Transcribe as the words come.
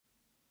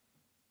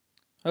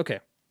Okay.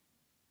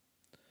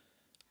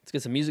 Let's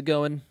get some music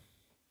going.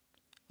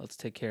 Let's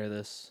take care of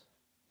this.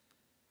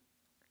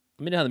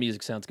 Let me know how the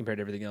music sounds compared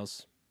to everything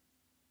else.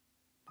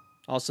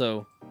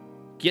 Also,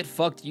 get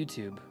fucked,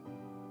 YouTube.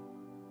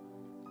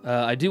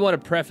 I do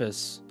want to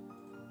preface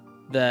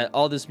that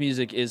all this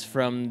music is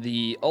from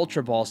the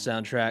Ultra Ball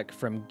soundtrack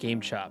from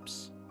Game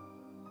Chops.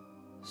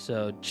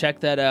 So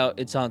check that out.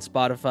 It's on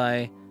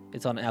Spotify.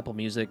 It's on Apple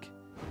Music.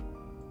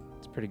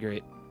 It's pretty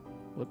great.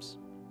 Whoops.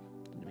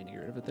 Didn't mean to get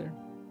rid of it there.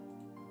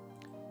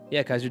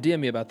 Yeah, Kaiser, DM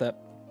me about that.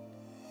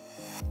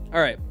 All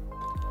right.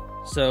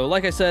 So,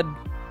 like I said,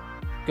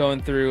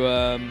 going through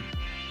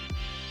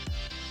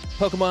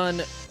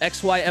Pokemon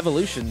XY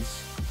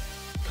Evolutions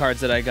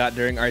cards that I got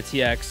during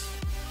RTX.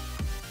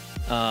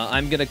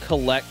 I'm going to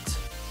collect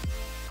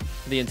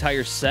the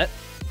entire set.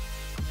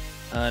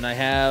 And I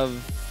have,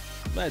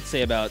 I'd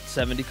say, about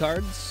 70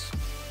 cards.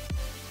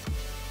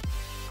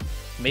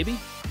 Maybe.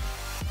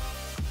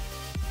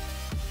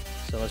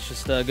 So let's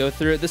just go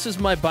through it. This is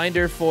my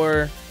binder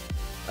for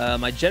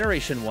my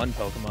Generation 1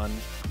 Pokemon.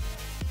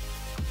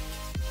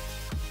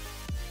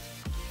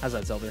 How's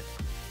that, Zelda?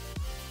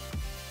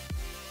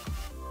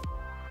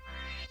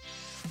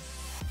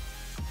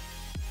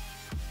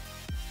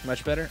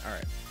 Much better? All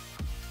right.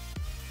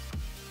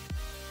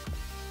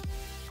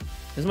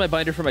 This is my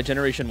binder for my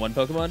Generation 1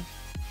 Pokemon.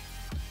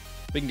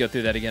 We can go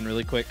through that again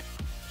really quick,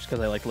 just because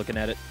I like looking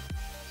at it.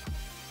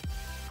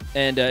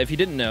 And if you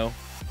didn't know,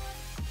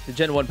 the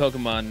Gen 1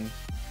 Pokemon,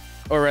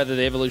 or rather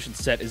the Evolution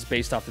set, is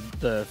based off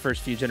the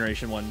first few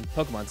Generation 1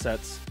 Pokemon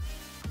sets.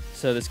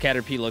 So this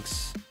Caterpie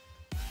looks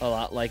a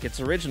lot like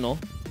its original,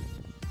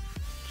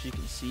 which you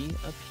can see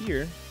up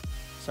here.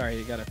 Sorry,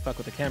 you gotta fuck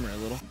with the camera a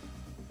little.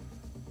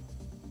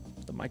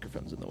 The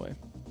microphone's in the way.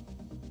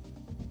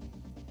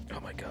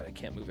 Oh my god, I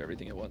can't move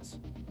everything at once.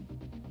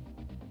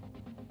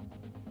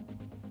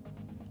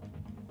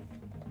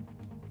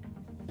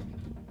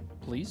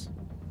 Please?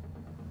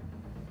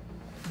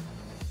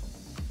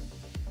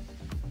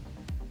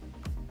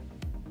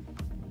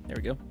 There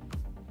we go.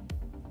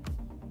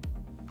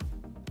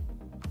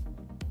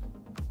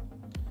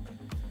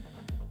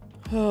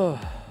 All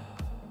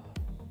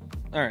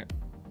right.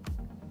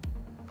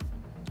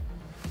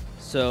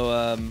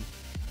 So,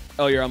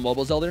 oh, you're on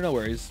mobile, Zelda? No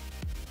worries.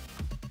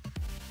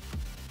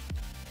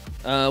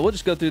 We'll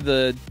just go through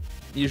the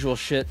usual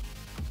shit.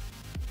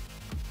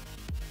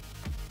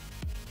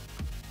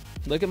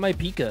 Look at my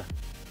Pika.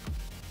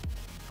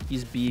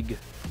 He's big.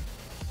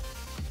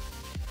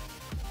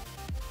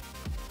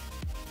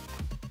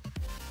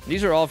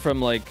 These are all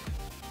from, like,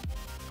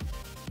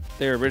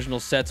 their original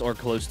sets or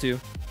close to.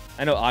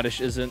 I know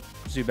Oddish isn't.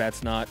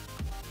 Zubat's not.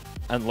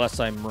 Unless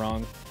I'm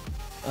wrong.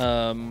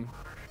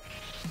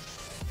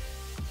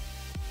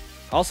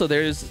 Also,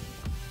 there's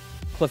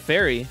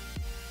Clefairy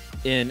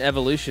in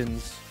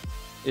Evolutions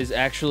is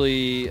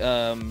actually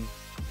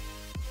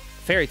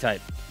Fairy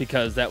type,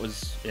 because that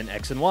was in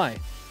X and Y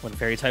when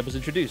Fairy type was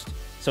introduced.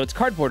 So its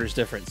card border's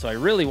different, so I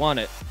really want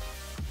it.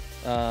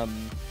 So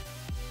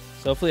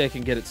hopefully I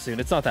can get it soon.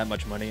 It's not that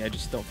much money, I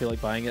just don't feel like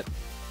buying it.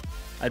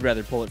 I'd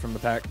rather pull it from the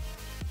pack.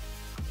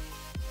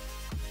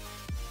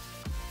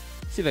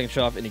 See if I can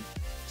show off any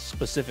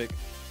specific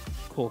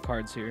cool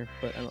cards here,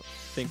 but I don't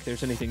think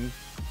there's anything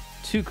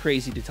too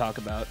crazy to talk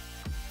about.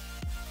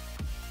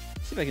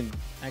 See if I can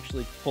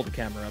actually pull the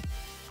camera up.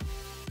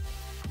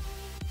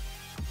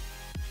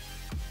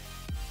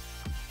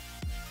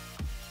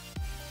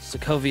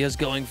 Sokovia's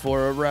going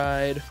for a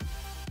ride.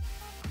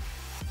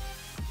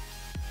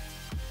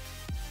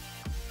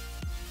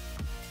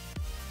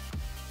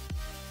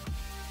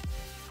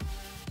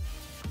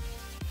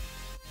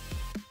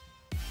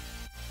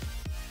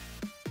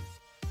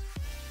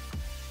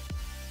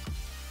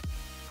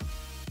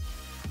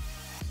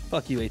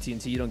 Fuck you,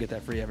 AT&T. You don't get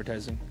that free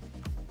advertising.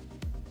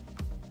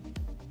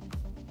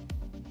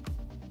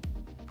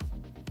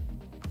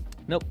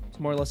 Nope. It's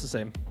more or less the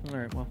same. All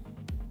right, well.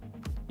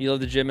 You love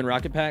the gym and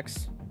rocket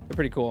packs? They're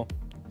pretty cool.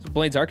 It's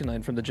Blaine's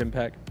Arcanine from the gym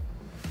pack.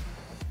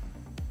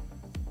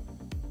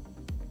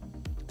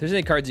 If there's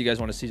any cards you guys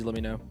want to see, let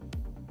me know.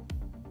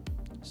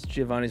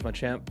 Giovanni's my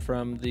champ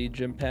from the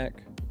gym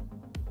pack.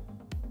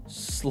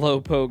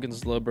 Slowpoke and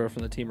Slowbro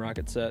from the Team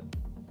Rocket set.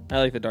 I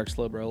like the Dark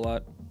Slowbro a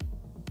lot.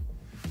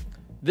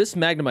 This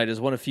Magnemite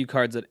is one of few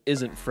cards that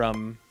isn't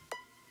from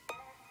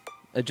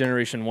a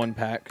Generation 1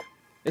 pack.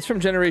 It's from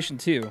Generation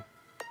 2.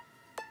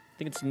 I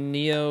think it's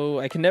Neo...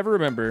 I can never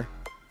remember.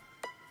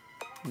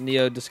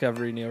 Neo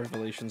Discovery, Neo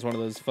Revelations, one of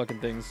those fucking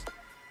things.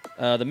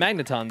 The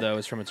Magneton, though,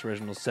 is from its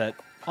original set.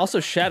 Also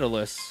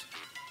Shadowless.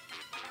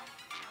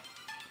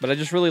 But I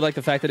just really like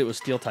the fact that it was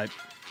Steel-type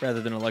rather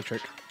than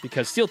Electric,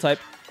 because Steel-type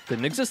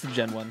didn't exist in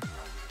Gen 1. So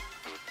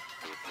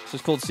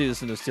it's cool to see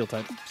this in a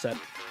Steel-type set.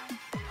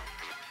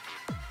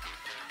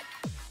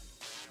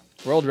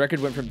 World record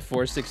went from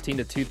 416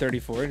 to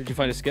 234. Did you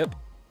find a skip?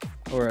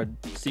 Or a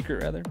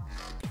secret, rather?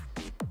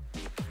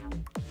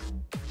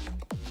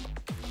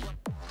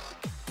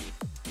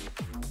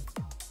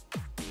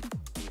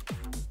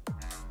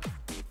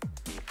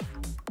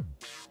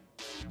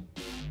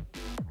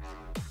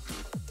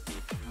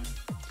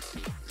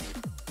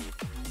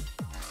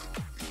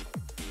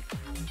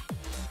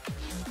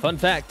 Fun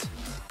fact,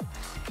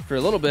 for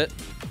a little bit,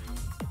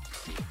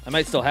 I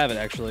might still have it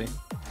actually.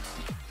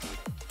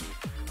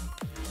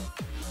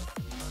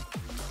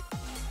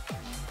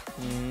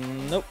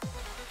 Nope.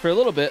 For a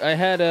little bit, I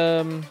had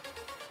a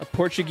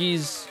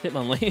Portuguese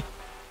Hitmonlee.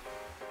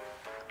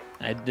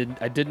 I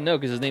didn't know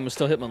because his name was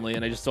still Hitmonlee,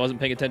 and I just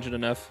wasn't paying attention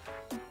enough.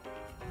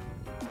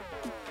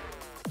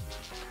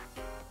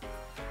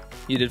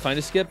 You did find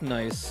a skip?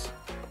 Nice.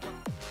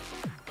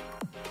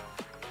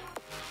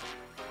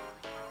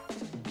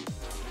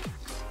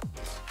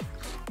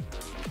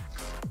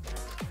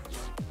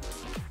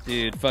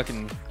 Dude,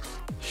 fucking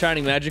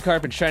Shining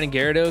Magikarp and Shining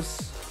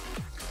Gyarados.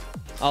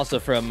 Also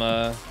from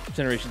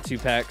Generation 2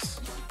 packs.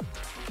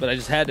 But I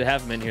just had to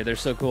have them in here. They're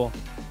so cool.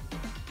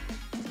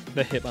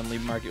 The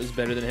Hitmonlee market was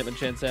better than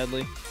Hitmonchan,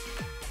 sadly.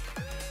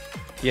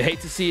 You hate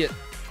to see it.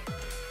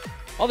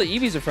 All the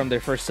Eevees are from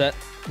their first set.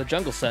 The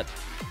jungle set.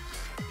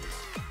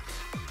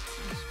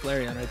 There's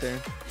Flareon right there.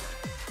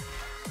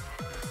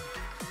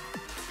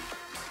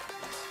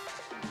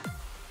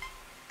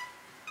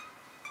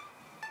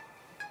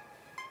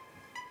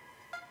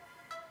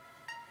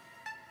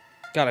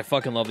 God, I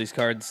fucking love these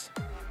cards.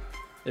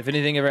 If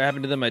anything ever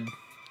happened to them, I'd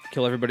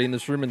kill everybody in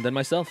this room and then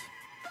myself.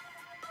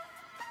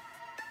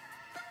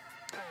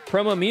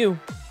 Promo Mew.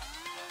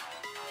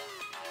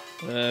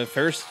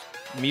 First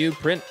Mew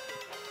print.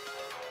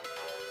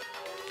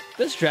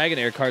 This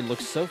Dragonair card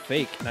looks so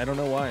fake, and I don't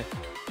know why.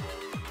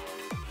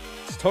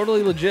 It's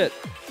totally legit.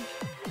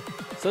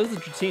 So does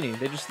the Dratini.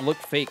 They just look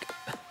fake.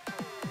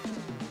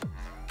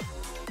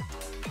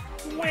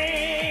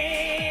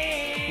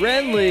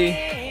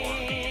 Renly.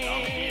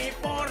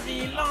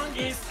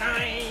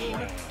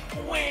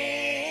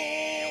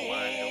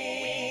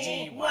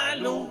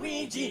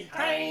 Waluigi,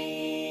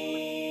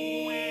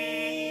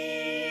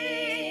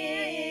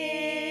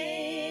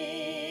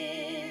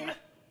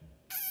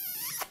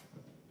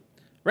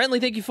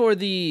 Renly, thank you for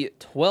the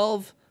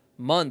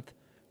 12-month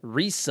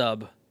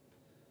resub.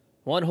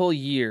 1 whole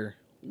year.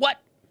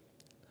 What?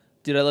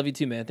 Dude, I love you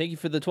too, man. Thank you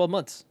for the 12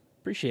 months.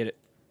 Appreciate it.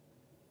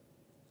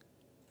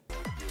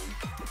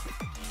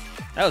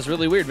 That was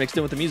really weird mixed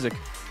in with the music.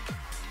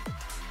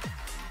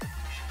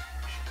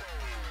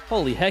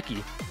 Holy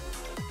hecky.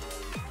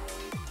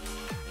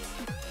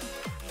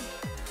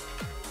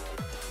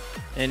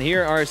 And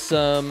here are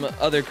some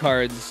other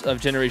cards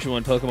of Generation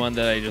 1 Pokemon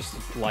that I just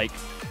like.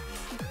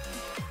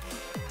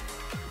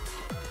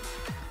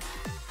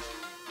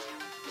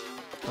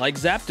 Like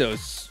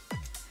Zapdos,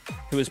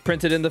 who was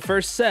printed in the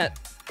first set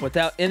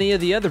without any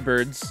of the other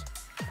birds.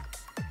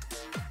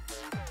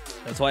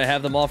 That's why I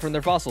have them all from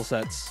their fossil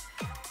sets.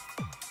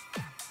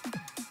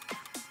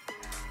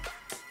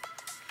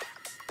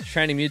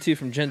 Shiny Mewtwo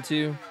from Gen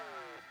 2.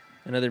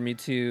 Another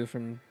Mewtwo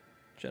from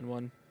Gen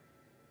 1.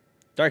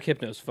 Dark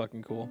Hypno's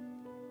fucking cool.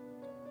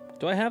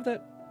 Do I have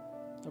that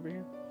over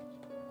here?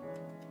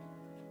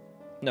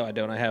 No, I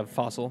don't. I have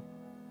Fossil.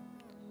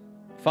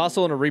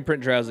 Fossil and a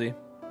reprint Drowsy.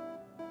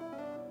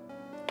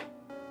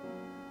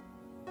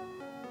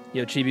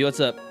 Yo, Chibi, what's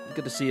up?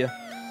 Good to see you.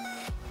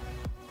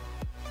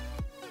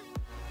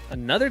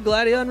 Another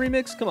Gladion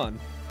remix? Come on.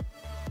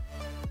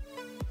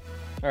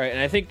 All right, and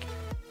I think...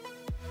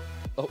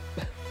 Oh,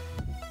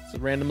 it's a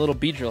random little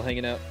Beedrill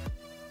hanging out.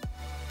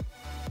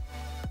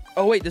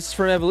 Oh, wait, this is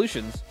from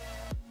Evolutions.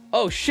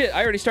 Oh, shit,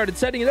 I already started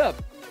setting it up.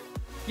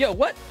 Yo,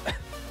 what?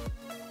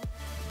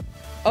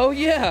 Oh,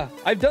 yeah,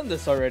 I've done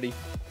this already.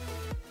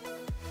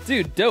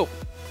 Dude, dope.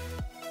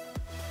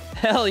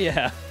 Hell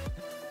yeah.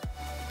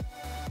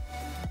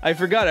 I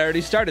forgot I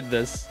already started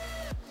this.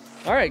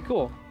 All right,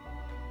 cool.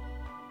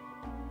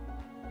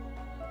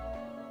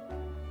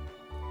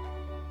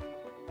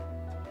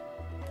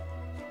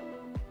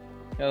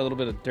 Got a little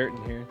bit of dirt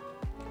in here.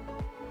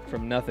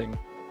 From nothing.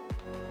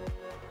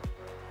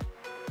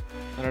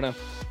 I don't know.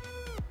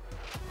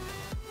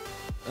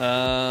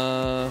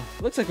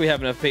 Looks like we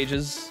have enough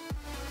pages.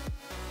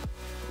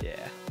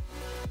 Yeah.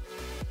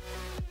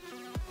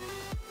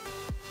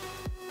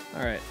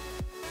 All right.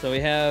 So we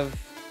have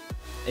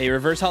a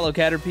reverse hollow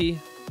Caterpie.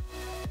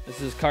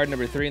 This is card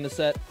number 3 in the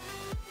set.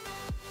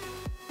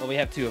 Well, we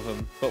have 2 of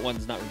them, but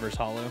one's not reverse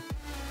hollow.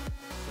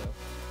 So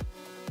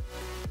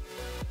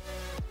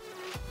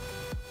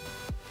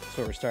that's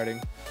where we're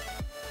starting.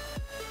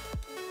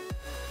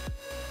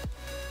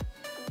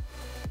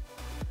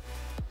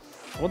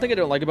 One thing I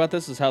don't like about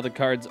this is how the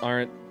cards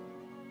aren't,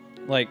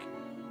 like,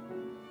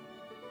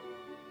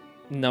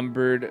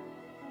 numbered.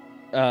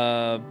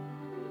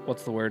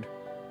 What's the word?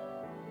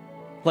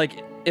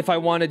 Like, if I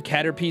wanted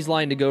Caterpie's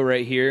line to go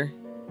right here,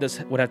 this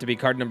would have to be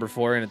card number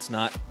 4, and it's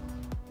not.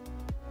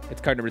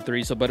 It's card number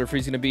 3, so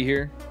Butterfree's going to be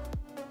here.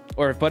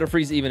 Or if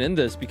Butterfree's even in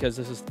this, because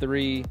this is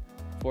 3,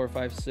 4,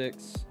 5,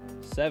 6,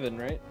 7,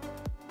 right?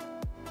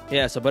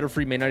 Yeah, so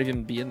Butterfree may not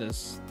even be in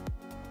this.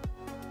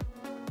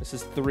 This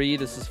is 3,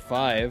 this is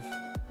 5.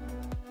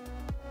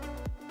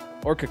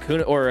 Or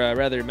Kakuna, or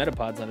rather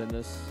Metapod's not in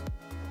this.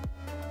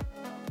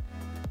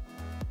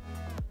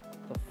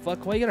 The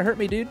fuck? Why you gonna hurt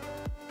me, dude?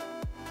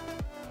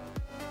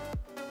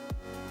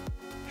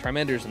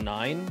 Charmander's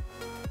 9?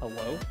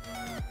 Hello?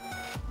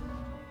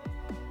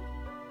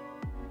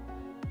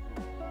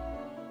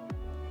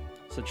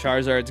 So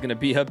Charizard's gonna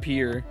be up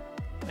here.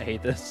 I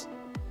hate this.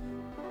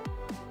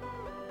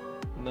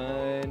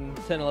 9,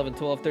 10, 11,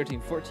 12,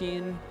 13,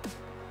 14,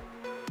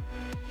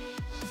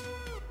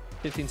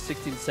 15,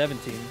 16,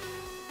 17.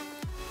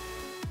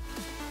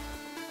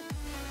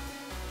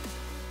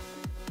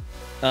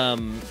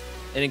 And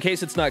in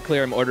case it's not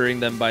clear, I'm ordering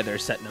them by their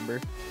set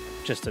number,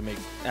 just to make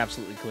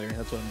absolutely clear.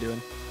 That's what I'm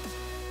doing.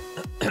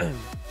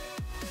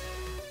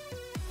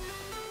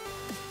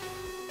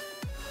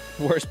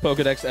 Worst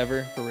Pokedex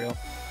ever, for real.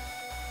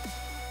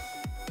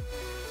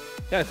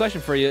 Got a question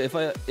for you.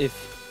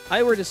 If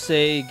I were to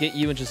say get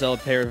you and Giselle a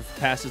pair of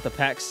passes to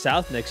PAX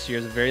South next year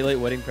as a very late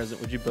wedding present,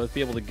 would you both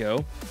be able to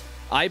go?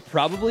 I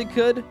probably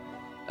could.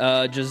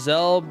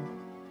 Giselle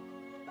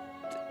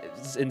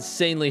is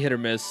insanely hit or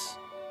miss.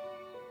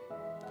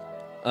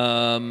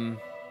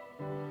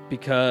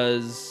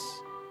 Because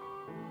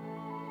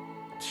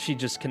she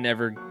just can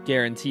never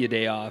guarantee a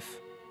day off.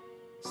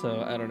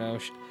 So I don't know.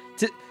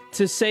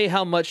 To say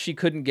how much she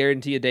couldn't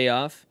guarantee a day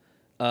off,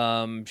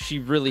 she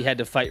really had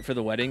to fight for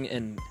the wedding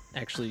and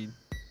actually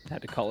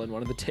had to call in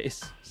one of the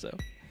days. So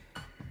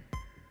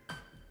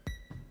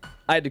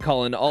I had to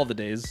call in all the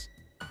days,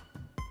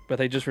 but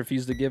they just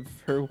refused to give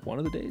her one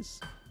of the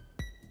days.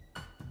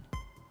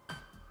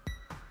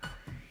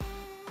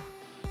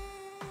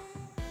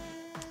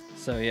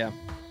 So yeah,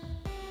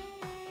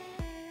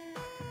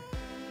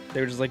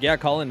 they were just like, yeah,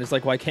 call in. It's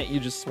like, why can't you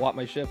just swap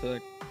my shift? They're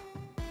like,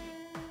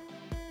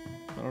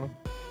 I don't know.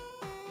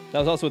 That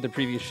was also with the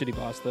previous shitty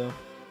boss, though.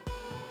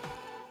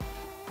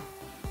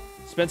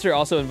 Spencer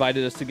also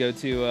invited us to go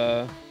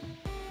to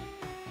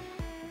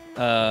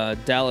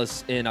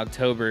Dallas in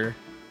October,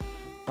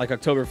 like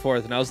October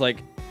 4th, and I was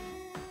like,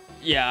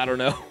 yeah, I don't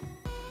know.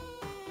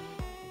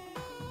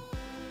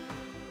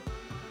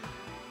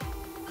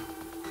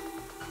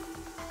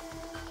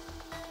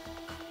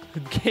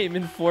 Game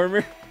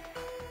Informer.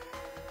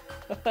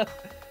 I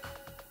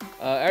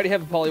already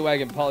have a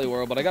Poliwag and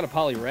Poliwhirl, but I got a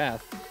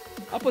Poliwrath.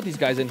 I'll put these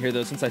guys in here,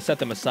 though, since I set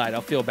them aside.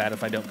 I'll feel bad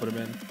if I don't put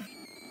them in.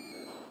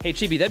 Hey,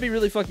 Chibi, that'd be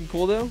really fucking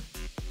cool, though.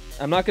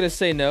 I'm not going to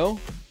say no,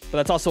 but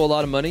that's also a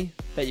lot of money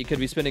that you could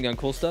be spending on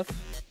cool stuff.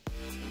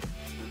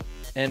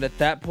 And at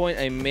that point,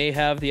 I may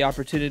have the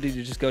opportunity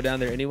to just go down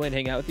there anyway and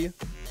hang out with you.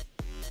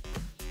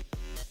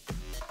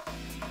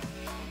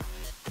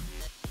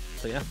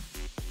 So, yeah.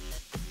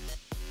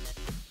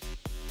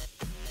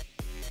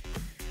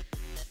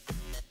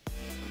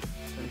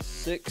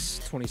 Six,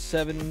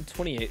 27,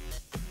 28.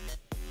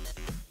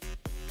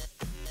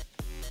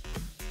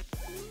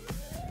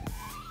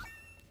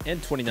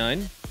 And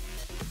 29.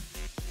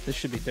 This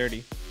should be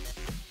 30.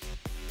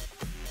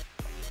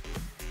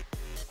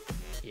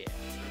 Yeah.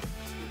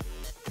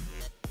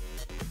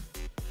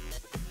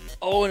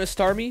 Oh, and a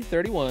Starmie,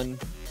 31.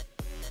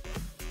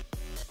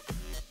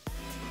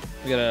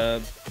 We got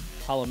a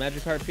Hollow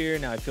Magikarp here.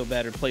 Now I feel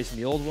bad replacing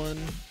the old one.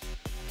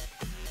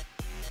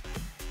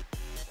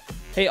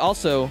 Hey,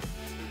 also,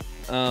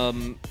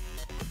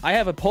 I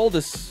have a poll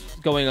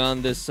going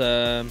on this,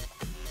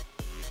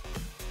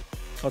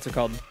 what's it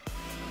called?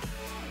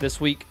 This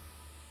week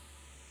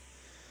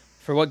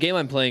for what game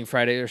I'm playing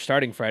Friday or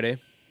starting Friday.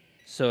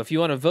 So if you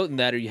want to vote in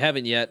that or you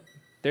haven't yet,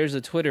 there's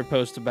a Twitter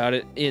post about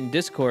it in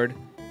Discord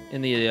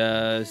in the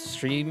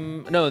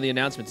the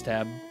announcements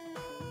tab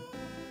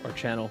or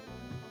channel.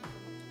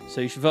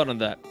 So you should vote on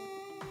that.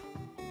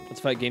 Let's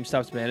fight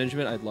GameStop's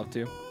management. I'd love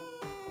to.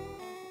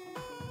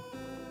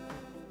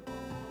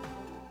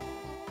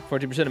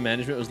 14% of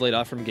management was laid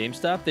off from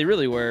GameStop. They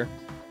really were.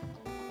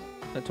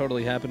 That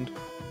totally happened.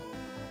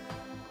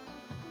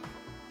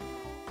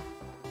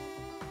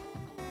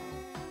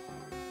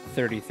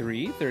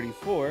 $33,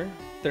 $34,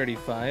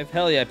 $35.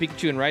 Hell yeah,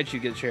 Pikachu and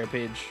Raichu get share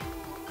page.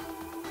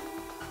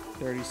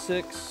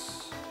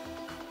 $36.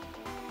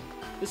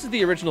 This is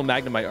the original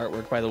Magnemite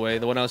artwork, by the way.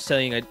 The one I was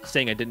saying I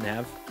didn't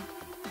have.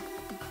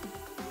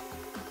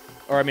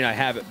 Or, I mean, I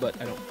have it,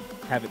 but I don't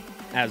have it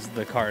as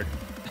the card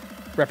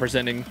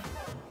representing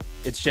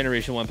its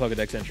Generation 1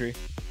 Pokedex entry.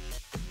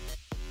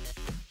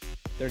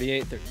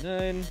 38,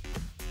 39.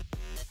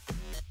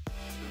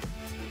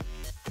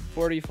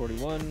 40,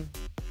 41.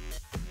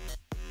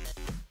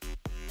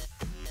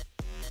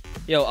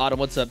 Yo, Autumn,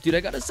 what's up? Dude, I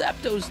got a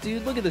Zapdos,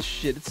 dude. Look at this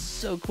shit. It's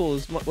so cool.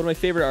 It's one of my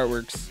favorite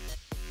artworks.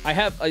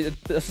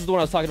 This is the one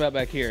I was talking about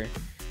back here.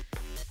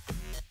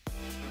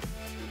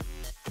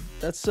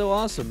 That's so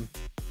awesome.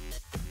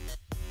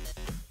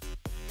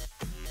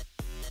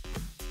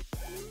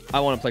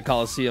 I want to play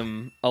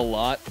Coliseum a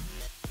lot.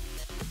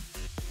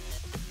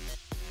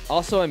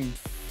 Also, I'm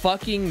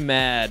fucking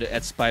mad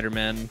at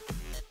Spider-Man.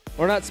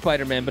 Or not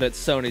Spider-Man, but at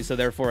Sony, so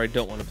therefore I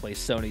don't want to play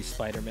Sony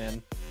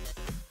Spider-Man.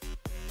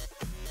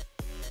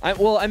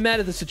 I'm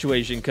mad at the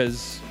situation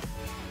because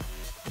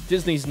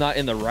Disney's not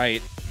in the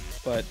right,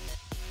 but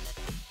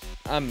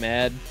I'm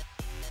mad.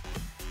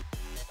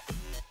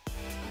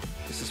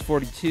 This is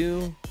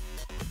 42.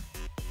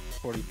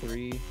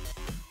 43.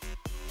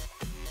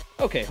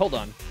 Okay, hold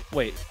on.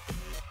 Wait.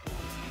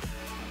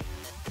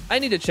 I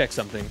need to check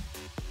something.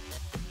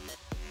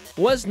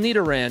 Was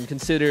Nidoran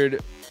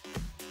considered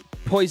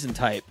poison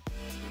type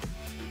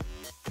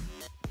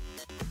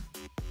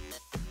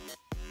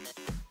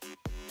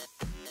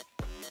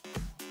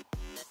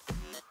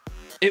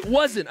It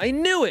wasn't. I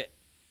knew it.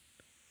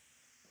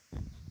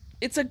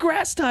 It's a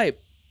grass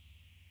type.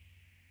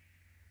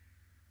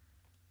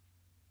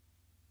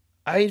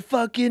 I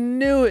fucking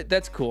knew it.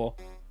 That's cool.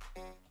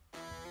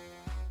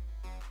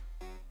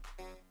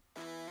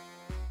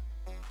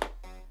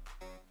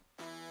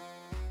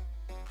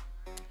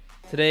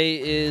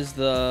 Today is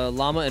the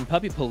llama and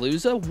puppy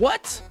palooza.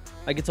 What?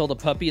 I get to hold a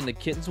puppy and the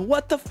kittens.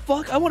 What the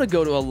fuck? I want to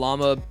go to a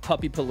llama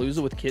puppy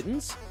palooza with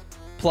kittens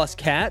plus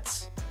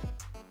cats.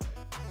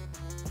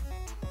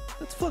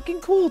 That's fucking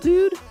cool,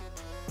 dude.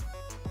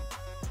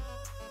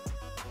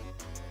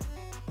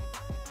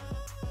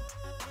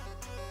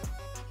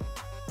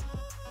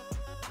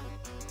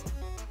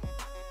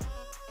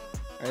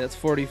 All right, that's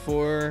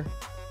 44,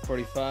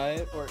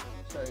 45, or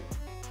sorry,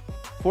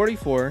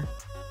 44,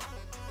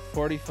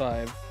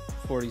 45,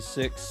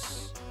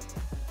 46,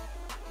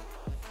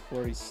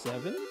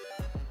 47,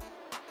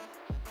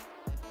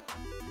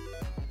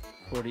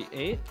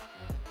 48.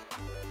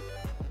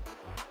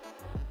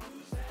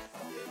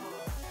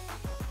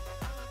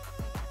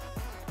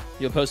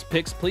 You'll post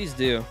pics? Please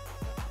do.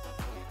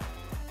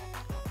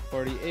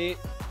 48,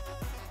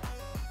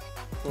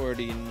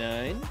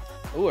 49.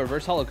 Ooh,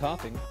 reverse hollow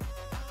coughing.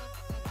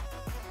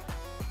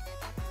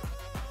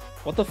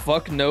 What the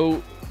fuck?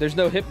 No, there's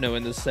no hypno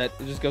in this set.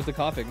 It just goes to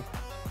coughing.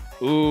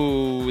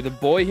 Ooh, the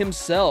boy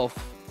himself.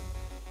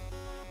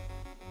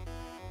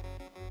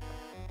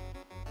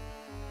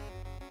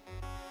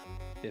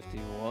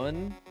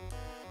 $51.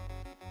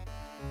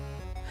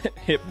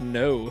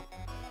 Hypno.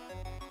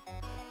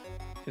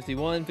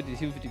 51,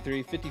 52,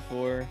 53,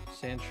 54.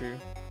 Sandshrew.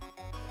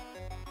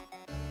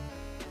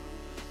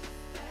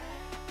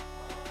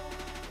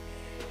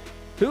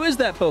 Who is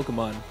that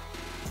Pokemon?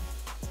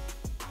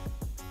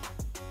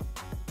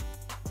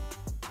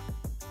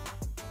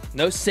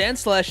 No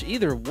Sandslash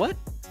either. What?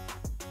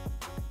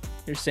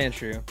 Here's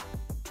Sandshrew.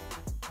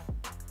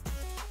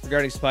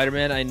 Regarding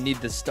Spider-Man, I need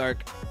the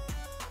Stark.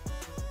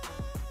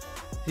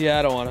 Yeah,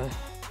 I don't want to.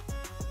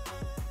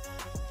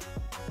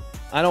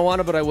 I don't want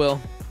to, but I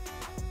will.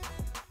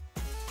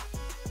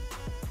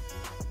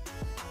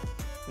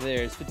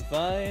 There's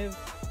 55.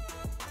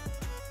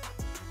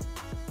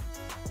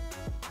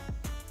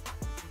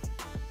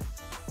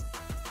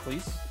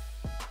 Please?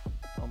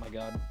 Oh my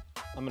god.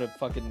 I'm gonna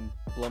fucking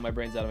blow my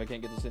brains out if I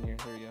can't get this in here.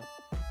 There we go.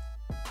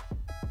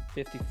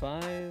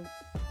 55.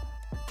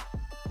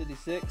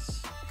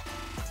 56.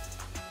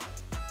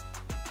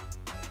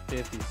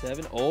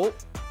 57. Oh.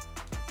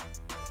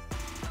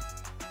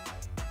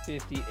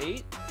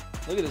 58.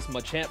 Look at this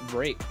Machamp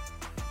break.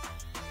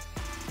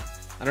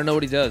 I don't know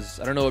what he does.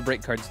 I don't know what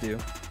break cards do.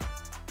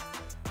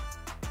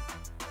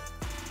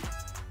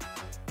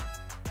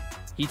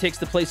 He takes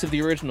the place of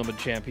the original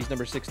Machamp. He's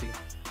number 60.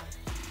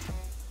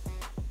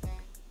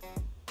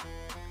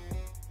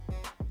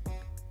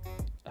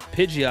 A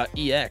Pidgeot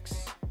EX.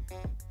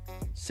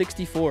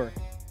 64.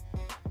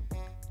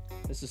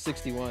 This is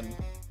 61.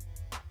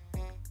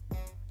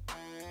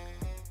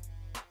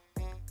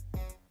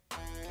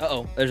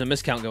 Uh-oh, there's a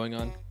miscount going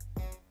on.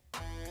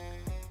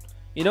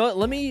 You know what?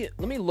 Let me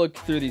look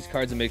through these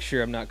cards and make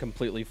sure I'm not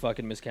completely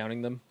fucking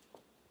miscounting them.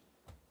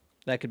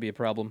 That could be a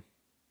problem.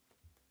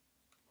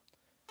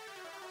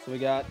 So we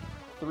got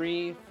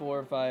 3,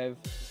 4, 5,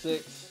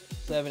 6,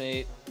 7,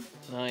 8,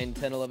 9,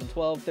 10, 11,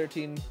 12,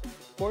 13,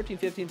 14,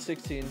 15,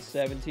 16,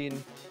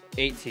 17,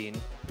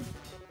 18,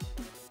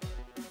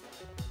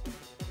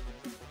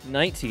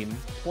 19,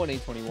 20,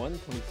 21,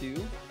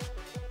 22,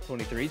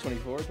 23,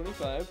 24,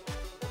 25,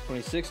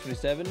 26,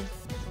 27,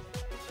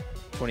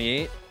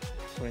 28,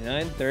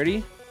 29,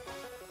 30,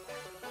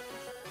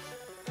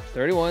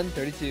 31,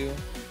 32,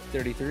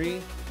 33,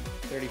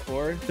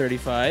 34,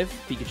 35,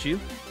 Pikachu,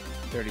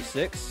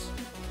 36,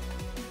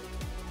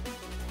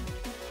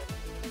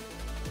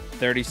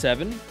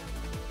 37,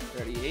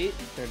 38,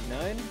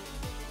 39,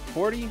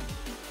 40,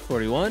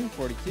 41,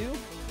 42,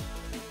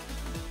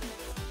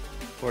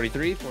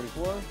 43,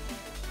 44,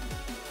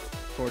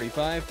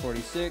 45,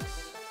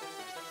 46,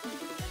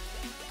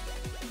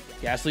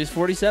 Ghastly's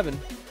 47,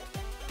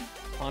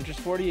 Haunter's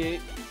 48,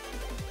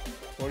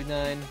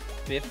 49,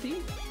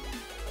 50,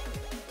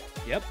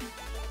 yep,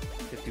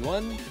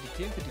 51,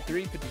 52,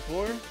 53,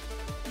 54,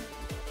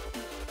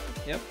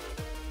 yep,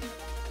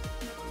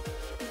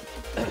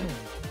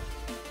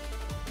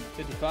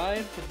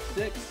 55,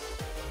 56,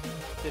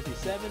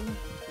 57,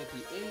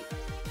 58.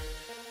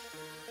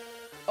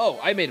 Oh,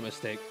 I made a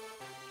mistake.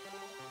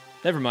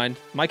 Never mind.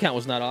 My count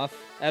was not off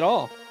at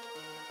all.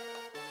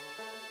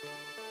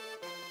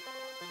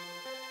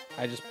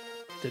 I just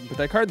didn't put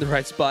that card in the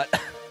right spot.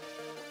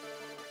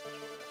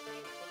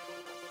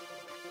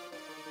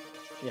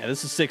 Yeah,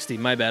 this is 60.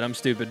 My bad. I'm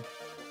stupid.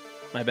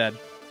 My bad.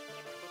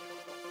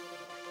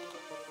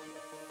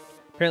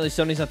 Apparently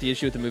Sony's not the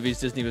issue with the movies.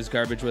 Disney was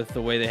garbage with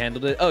the way they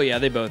handled it. Oh yeah,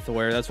 they both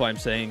were. That's why I'm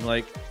saying,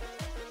 like,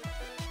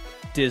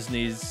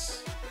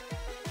 Disney's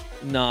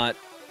not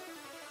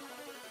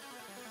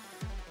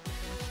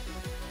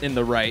in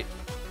the right.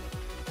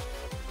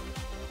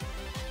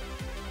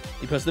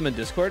 You post them in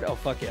Discord? Oh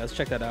fuck yeah, let's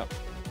check that out.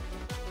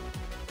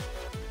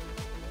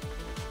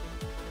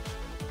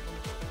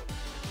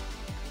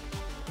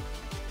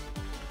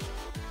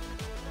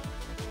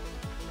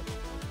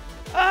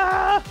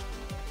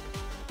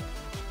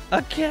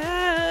 A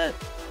cat!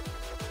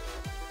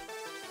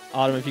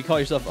 Autumn, if you call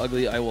yourself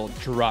ugly, I will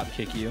drop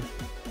kick you.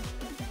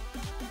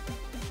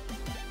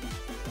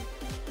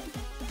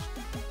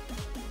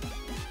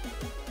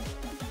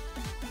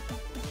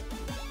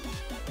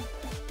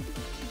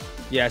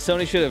 Yeah,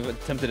 Sony should have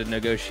attempted to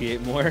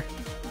negotiate more.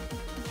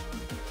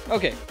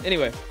 Okay,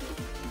 anyway.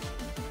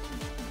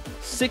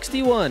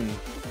 61.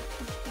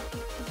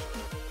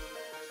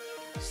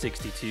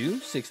 62,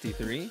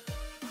 63,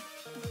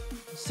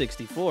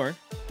 64.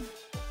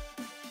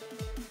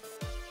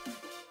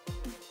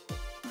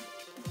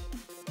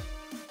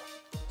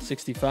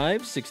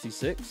 65,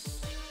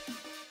 66.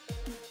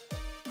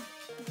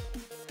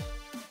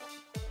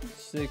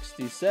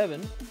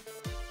 67.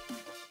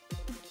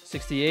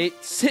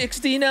 68,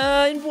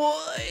 69,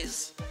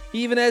 boys!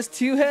 He even has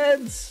two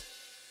heads.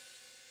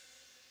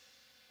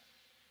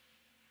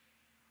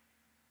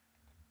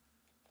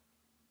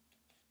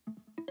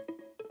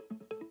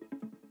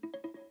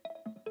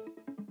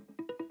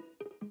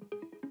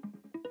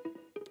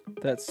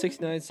 That's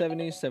 69,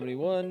 70,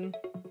 71.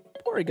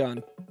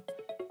 Porygon.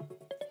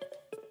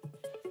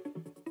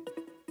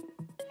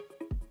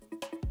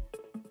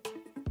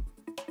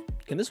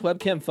 Can this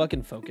webcam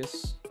fucking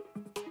focus?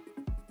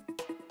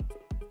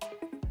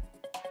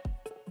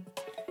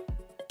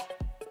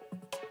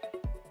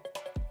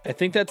 I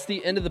think that's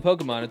the end of the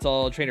Pokemon. It's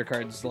all trainer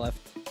cards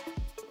left.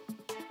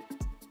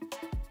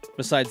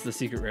 Besides the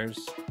secret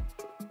rares.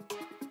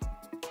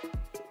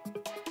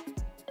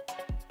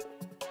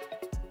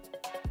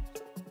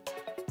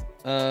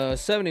 Uh,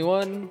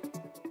 71,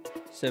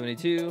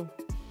 72,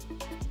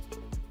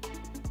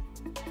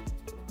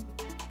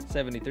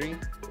 73,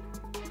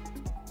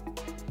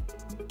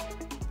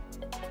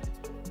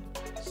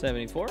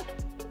 74,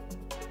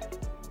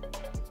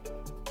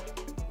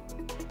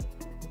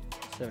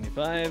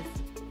 75.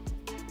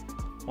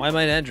 Why am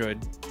I an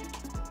android?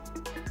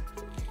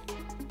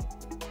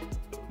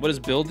 What does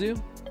Bill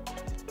do?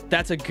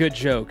 That's a good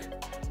joke.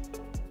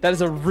 That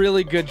is a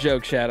really good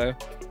joke, Shadow.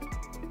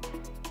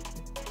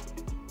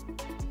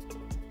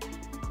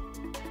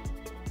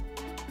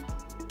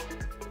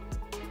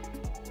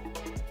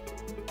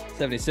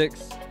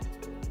 $76.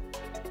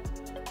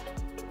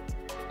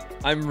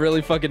 I'm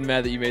really fucking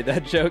mad that you made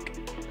that joke.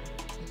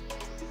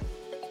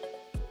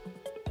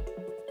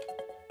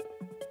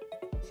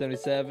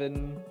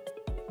 77.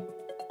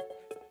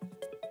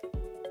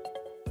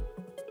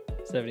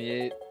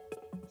 78.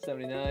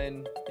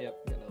 79.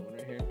 Yep, got another one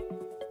right here.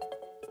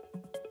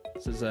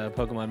 This is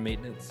Pokemon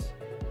maintenance.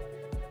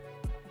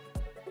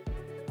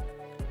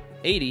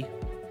 80. Let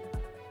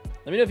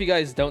me know if you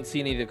guys don't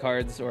see any of the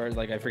cards or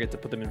like I forget to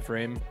put them in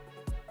frame.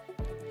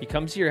 He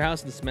comes to your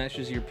house and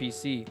smashes your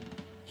PC.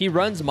 He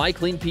runs My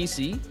Clean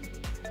PC.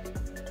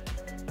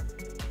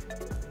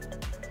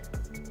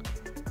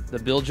 The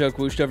Bill joke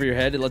whooshed over your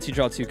head. It lets you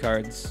draw 2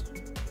 cards.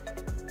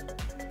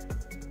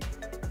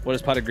 What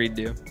does Pot of Greed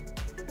do?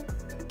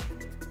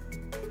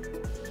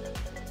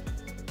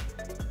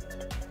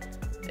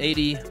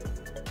 80.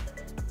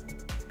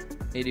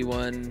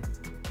 81.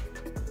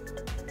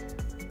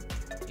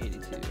 82.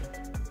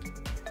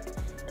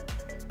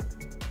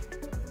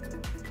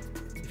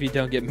 If you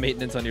don't get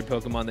maintenance on your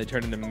Pokemon, they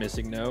turn into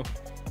missing no.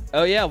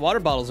 Oh yeah, water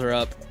bottles are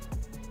up.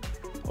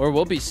 Or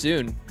will be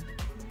soon.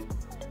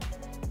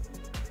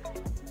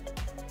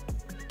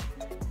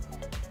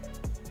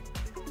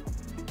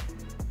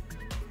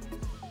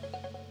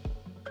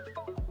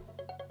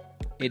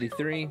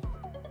 $83.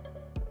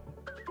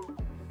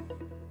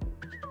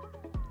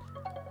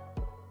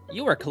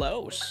 You were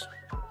close.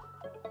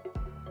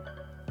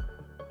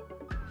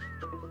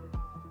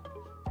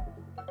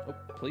 Oh,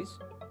 please.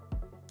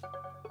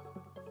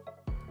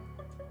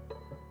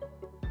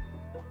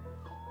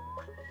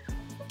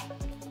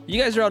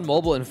 You guys are on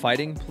mobile and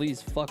fighting?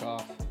 Please fuck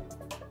off.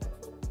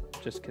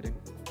 Just kidding.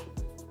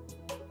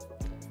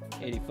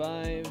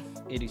 85,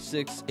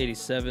 86,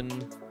 87.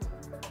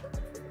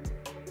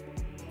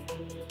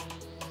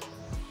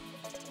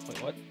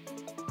 Wait, what?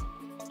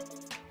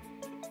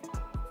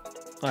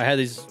 Oh, I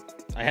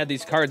had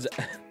these cards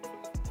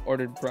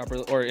ordered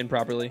properly or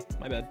improperly.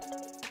 My bad.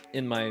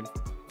 In my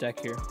deck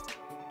here.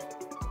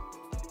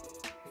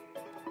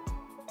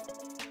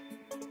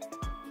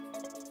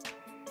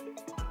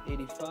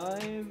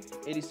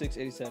 $85, 86,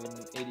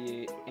 87,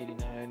 88,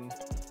 89.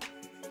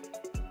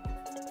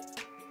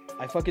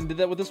 I fucking did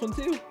that with this one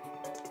too.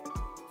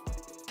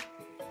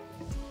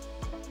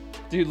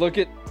 Dude, look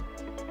at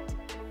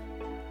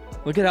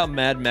how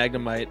mad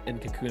Magnemite and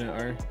Kakuna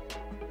are.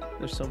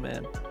 They're so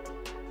mad.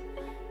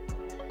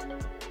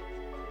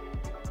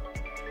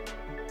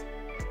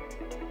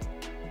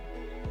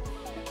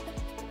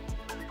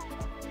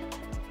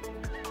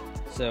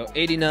 So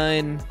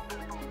 89,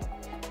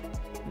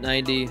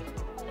 90,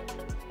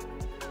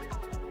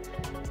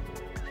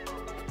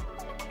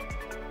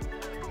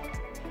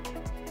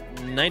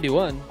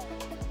 91,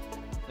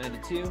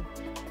 92,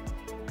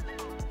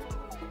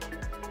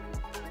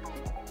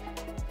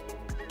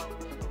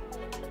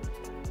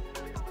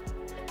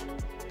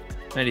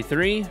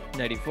 93,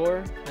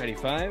 94,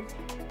 95.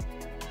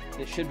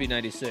 It should be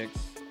 96.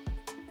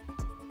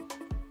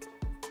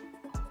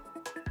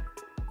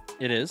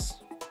 It is.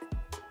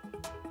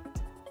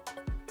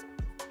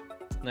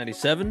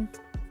 97,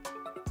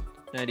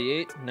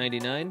 98,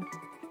 99,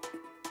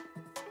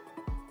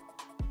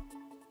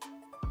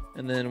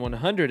 and then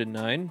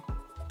 109.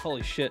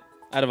 Holy shit.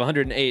 Out of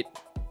 108.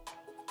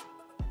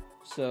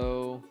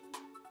 So,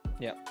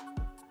 yeah.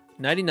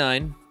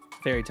 99,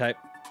 fairy type.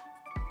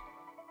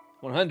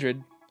 100,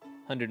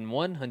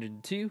 101,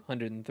 102,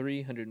 103,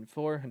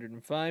 104,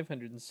 105,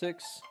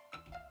 106,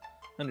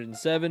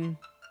 107,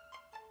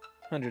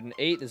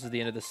 108. This is the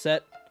end of the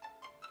set.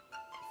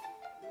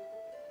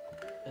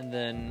 And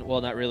then, well,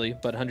 not really,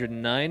 but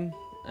 109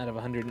 out of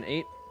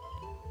 108.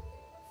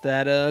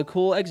 That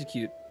cool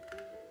execute.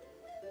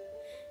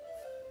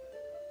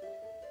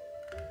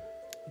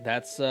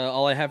 That's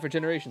all I have for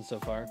Generations so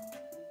far.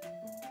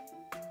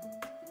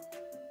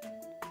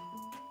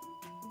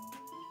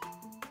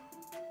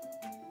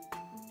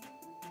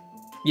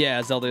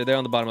 Yeah, Zelda, they're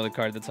on the bottom of the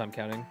card. That's how I'm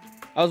counting.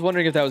 I was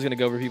wondering if that was going to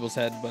go over people's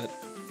head, but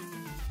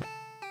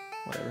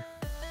whatever.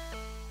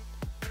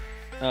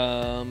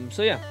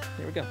 So yeah,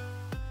 here we go.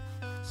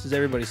 This is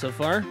everybody so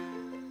far.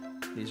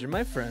 These are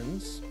my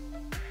friends.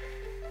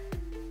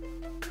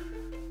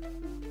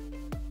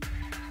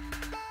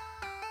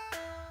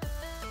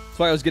 That's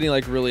why I was getting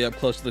like really up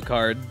close to the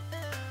card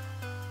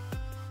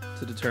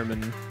to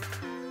determine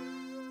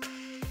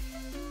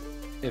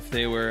if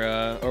they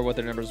were or what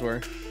their numbers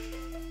were.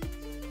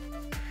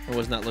 I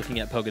was not looking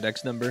at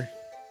Pokedex number.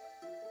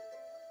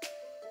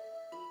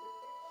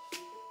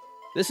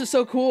 This is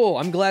so cool.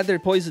 I'm glad they're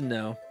poisoned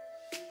now.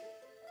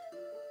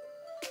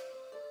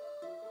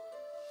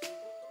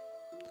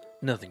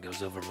 Nothing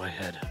goes over my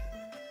head.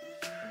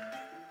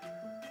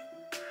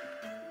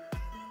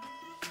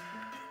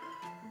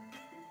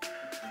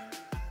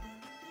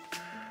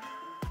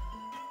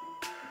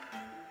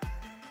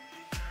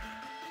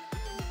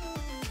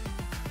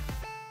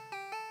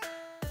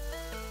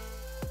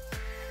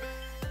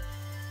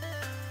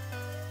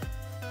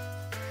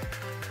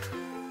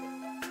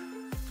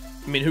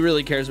 I mean, who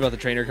really cares about the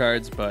trainer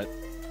cards, but...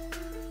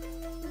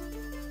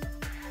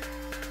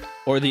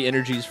 or the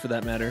energies, for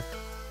that matter.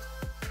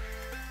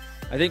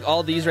 I think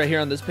all these right here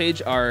on this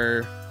page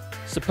are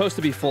supposed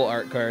to be full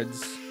art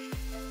cards.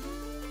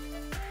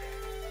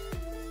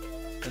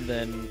 And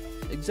then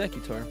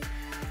Executor.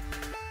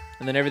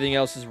 And then everything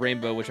else is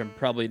Rainbow, which I'm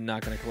probably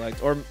not going to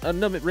collect. Or,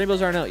 no,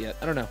 Rainbows aren't out yet.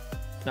 I don't know.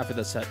 Not for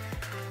this set.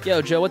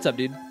 Yo, Joe, what's up,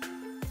 dude?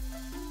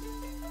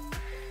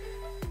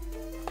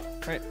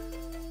 Alright.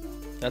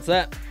 That's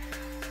that.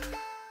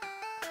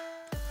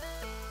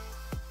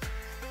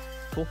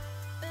 Cool.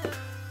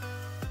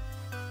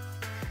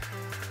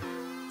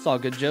 It's all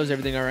good, Joe. Is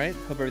everything all right?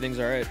 Hope everything's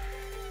all right.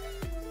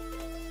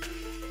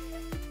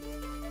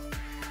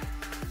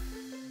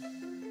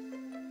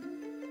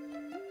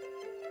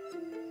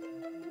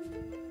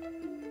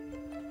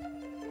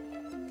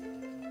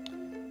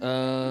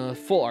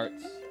 Full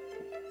arts.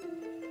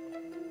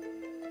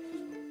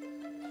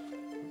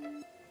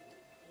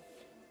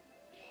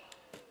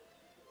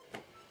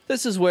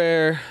 This is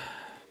where...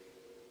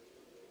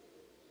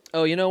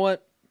 oh, you know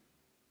what?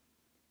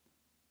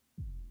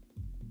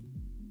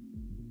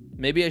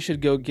 Maybe I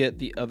should go get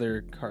the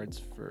other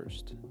cards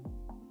first.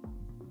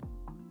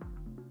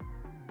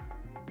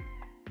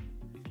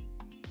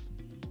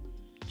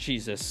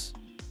 Jesus.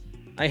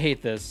 I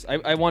hate this.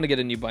 I want to get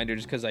a new binder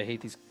just because I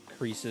hate these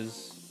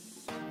creases.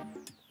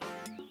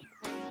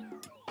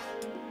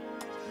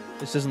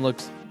 This doesn't look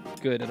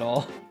good at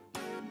all.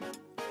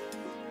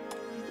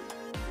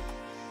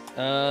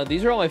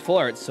 These are all my full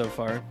arts so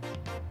far.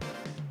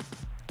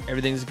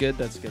 Everything's good?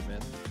 That's good, man.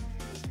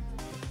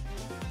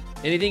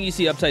 Anything you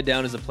see upside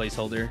down is a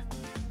placeholder.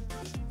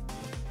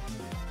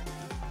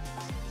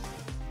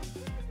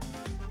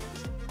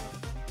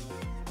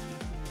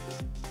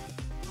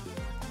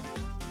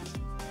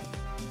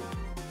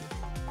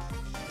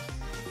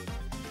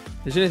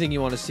 If there's anything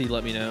you want to see,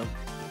 let me know.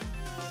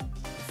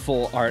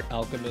 Full Art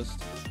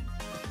Alchemist.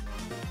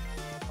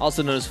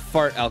 Also known as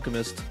Fart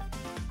Alchemist.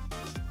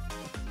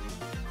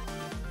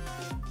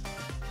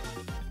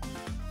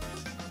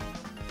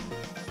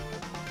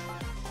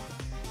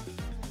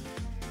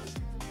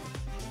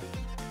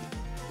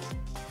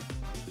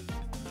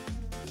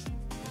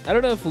 I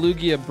don't know if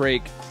Lugia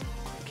Break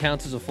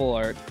counts as a full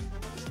art.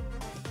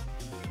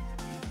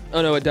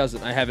 Oh no, it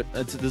doesn't. I have it.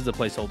 This is a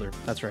placeholder.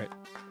 That's right.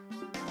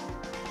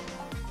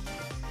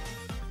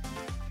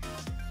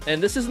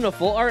 And this isn't a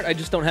full art. I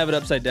just don't have it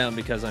upside down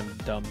because I'm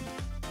dumb.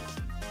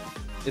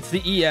 It's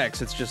the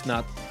EX. It's just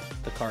not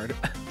the card.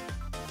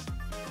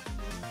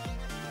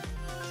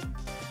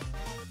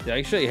 Yeah,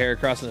 I can show you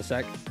Heracross in a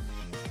sec.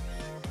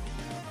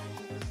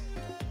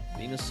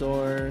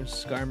 Venusaur,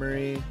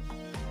 Skarmory.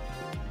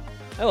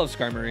 I love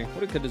Skarmory.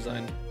 What a good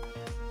design.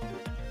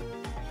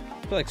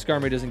 I feel like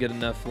Skarmory doesn't get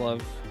enough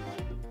love.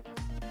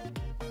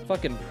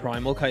 Fucking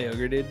Primal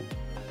Kyogre, dude.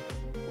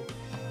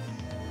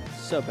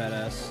 So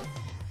badass.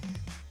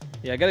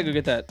 Yeah, I gotta go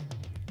get that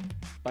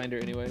binder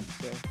anyway.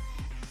 So.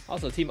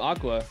 Also, Team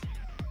Aqua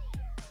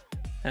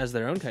has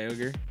their own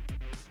Kyogre.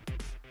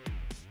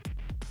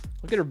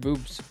 Look at her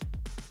boobs.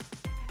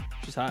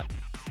 She's hot.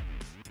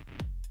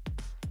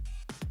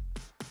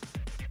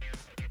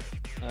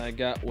 I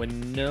got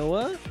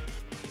Winoa.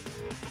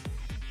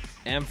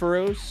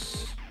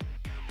 Ampharos.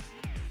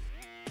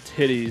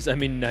 Titties. I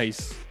mean,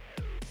 nice.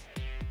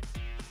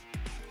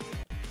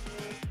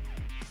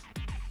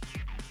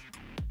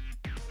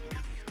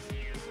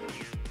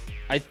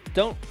 I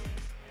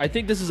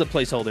think this is a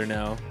placeholder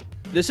now.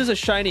 This is a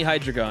shiny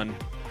Hydreigon.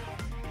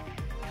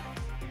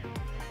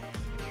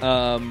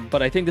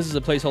 But I think this is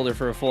a placeholder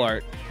for a full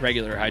art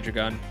regular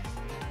Hydreigon.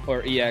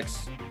 Or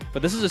EX.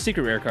 But this is a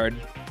secret rare card.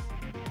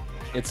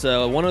 It's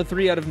a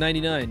 103 out of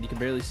 99. You can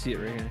barely see it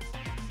right here.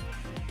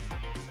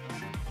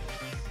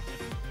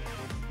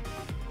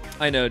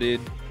 I know,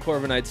 dude.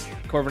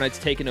 Corviknight's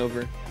taking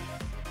over.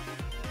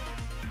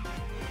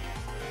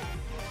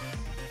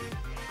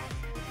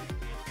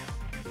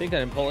 I think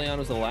that Empoleon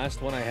was the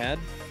last one I had.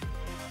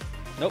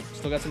 Nope,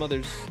 still got some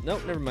others.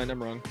 Nope, never mind,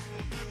 I'm wrong.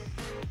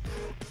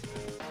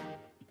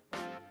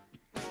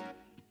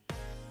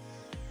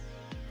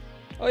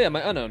 Oh yeah,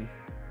 my Unknown.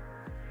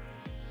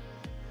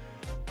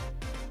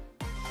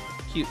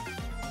 Cute.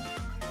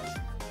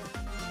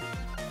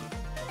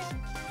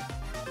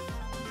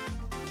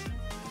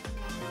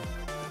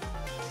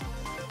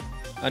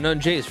 Unknown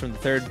Jace from the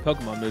third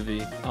Pokemon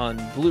movie on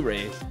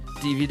Blu-ray,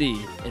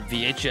 DVD, and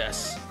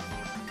VHS.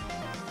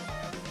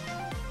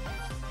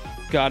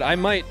 God, I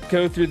might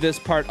go through this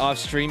part off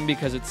stream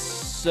because it's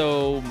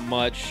so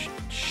much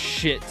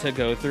shit to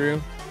go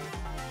through.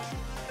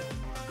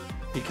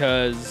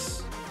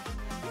 Because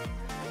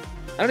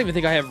I don't even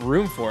think I have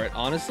room for it,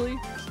 honestly.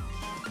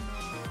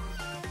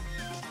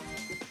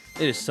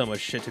 It is so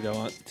much shit to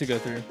go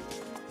through.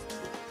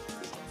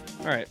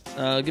 All right,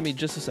 give me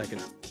just a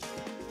second.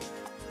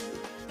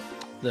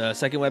 The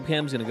second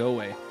webcam is gonna go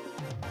away.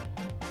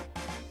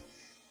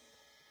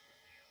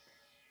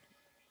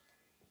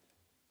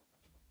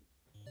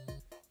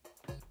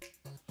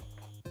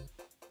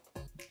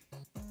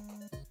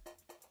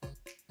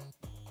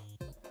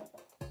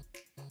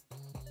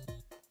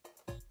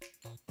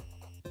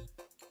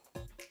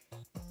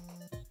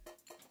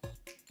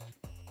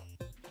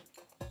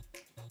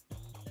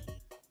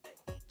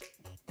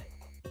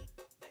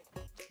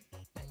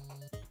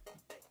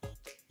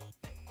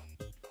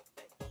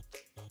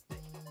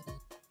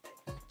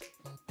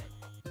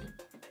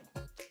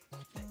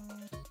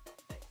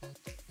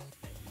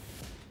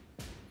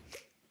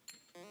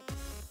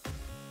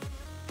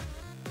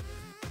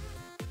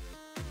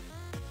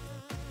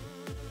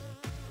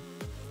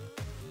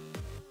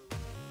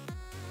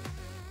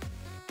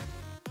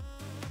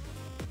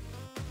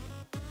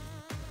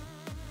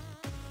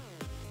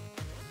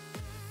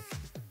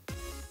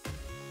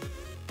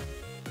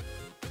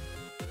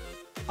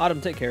 Autumn,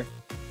 take care.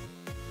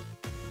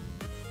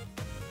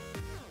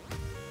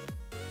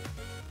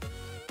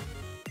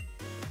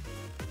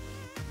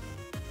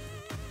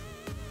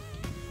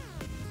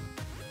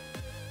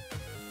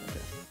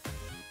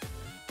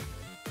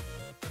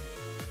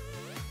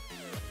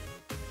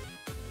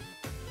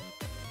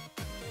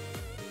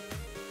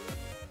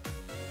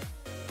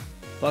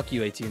 Fuck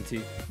you,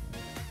 AT&T.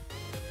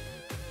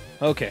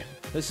 Okay,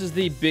 this is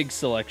the big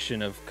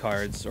selection of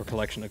cards, or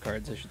collection of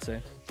cards, I should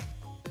say.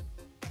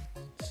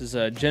 This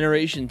is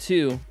Generation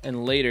 2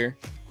 and later,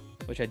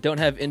 which I don't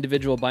have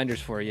individual binders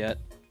for yet.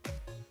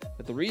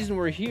 But the reason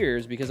we're here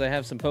is because I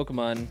have some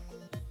Pokemon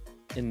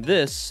in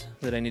this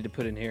that I need to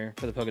put in here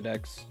for the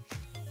Pokedex.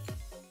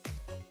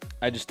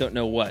 I just don't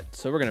know what,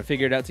 so we're going to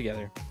figure it out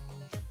together.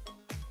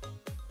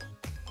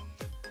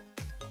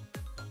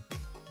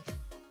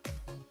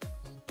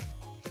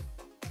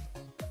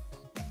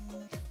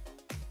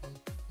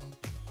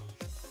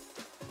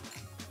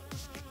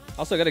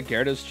 Also, I got a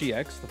Gyarados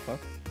GX, the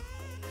fuck?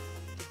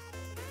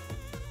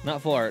 Not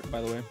full art,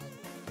 by the way.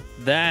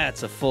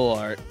 That's a full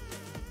art.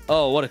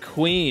 Oh, what a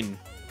queen.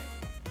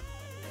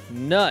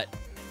 Nut.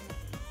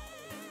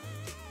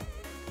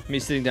 Me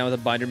sitting down with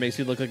a binder makes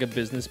you look like a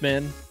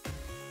businessman.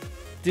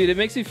 Dude, it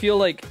makes me feel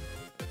like...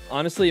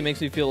 Honestly, it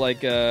makes me feel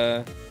like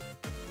a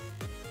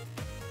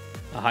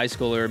high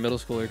schooler or middle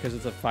schooler because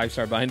it's a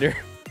 5-star binder.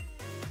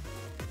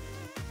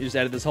 You just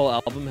added this whole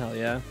album? Hell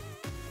yeah.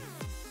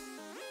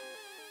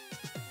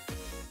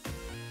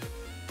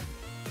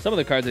 Some of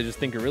the cards I just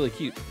think are really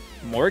cute.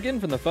 Morgan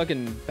from the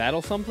fucking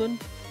Battle Something?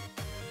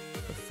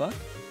 The fuck?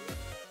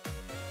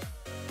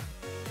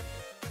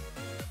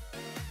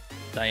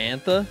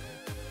 Diantha?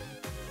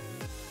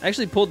 I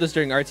actually pulled this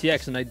during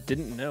RTX and I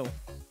didn't know.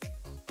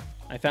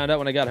 I found out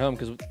when I got home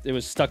because it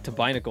was stuck to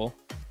Binacle.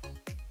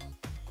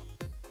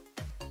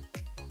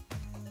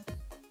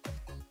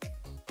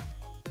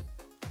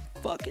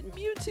 Fucking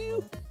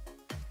Mewtwo!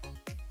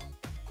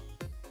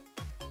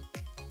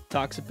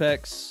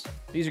 Toxapex.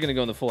 These are gonna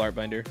go in the full art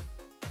binder.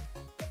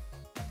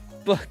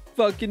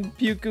 Fucking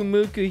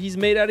Pukumuku, he's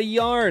made out of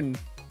yarn.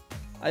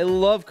 I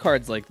love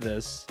cards like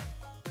this.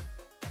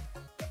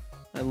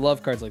 I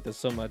love cards like this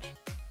so much.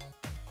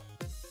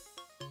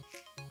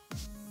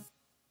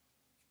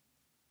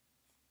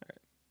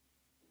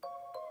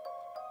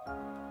 All right.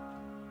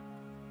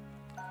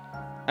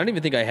 I don't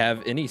even think I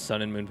have any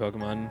Sun and Moon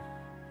Pokemon.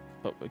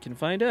 But we can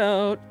find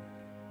out.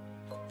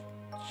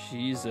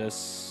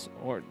 Jesus.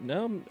 Or,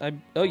 no,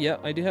 oh yeah,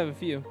 I do have a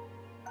few.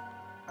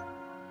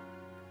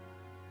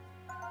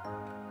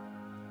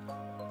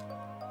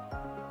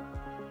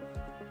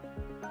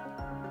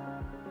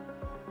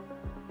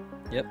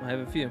 Yep, I have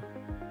a few.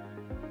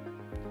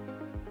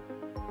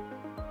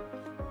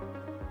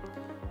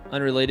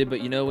 Unrelated,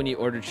 but you know when you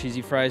order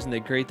cheesy fries and they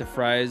grate the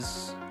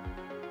fries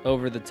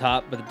over the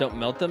top, but don't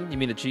melt them? You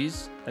mean the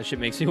cheese? That shit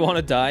makes me want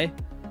to die.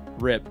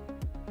 Rip.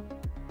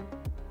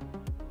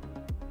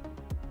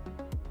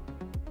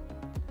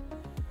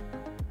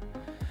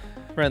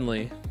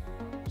 Friendly.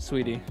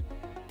 Sweetie.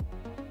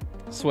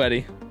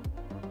 Sweaty.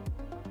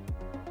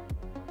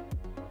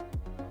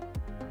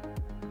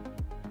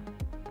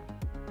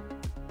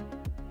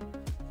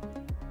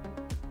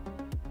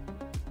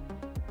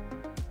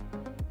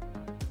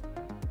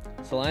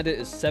 Solanda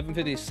is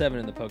 757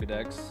 in the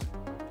Pokedex.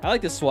 I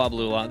like this Swablu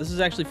a lot. This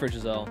is actually for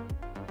Giselle.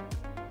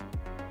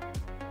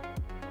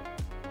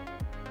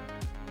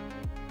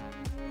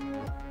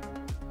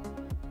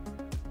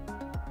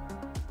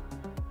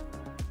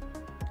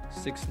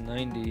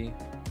 $690.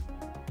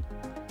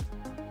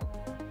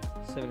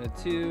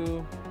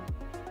 702.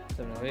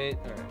 708.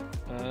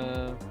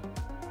 Alright.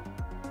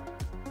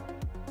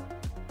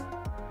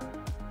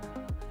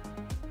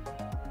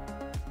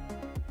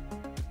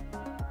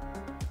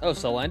 Oh,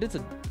 Salandit's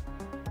a...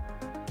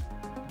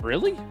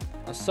 Really?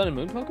 A Sun and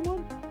Moon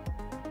Pokemon?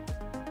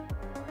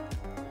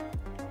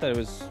 I thought it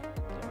was...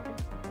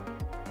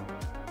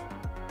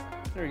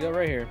 There we go,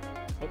 right here.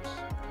 Oops.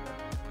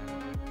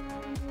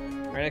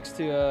 Right next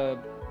to,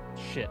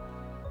 shit.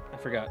 I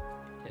forgot.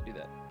 Can't do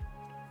that.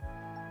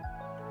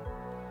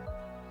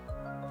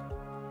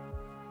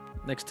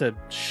 Next to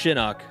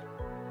Shinnok.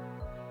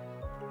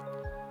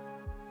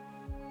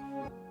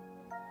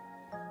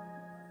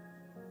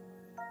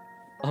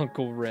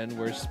 Uncle Ren,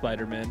 where's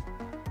Spider-Man?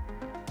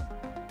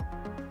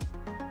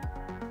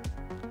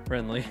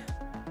 Friendly.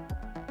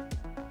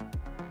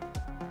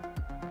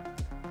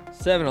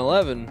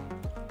 7-Eleven.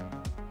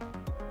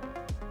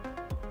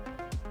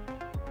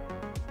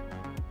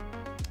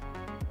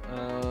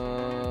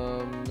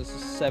 This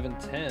is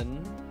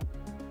 710.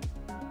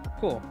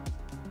 Cool.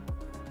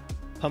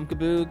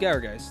 Pumpkaboo,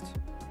 Gourgeist.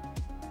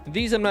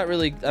 These I don't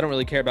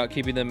really care about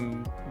keeping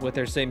them with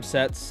their same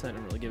sets. I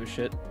don't really give a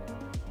shit.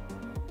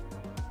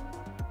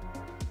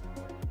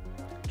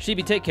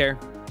 Chibi, take care.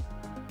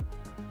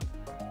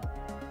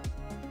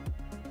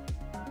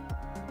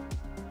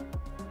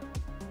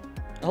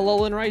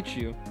 Alolan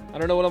Raichu. I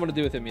don't know what I'm gonna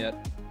do with him yet.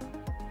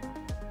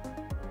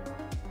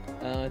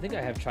 I think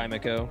I have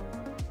Chimecho.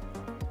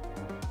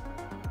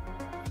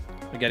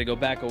 We gotta go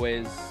back a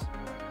ways.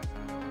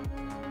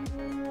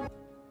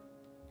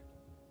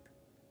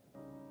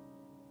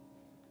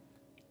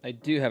 I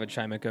do have a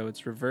Chimecho.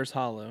 It's reverse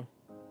hollow.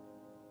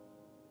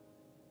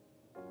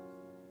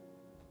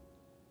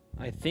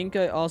 I think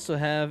I also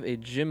have a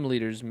Gym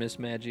Leader's Miss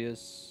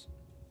Magius.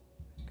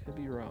 Could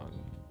be wrong.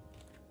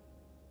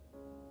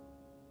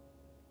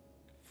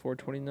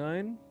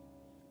 429.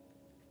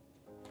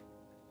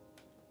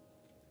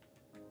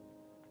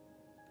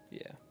 Yeah.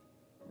 There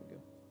we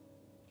go.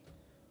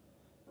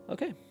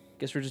 Okay.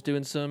 Guess we're just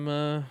doing some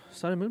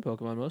Sun and Moon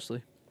Pokemon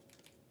mostly.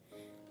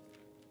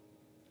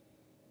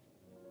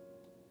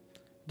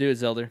 Do it,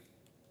 Zelda.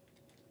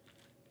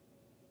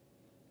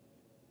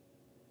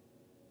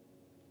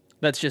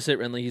 That's just it,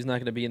 Renly. He's not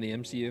going to be in the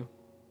MCU.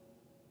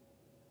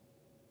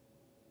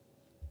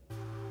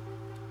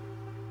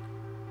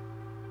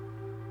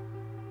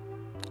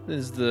 This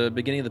is the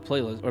beginning of the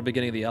playlist, or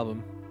beginning of the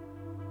album.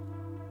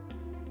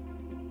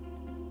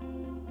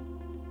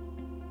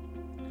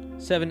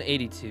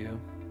 $782.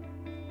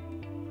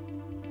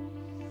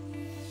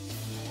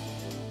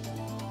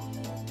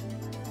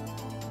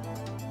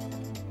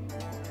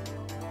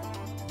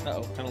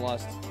 Uh-oh, kind of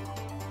lost.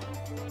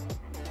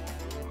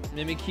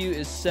 Mimikyu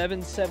is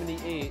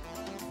 778.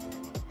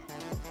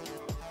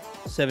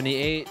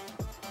 78.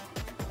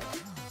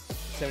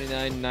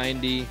 79,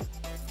 90.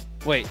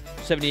 Wait,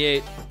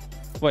 78.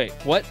 Wait,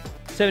 what?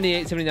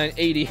 78, 79,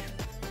 80.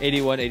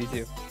 81,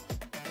 82.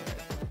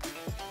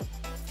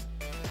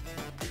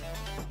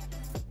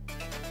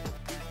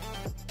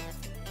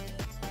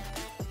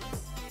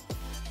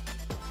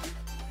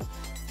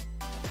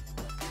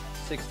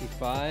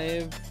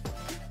 $65.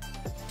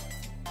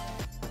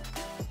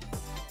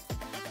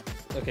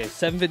 Okay,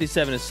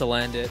 757 is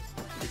Salandit.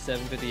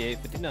 758,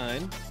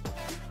 59.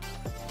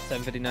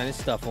 759 is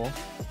Stuffle.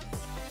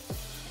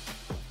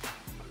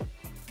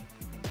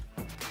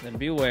 Then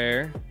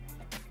Beware.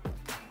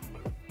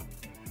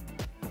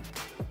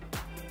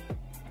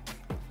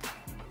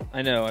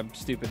 I know, I'm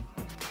stupid.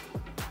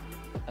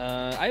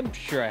 I'm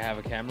sure I have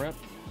a camera.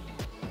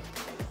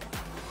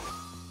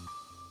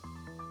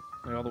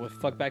 And all the way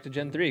fuck back to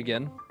Gen 3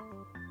 again.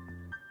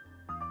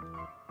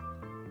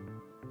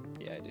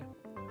 Yeah, I do.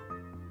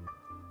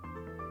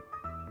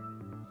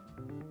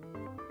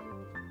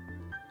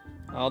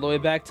 All the way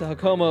back to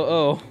Hakomo.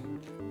 Oh.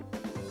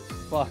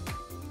 Fuck.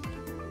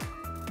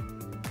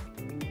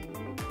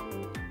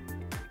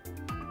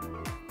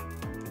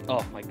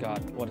 Oh my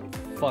god, what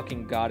a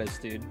fucking goddess,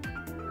 dude.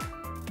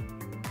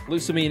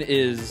 Lusamine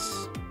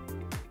is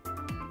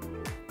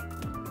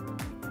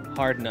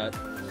hard nut.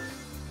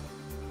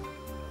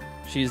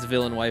 She's the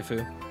villain waifu.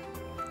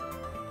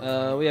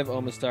 We have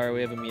Omastar, we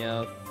have a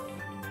Meowth.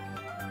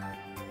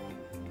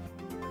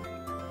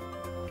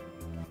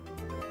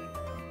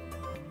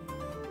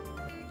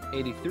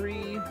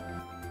 $83.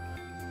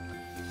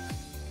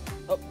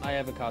 Oh, I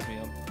have a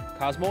Cosmoem?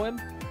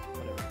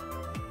 Whatever.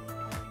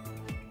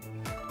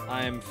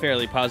 I'm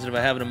fairly positive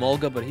I have an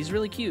Emolga, but he's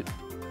really cute.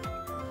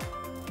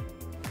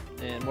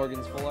 And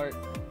Morgan's full art.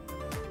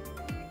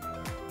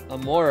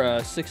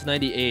 Amora,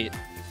 698.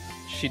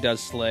 She does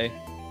slay.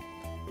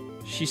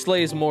 She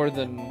slays more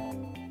than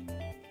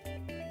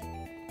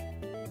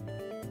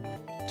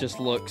just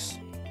looks.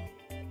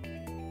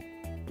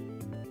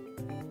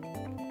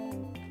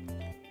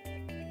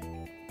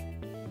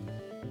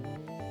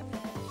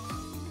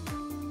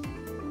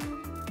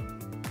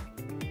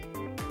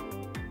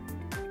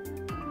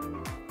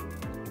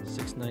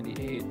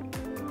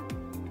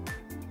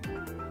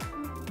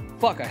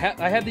 Fuck,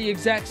 I have the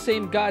exact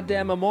same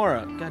goddamn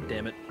Amora. God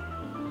damn it.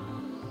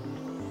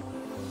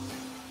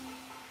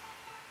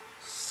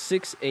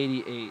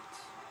 688.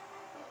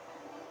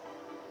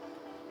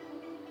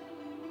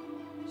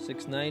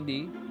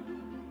 690.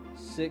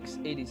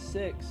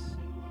 686.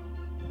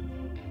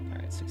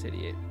 Alright,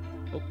 688.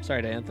 Oh,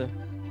 sorry, Diantha.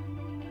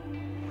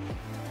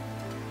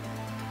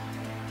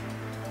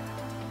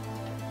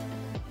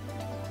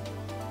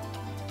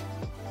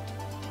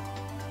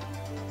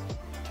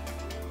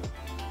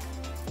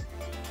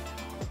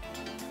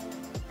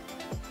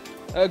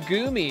 A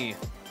Goomy.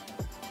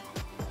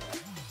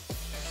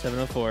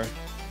 704.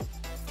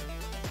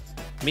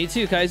 Me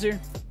too, Kaiser.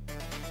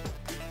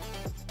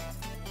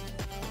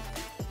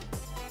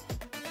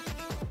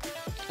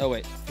 Oh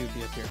wait, he would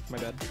be up here. My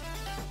bad.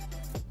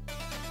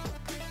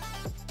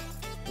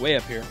 Way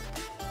up here.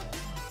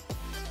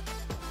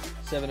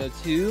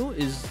 702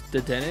 is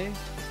Dedenne.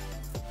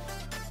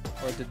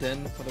 Or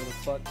Deden, whatever the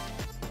fuck.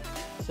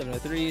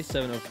 703,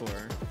 704.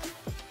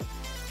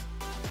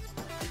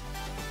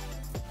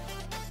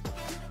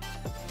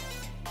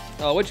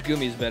 Oh, which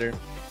Goomy is better?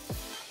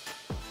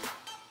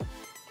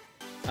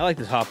 I like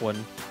the top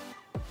one.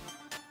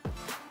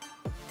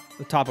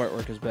 The top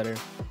artwork is better,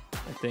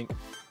 I think.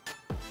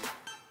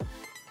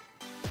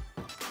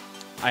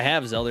 I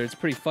have Zelda. It's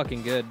pretty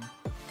fucking good.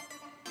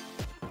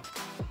 I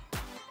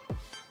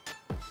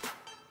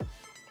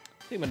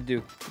think I'm gonna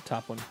do the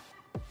top one.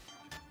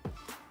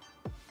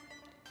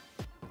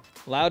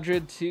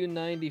 Loudred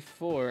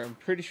 294. I'm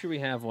pretty sure we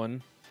have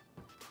one.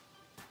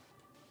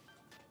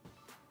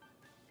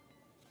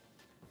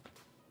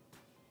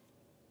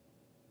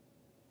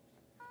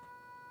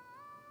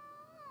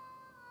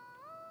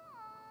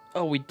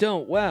 Oh, we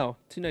don't. Wow.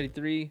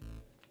 293.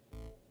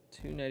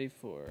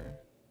 294.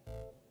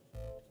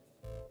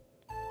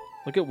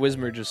 Look at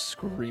Whismer just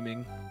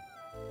screaming.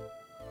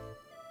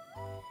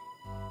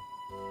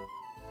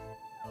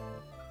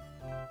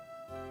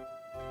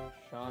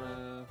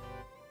 Shauna.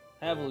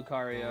 Have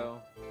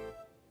Lucario.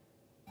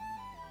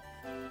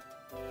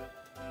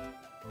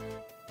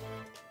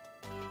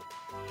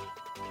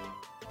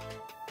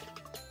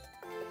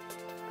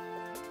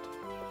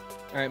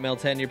 Alright,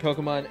 Meltan, your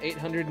Pokemon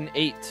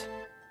 808.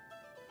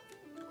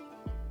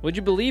 Would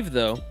you believe,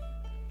 though,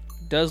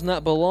 does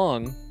not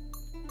belong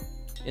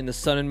in the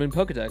Sun and Moon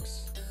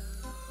Pokedex.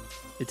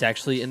 It's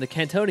actually in the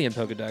Cantonian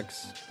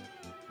Pokedex.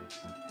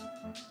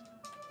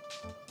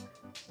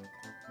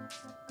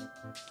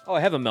 Oh, I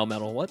have a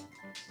Melmetal. What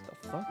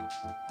the fuck?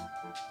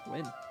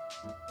 When?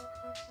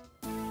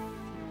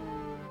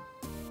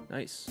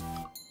 Nice.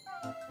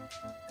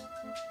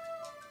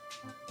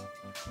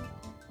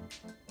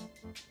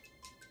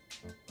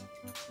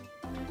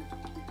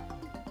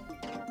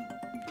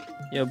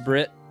 Yo,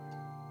 Brit.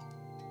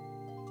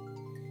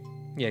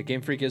 Yeah,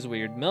 Game Freak is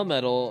weird.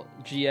 Melmetal,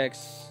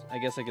 GX, I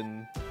guess I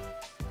can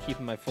keep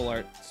in my full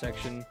art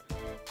section.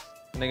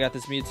 And I got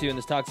this Mewtwo and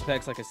this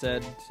Toxapex, like I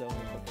said, so I'm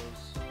gonna put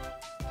those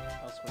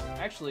elsewhere.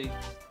 Actually,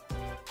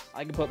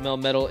 I can put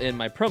Melmetal in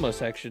my promo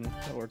section.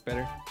 That'll work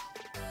better.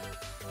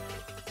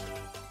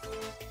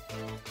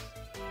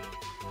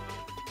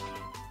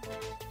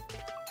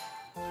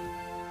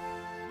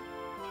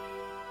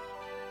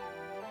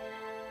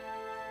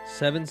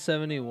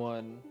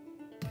 $771.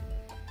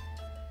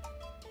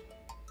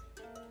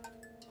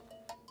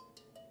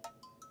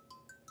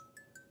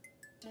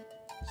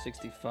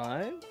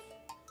 65.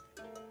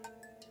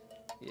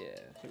 Yeah,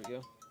 here we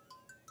go.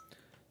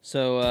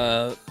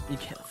 So, you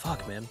can't.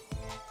 Fuck, man.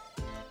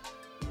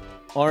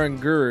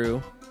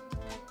 Oranguru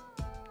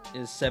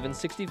is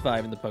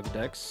 765 in the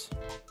Pokedex.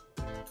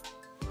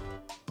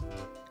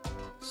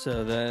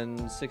 So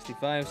then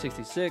 65,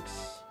 66,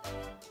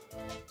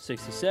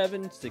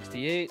 67,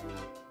 68,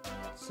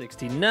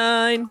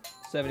 69,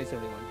 70,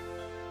 71.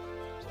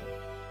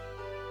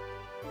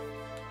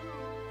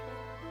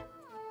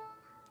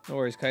 No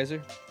worries,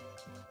 Kaiser.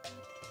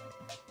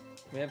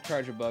 We have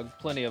Charger Bug,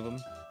 plenty of them.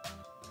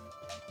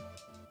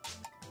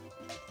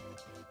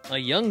 A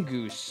young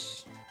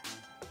goose.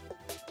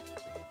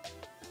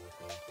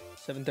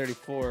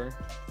 734.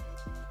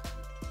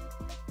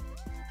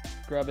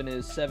 Grubbin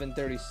is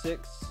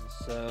 736,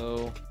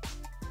 so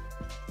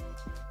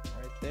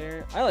right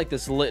there. I like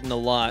this Litten a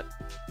lot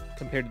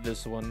compared to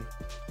this one.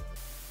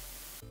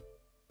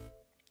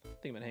 I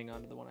think I'm gonna hang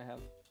on to the one I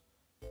have.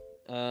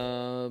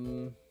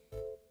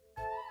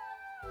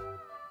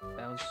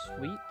 Bounce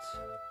Sweet.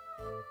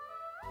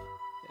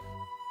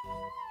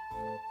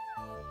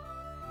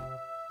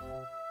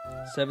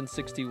 Yeah.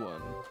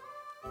 761.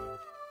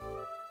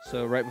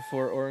 So right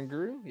before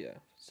Oranguru, yeah.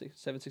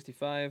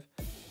 765,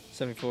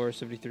 74,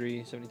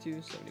 73,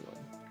 72, 71.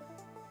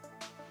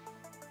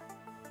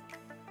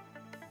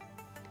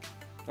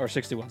 Or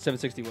 61,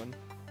 761.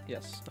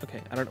 Yes.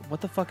 Okay, I don't know.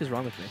 What the fuck is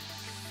wrong with me?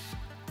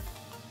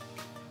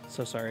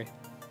 So sorry.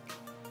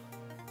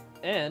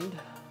 And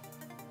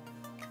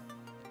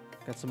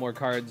got some more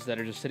cards that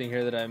are just sitting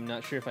here that I'm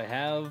not sure if I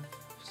have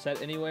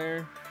set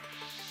anywhere.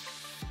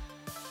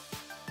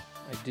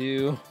 I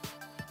do.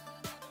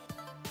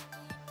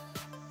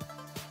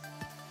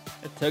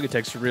 That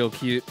Togetech's real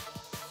cute.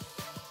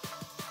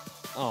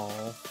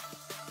 Oh.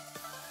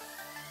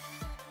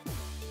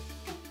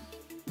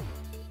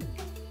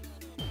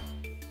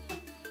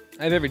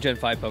 I have every Gen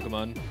 5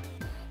 Pokemon.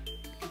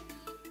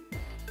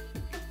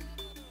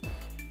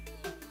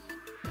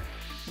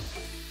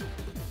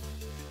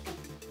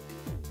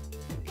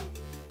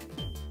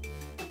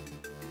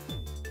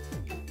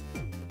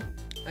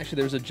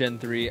 Actually, there's a Gen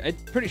 3. I'm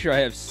pretty sure I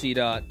have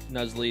C-Dot,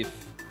 Nuzleaf,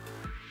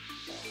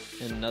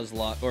 and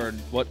Nuzlocke. Or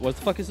what the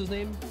fuck is his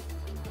name?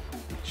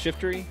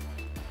 Shiftry?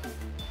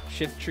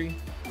 Shiftry?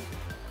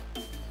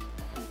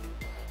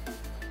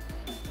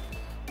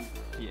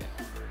 Yeah.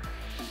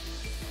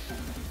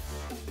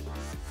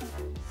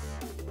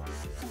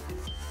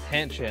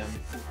 Pancham.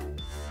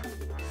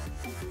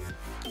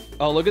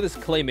 Oh, look at this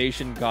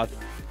claymation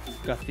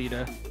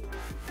Gothita.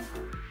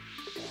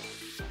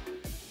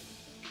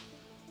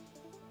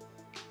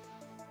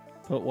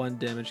 Put 1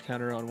 damage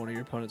counter on one of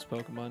your opponent's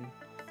Pokemon.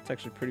 It's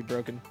actually pretty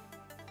broken.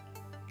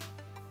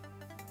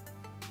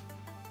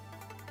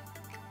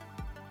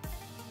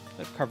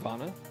 That's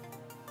Carvana.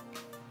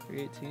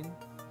 318.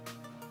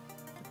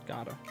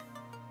 Gotta.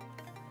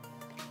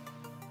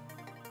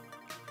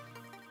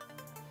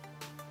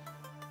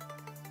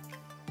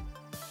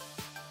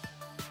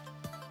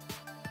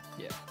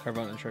 Yeah,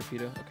 Carvana and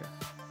Sharpedo. Okay.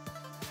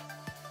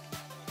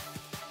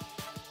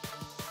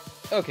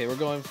 Okay, we're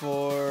going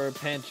for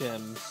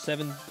Pancham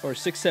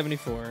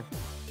 674,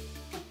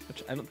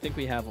 which I don't think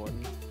we have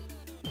one.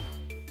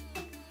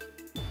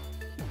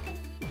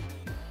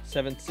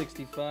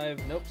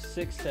 765. Nope,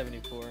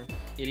 674.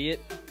 Idiot.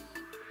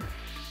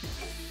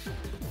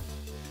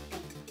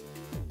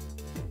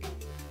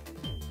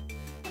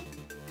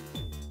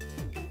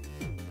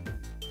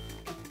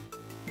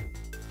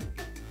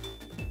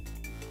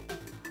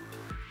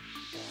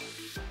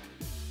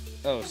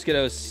 Oh,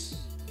 Skiddos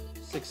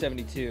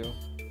 672.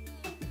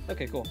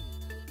 Okay, cool.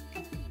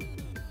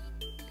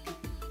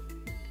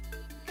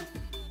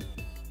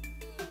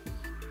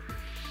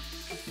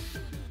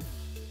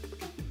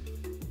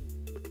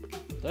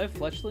 Do I have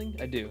Fletchling?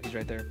 I do. He's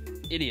right there.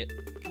 Idiot.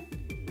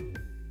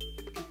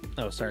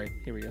 Oh, sorry.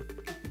 Here we go.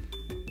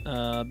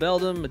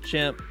 Beldum,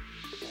 Machamp.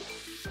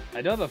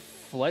 I do have a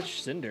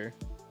Fletch Cinder,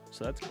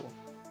 so that's cool.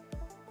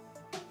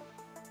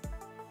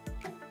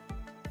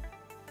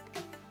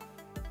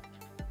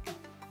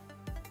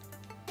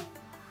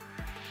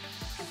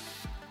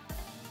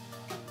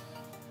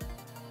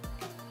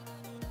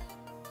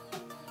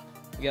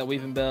 We got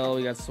Weaving Bell,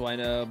 we got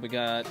Swinub, we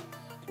got...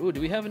 Ooh,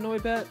 do we have a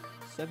Noibat?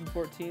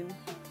 714?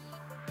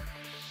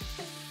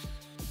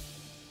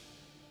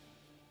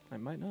 I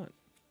might not.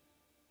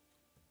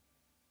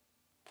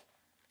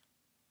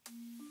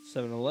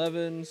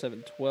 711,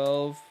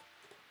 712.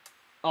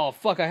 Oh,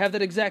 fuck, I have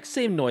that exact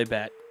same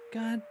Noibat.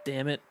 God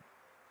damn it.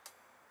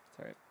 It's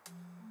alright.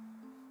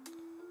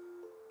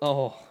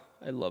 Oh,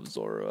 I love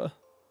Zorua.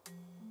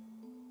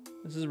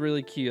 This is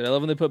really cute. I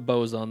love when they put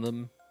bows on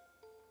them.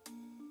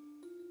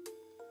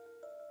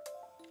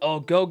 Oh,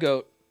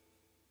 Go-Goat.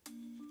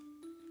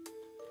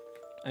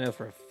 I know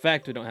for a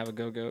fact we don't have a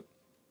Go-Goat.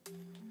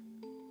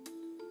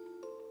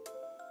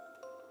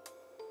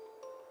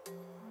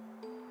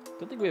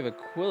 Don't think we have a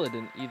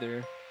Quilladin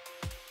either.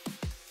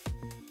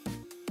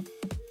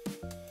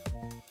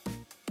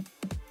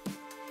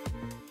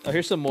 Oh,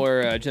 here's some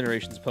more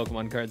Generations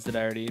Pokemon cards that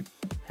I already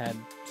had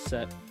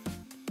set.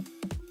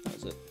 That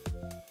was it.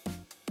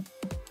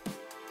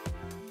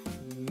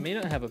 May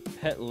not have a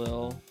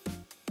Petlil.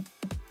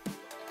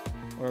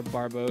 Or a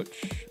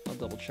Barboach. I'll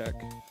double check.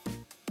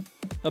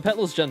 Oh,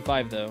 Petlil's Gen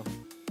 5 though.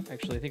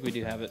 Actually, I think we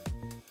do have it.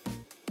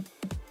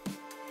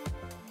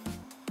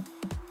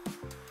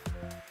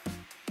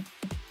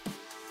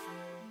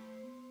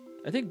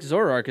 I think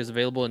Zoroark is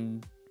available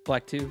in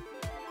Black 2.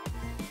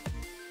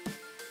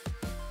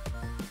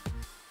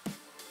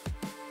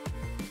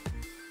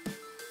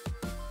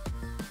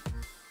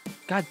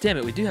 God damn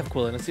it, we do have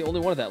Quillen. That's the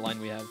only one of that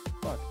line we have.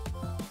 Fuck.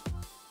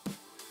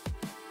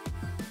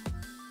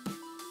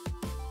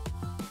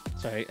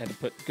 Sorry, I had to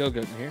put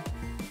Go-Goat in here.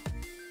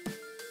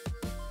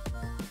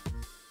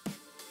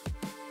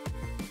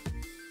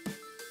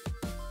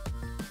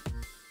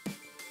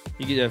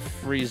 You get a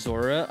free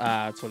Zora.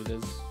 Ah, that's what it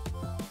is.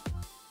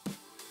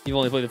 You've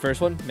only played the first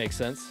one? Makes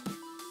sense.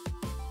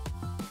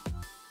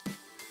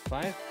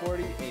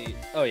 548.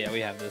 Oh, yeah,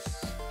 we have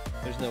this.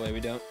 There's no way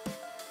we don't.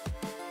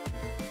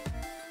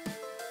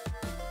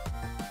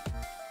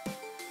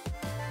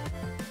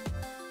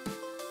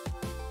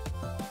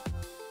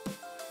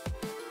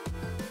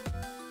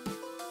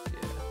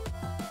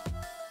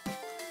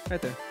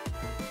 Right there.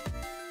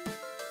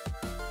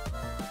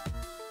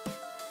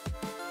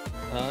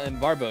 And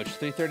Barboach,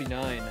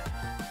 339.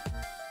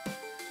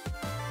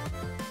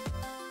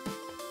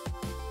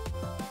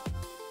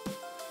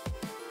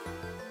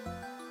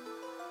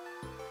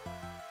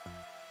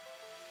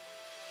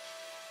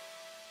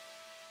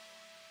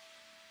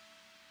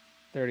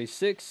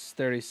 $36,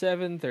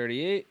 $37,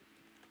 $38,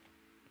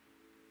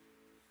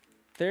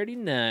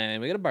 $39.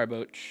 We got a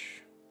Barboach.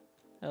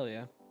 Hell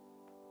yeah.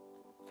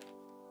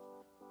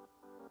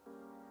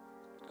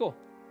 Cool.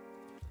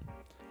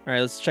 All right,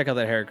 let's check out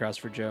that Heracross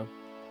for Joe.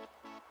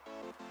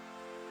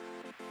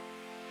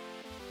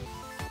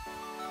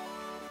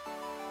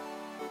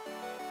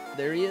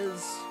 There he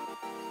is.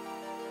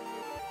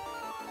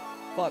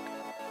 Fuck.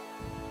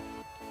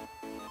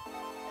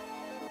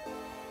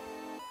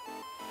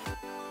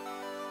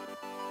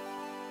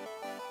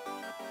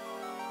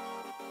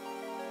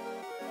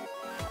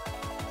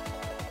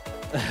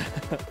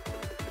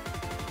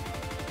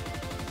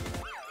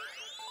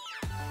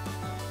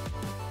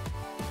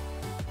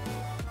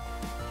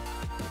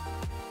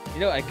 You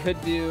know what I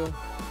could do,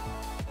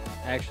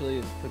 actually,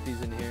 is put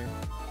these in here.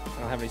 I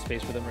don't have any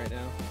space for them right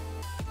now.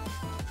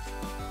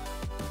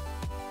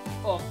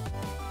 Oh.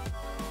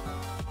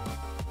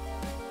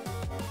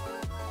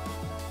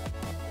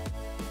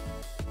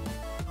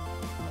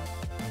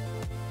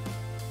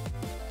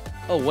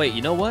 Oh, wait,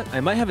 you know what? I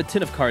might have a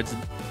tin of cards.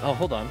 Oh,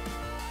 hold on.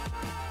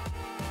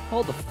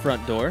 Hold the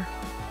front door.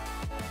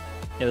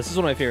 Yeah, this is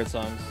one of my favorite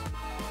songs.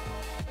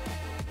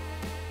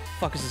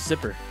 Fuck is a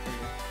zipper?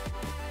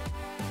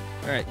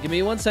 Alright, give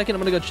me 1 second. I'm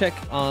gonna go check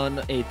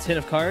on a tin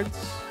of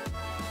cards.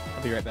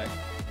 I'll be right back.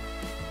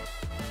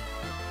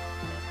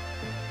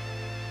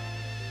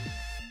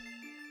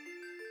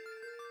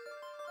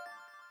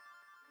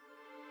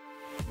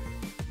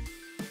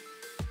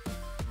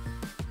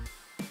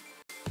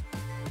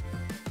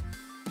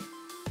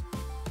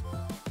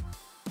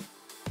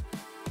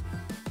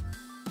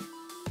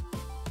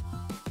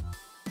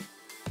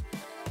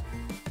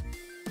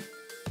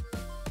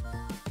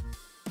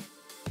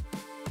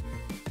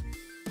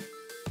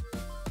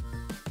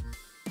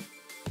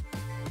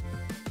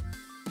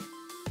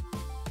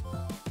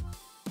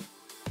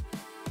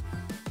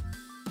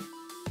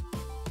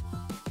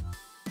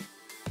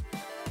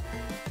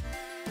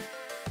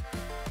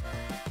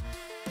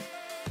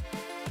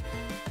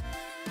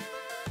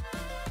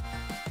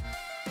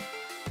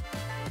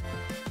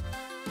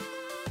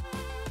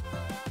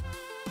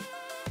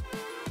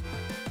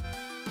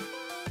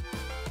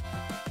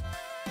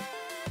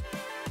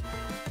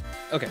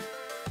 Okay.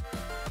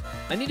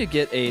 I need to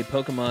get a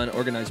Pokemon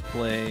organized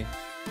play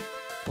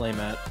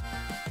mat.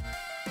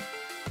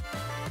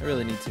 I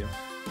really need to.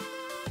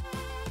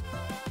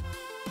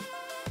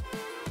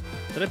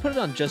 Did I put it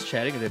on Just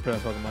Chatting or did I put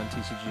it on Pokemon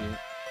TCG?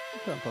 I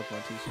put it on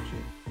Pokemon TCG,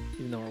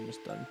 even though we're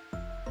almost done.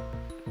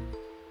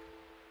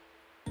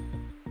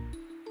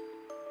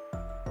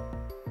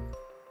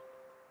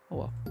 Oh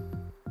well.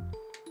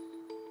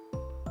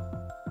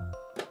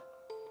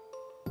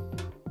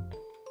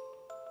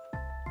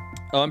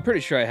 Oh, I'm pretty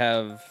sure I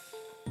have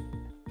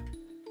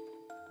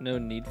no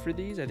need for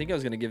these. I think I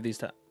was going to give these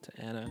to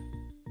Anna.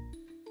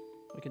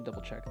 We can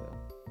double check, though.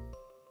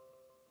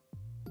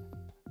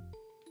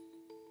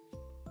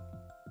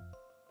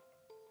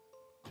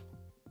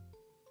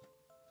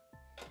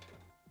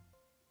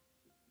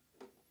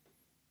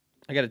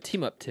 I got a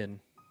team-up tin.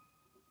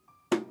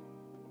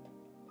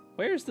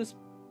 Where's this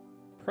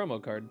promo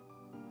card?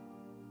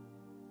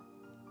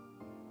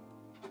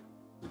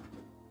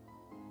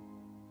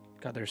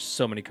 God, there's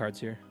so many cards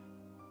here.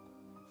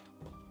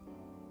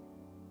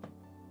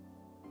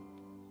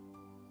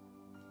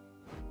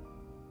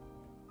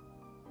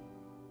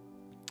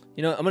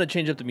 You know, I'm going to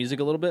change up the music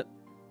a little bit.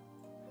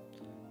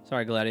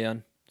 Sorry,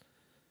 Gladion.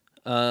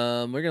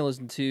 We're going to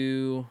listen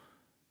to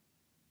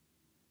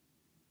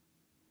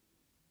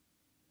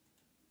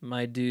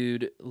my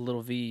dude,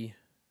 Little V.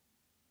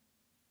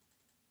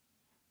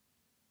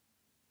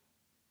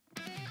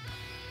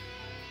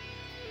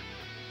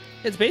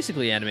 It's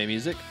basically anime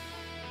music.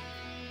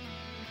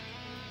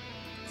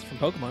 It's from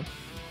Pokemon.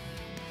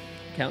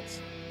 Counts.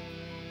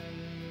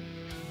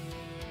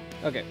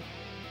 Okay.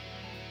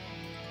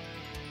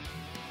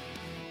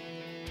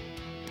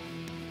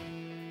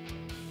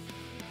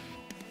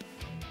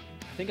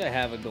 I think I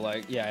have a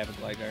Gligar. Yeah, I have a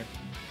Gligar.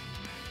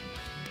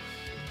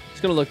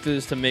 Just gonna look through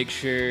this to make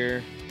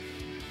sure.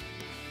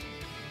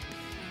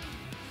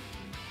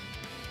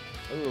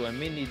 Ooh, I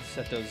may need to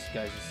set those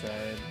guys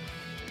aside.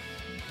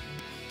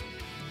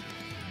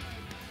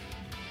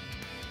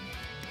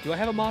 Do I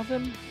have a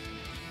Mothim?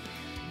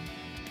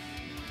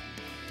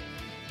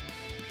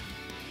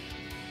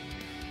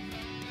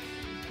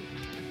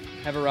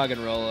 Have a rock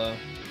and roll.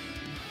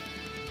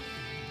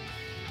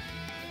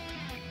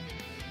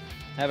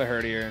 Have a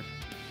herdier.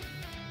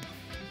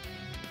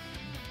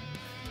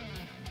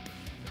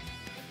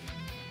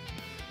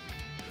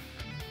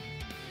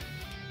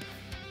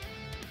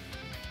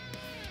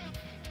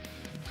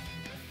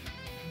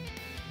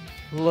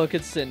 Look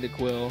at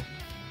Cyndaquil.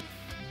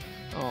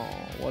 Oh,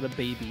 what a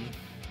baby.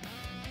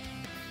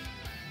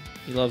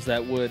 He loves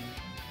that wood.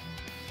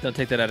 Don't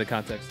take that out of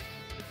context.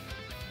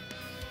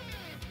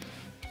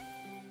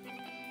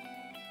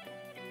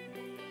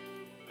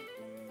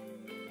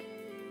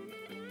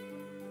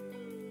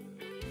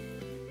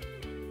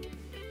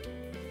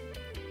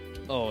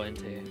 Oh,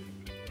 Entei.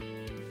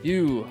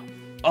 You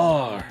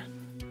are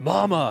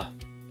Mama.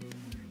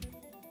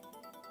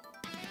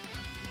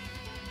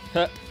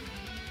 Huh.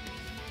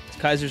 It's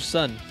Kaiser's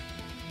son.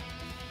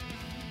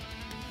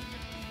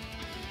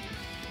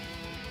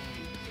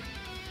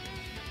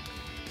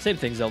 Same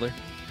thing, Zelda.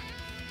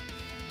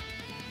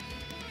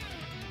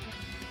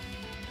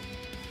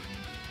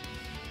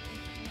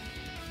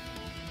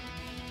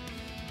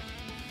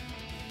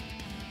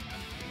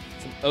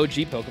 Some OG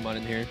Pokemon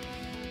in here.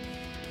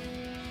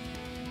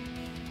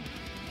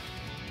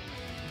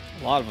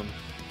 A lot of them.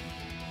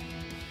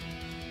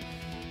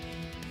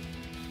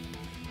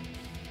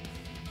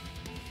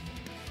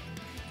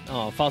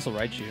 Oh, Fossil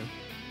Raichu.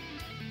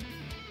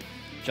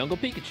 Jungle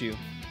Pikachu.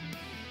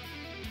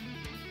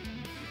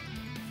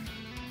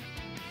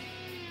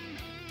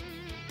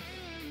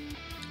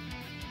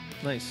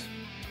 Nice.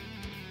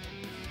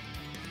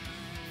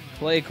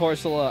 Play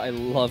Corsola. I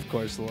love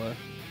Corsola.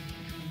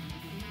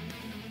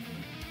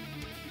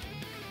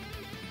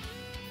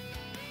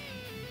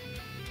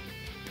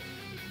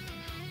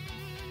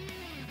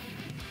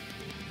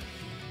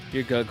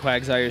 You're good.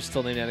 Quagsire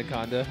still named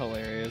Anaconda.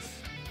 Hilarious.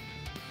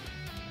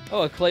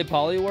 Oh, a Clay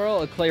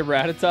Poliwhirl? A Clay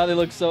Rattata? They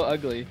look so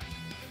ugly.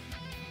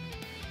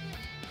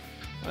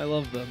 I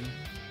love them.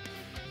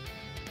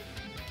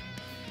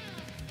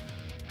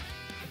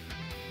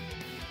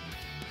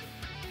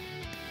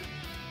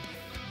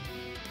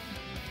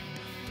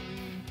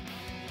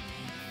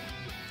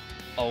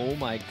 Oh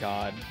my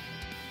god.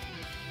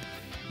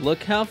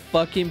 Look how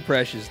fucking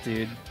precious,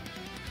 dude.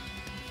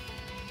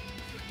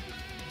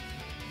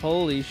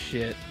 Holy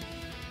shit.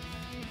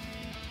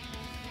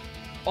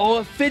 Oh,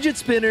 a fidget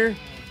spinner.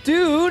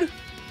 Dude.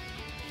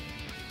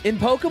 In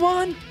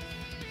Pokemon?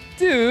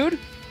 Dude.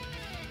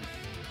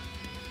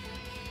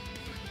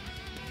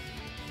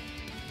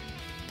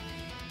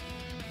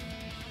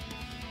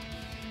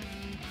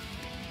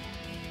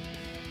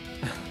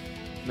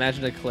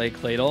 Imagine a Clay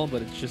Claydol,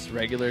 but it's just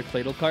regular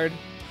Claydol card.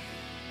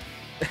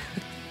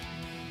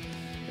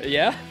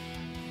 Yeah?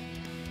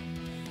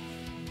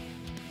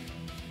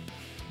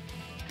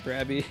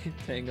 Krabby,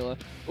 Tangela.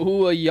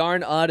 Ooh, a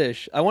Yarn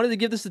Oddish. I wanted to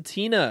give this to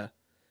Tina.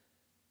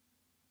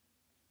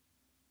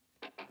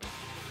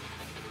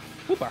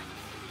 Hooper.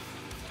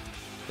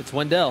 It's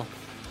Wendell.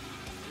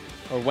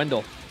 Or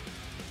Wendell.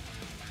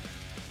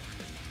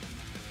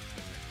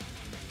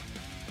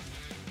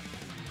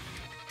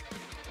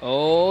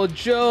 Oh,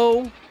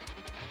 Joe.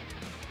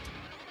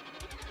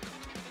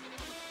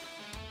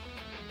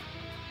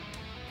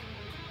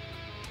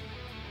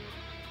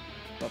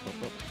 Up,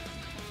 up, up.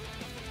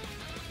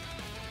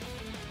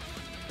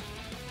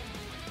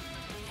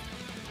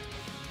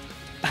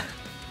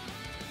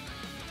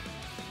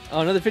 Oh,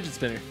 another fidget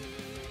spinner.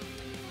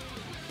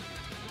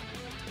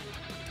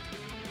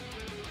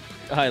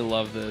 I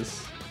love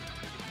this.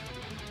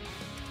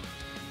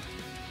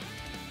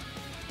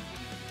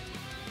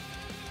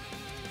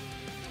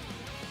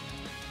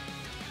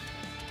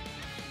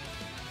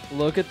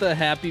 Look at the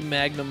happy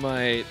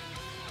Magnemite.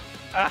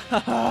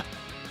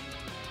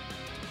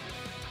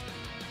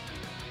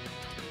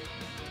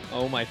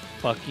 Oh my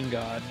fucking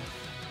god.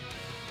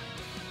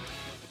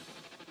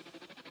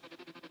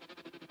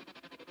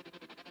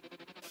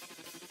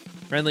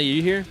 Friendly,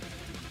 you here?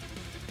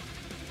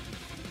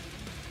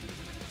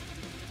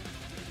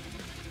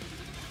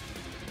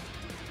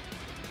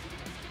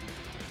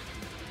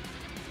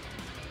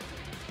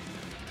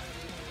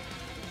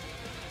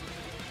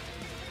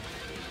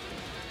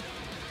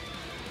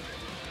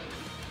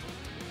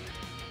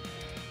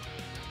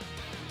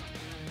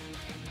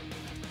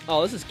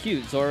 Oh, this is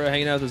cute. Zora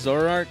hanging out with the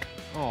Zoroark.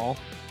 Oh.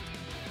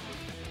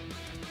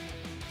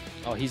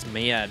 Oh, he's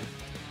mad.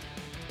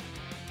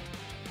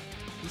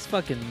 He's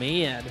fucking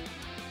mad.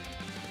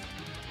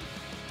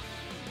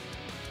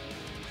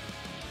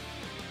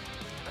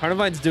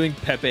 Carnivine's doing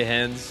Pepe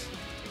hands.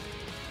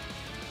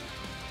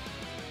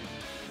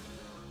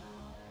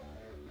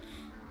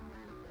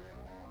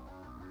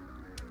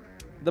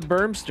 The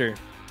Burmster.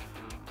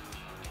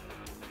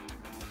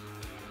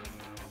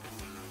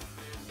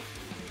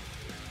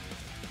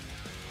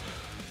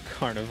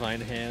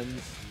 Carnivine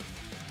hands.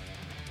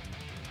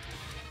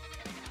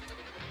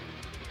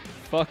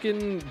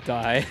 Fucking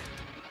die.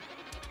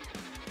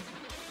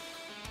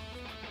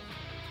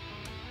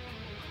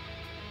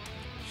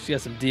 She's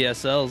got some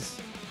DSLs.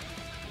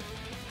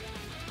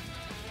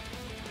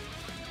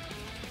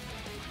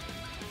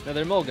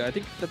 Another Emolga. I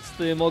think that's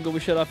the Emolga we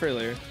shut off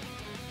earlier.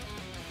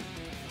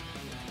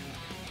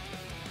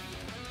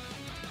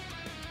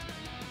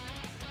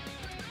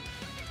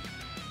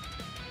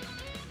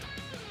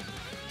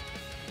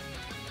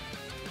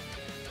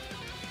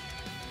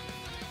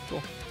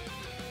 Cool.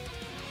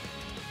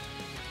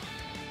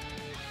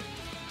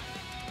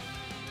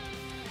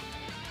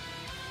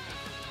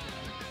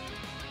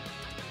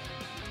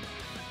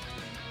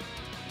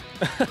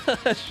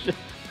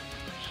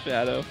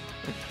 Shadow.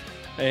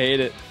 I hate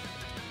it.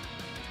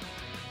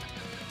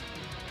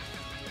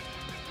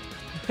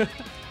 I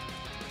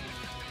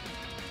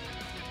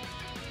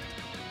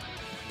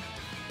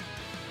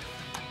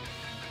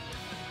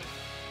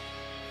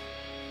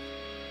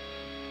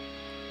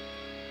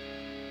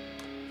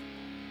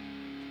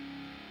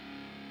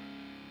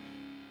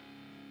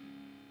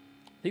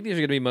think these are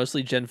going to be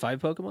mostly Gen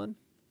 5 Pokemon.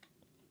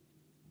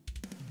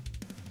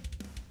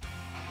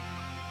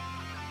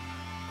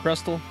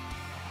 Crustle.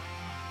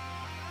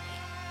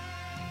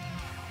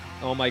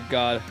 Oh my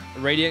god.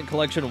 Radiant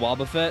Collection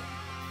Wobbuffet.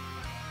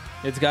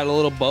 It's got a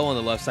little bow on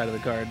the left side of the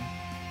card.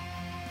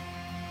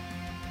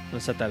 I'm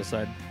gonna set that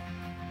aside.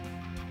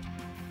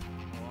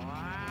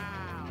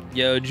 Wow.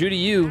 Yo, Judy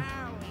U.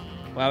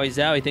 Wowie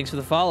Zowie, thanks for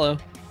the follow.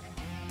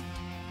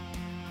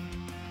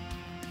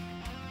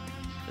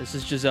 This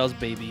is Giselle's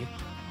baby.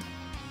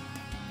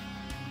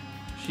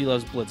 She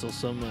loves Blitzel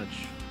so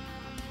much.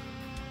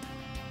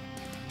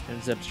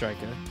 And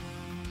Zepstrika.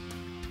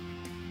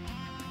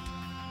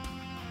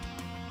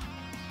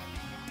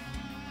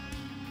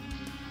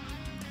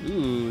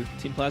 Ooh,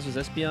 Team Plasma's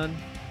Espeon.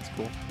 That's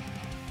cool.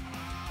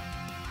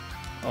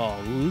 Oh,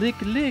 lick.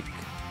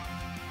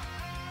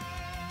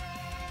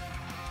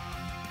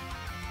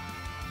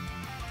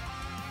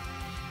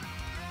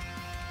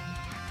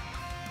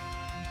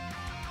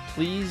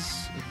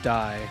 Please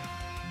die.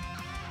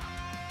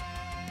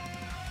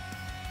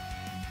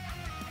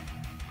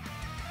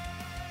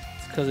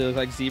 It's because they look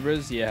like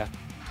zebras? Yeah.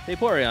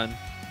 Vaporeon.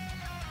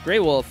 Grey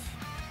Wolf.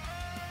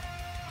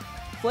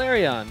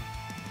 Flareon.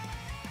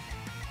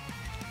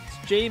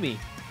 It's Jamie.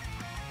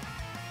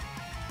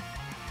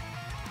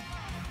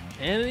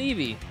 And an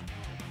Eevee.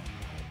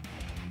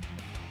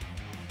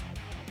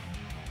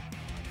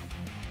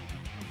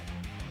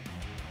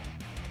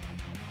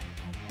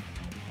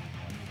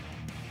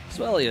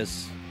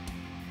 Swellius.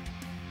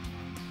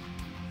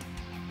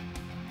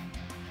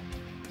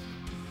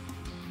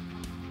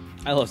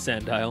 I love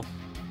Sandile.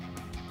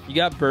 You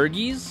got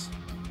Burgies?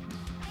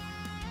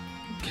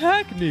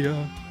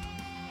 Cacnea.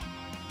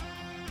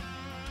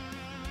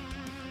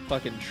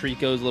 Fucking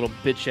Trico's little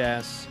bitch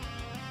ass.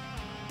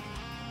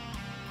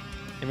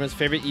 Everyone's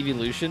favorite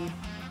evolution?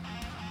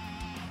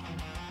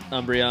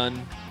 Umbreon.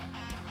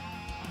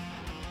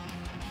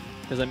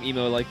 Because I'm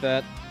emo like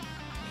that.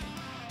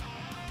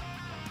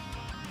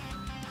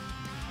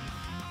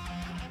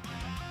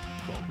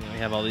 Cool. Now we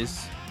have all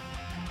these.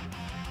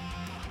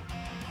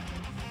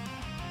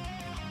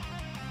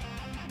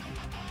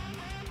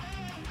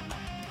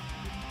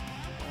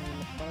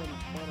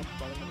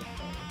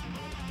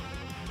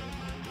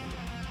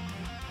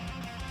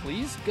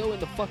 Please go in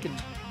the fucking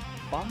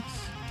box.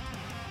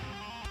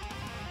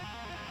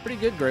 Pretty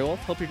good, Grey Wolf.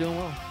 Hope you're doing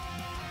well.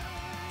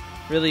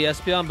 Really,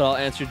 Espeon, but I'll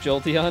answer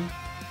Jolteon.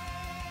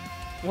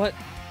 What?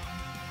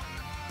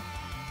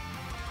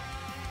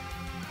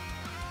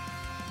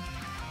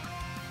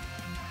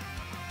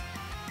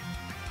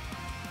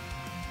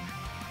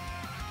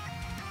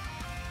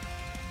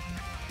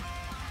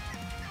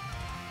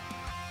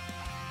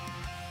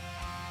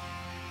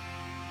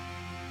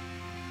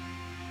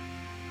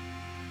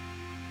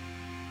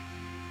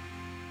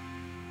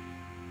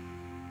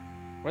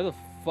 Where the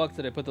fuck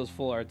did I put those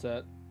full arts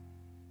at?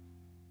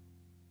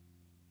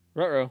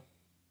 Ruh-roh.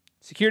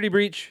 Security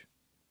breach.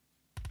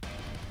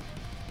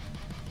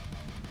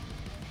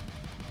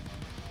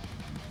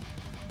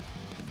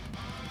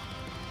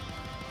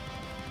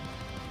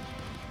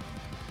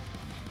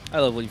 I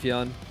love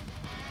Leafeon.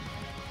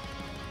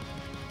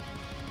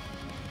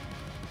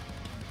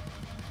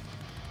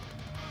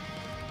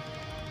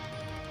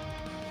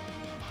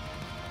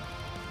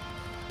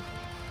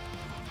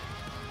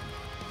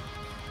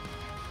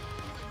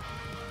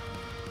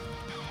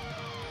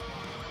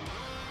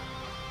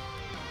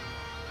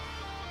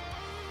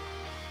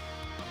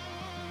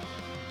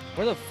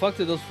 Where the fuck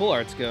did those full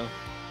arts go?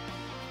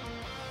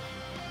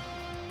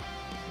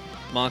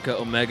 Monka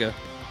Omega.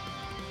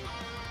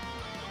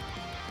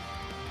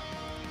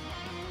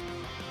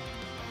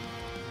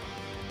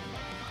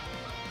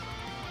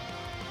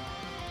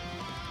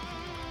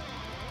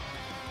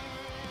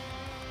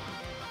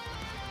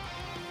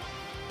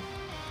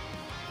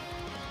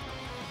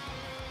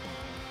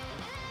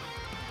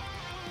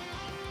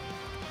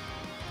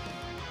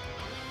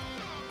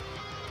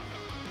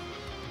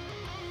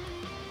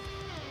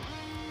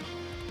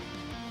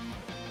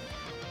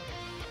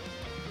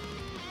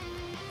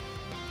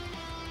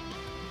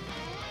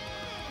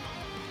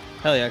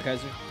 Hell yeah,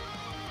 Kaiser.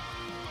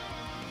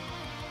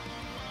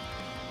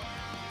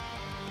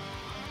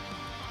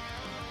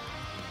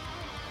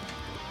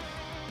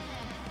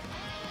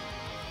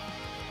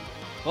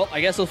 Well,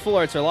 I guess those full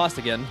arts are lost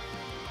again.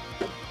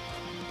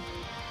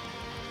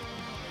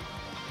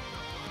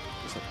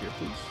 This up here,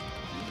 please.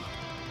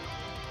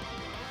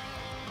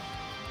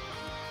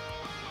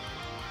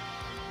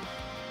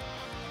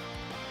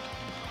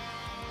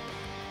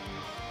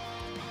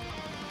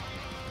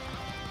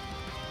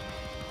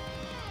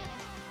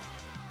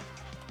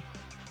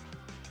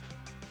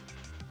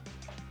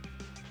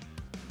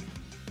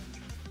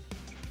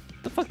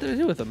 What the fuck did I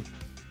do with them?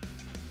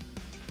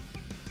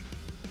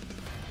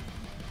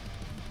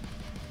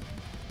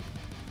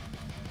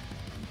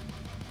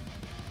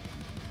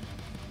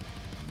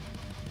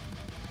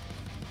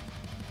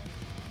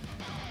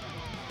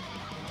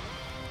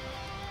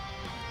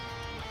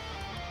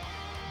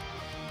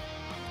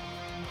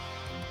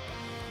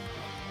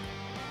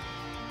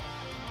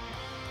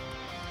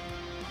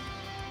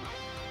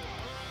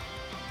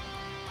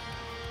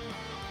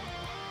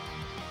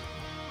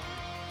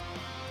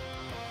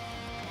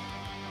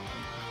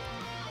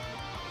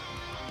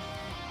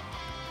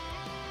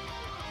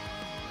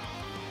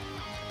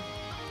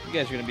 You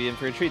guys are gonna be in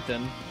for a treat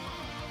then.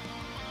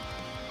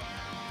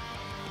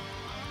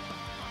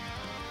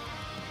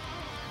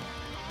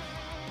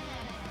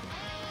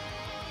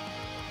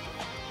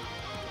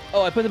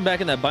 Oh, I put them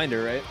back in that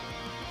binder, right?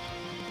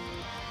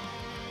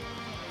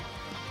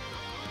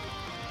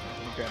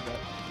 Let me grab that.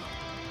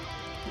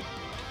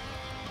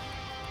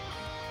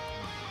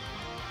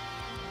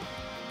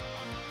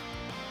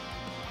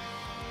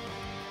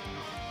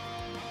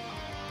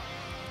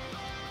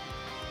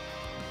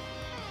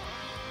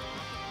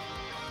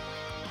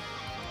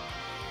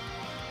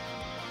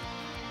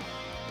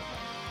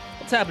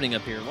 What's happening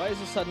up here? Why is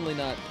it suddenly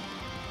not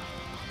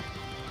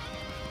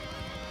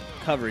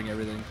covering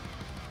everything?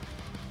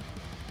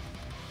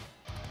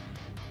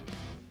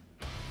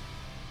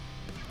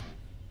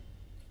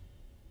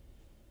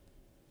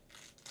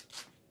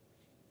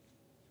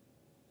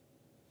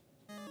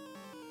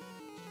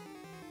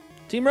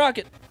 Team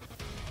Rocket!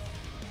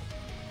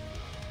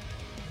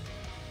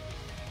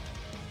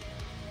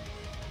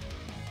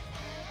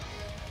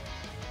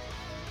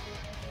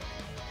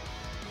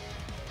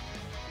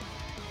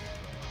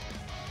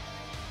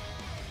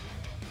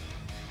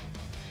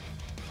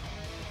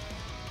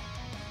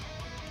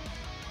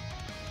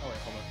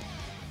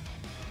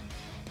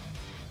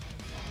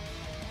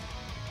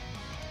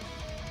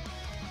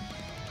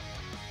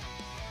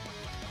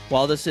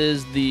 While this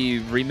is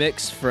the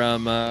remix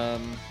from,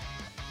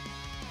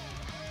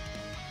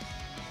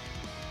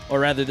 or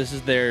rather, this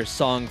is their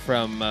song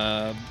from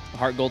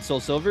Heart Gold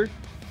Soul Silver.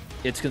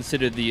 It's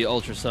considered the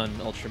Ultra Sun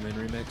Ultra Moon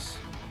remix.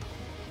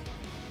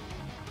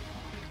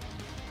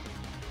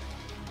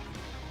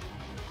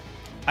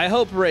 I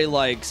hope Ray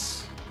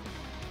likes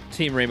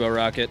Team Rainbow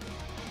Rocket.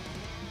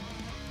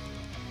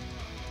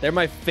 They're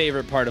my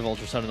favorite part of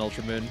Ultra Sun and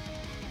Ultra Moon.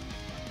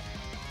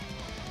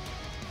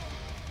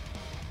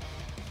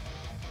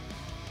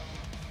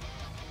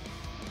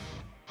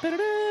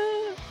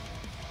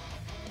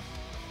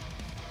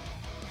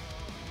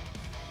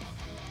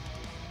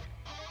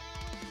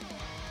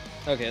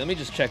 Okay, let me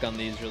just check on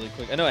these really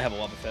quick. I know I have a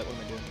Wobbuffet. What am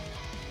I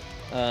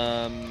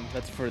doing?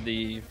 That's for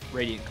the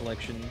Radiant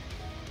collection.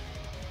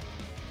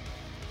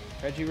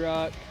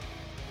 Regirock.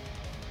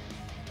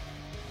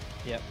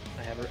 Yep,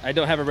 I have. I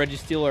don't have a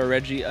Registeel or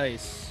a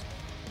Regice.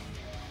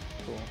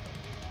 Cool.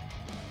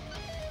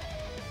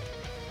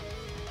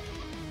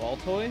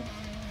 Baltoy.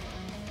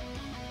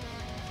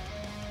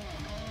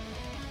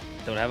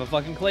 Don't have a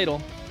fucking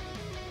Claydol.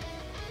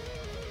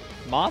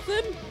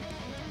 Mothin?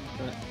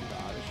 Gosh.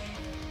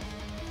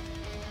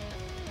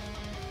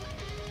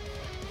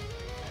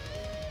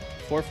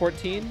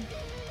 414.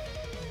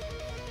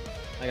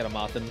 I got a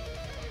Mothin.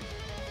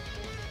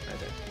 Right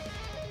there.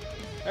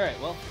 Alright,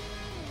 well.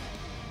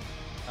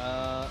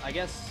 I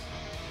guess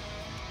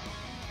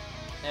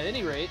at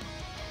any rate,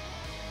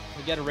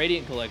 we got a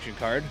Radiant collection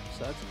card,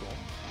 so that's cool.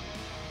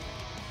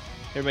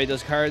 Everybody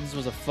does cards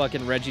was a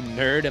fucking Reggie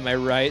nerd, am I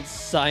right?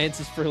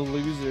 Science is for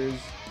losers.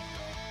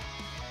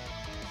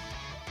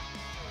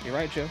 You're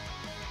right, Joe.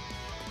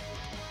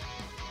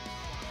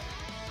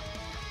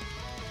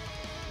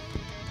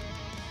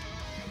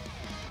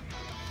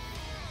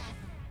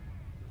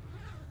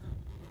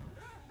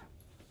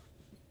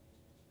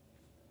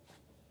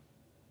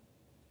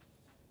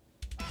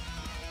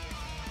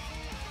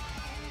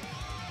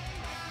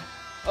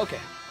 Okay,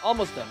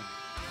 almost done.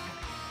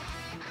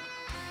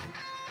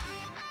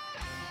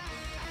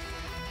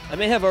 I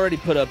may have already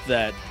put up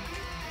that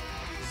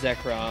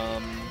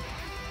Zekrom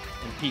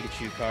and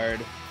Pikachu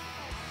card.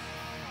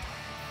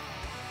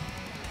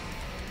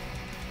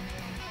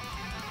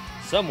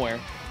 Somewhere.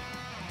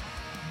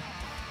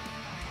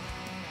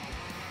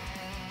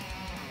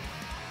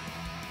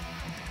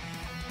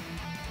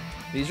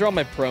 These are all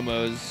my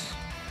promos.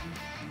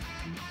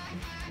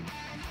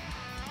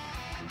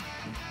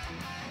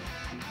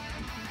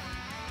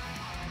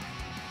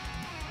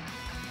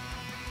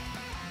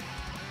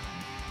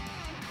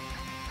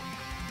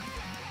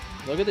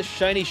 Look at the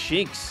shiny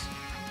Shinx.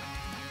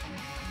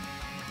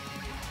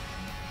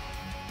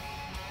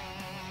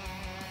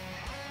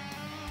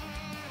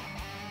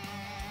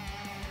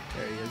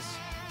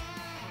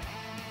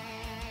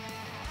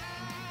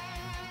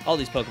 All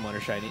these Pokemon are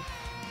shiny.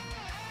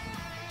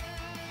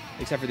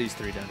 Except for these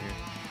 3 down here.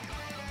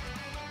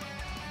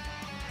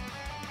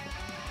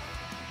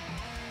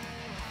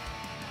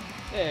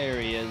 There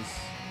he is.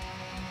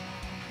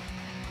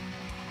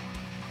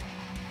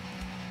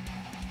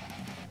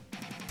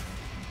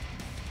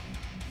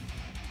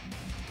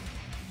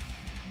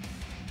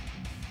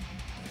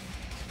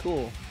 It's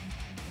cool.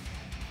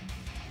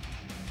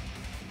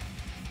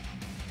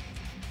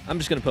 I'm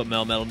just gonna put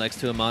Melmetal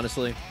next to him,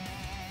 honestly.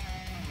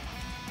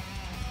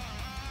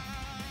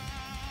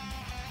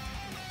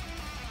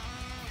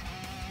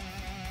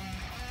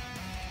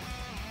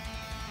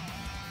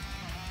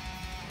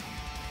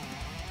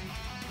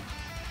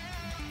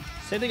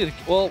 Same thing with...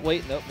 Well,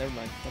 wait. Nope, never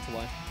mind. That's a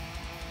lie.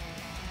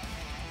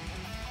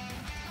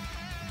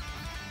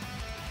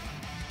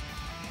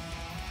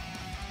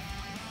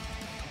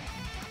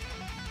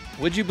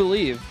 Would you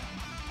believe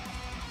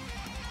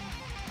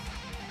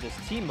this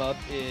team-up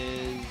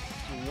is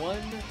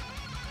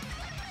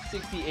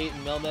 168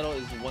 and Melmetal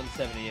is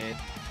 178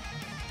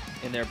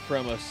 in their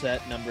promo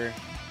set number.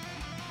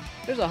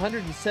 There's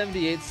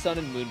 178 Sun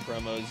and Moon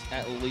promos,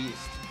 at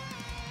least.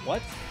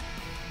 What?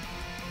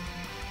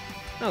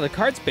 No, the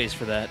card space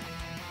for that.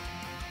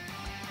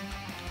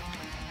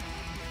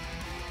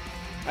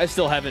 I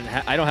still haven't...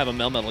 I don't have a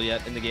Melmetal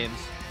yet in the games.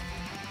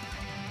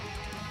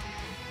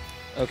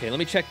 Okay, let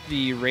me check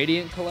the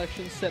Radiant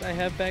Collection set I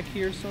have back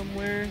here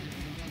somewhere.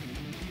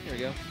 Here we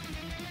go.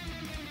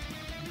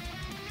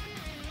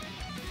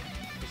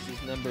 This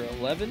is number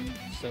 11,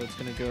 so it's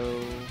going to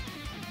go...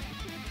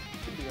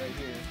 Should be right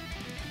here.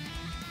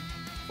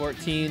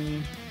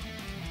 14,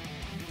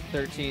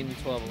 13,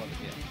 12, 11,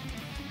 yeah.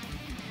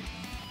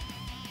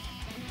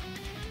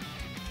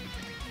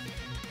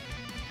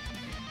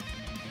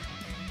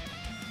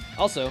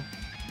 Also,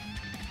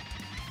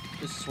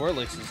 this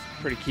Swirlix is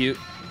pretty cute.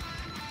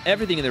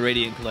 Everything in the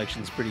Radiant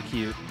Collection is pretty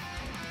cute.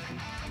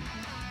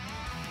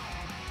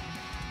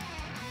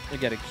 I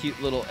got a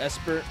cute little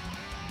Esper.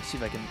 Let's see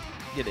if I can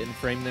get it in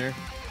frame there.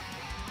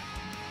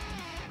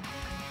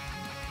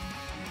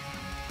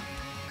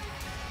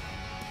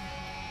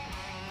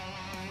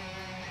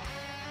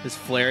 This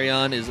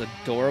Flareon is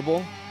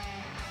adorable.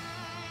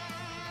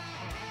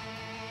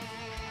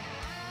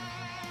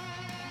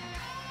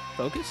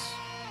 Focus.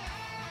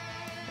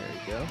 There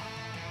we go.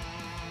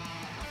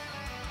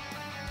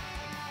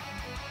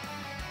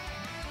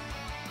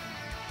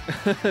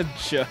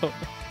 Joe.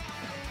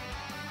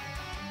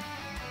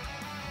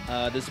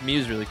 This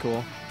Mew's really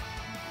cool.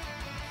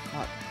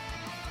 Fuck.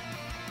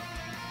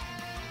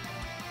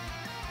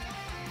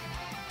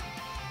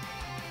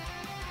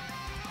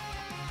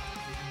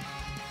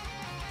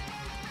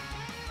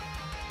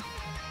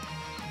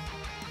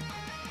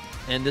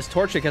 And this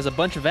Torchic has a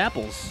bunch of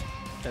apples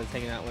that I was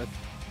hanging out with.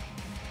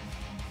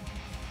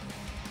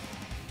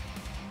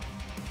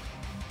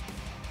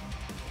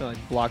 I feel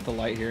like block the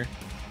light here.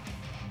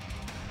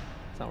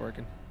 It's not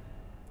working.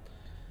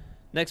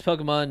 Next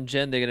Pokemon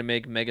Gen, they're gonna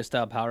make Mega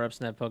Style power-ups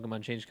and have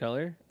Pokemon change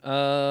color.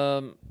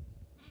 I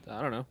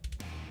don't know.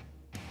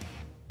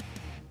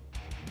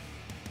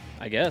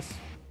 I guess.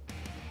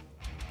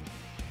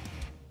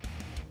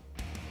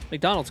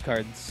 McDonald's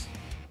cards.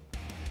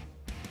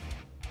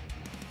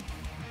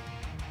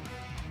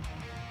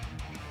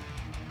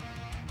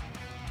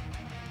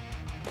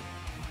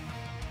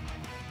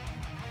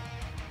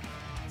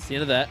 That's the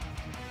end of that.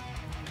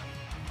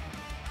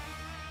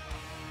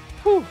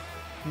 Whew.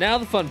 Now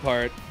the fun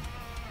part.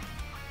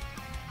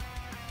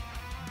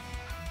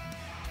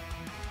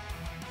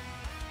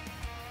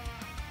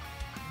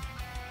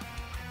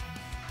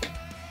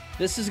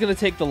 This is going to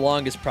take the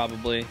longest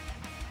probably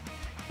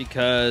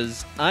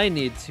because I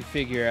need to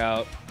figure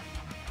out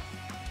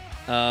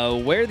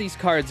where these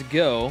cards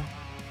go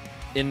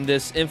in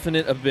this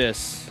infinite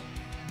abyss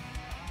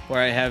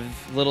where I have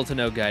little to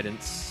no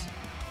guidance.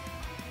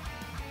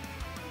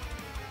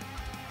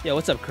 Yeah,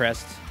 what's up,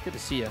 Crest? Good to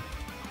see you.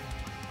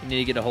 You need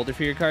to get a holder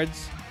for your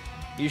cards?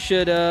 You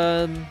should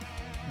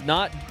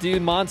not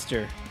do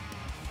Monster.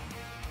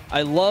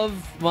 I love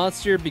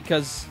Monster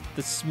because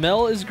the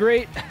smell is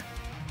great.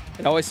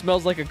 It always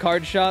smells like a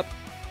card shop.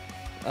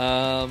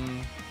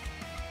 And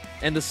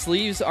the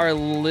sleeves are a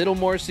little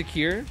more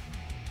secure,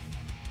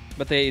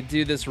 but they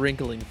do this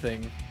wrinkling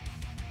thing.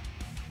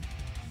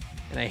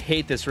 And I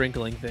hate this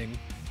wrinkling thing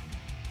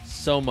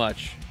so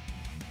much.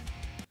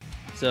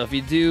 So if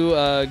you do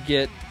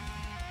get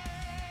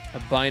a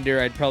binder,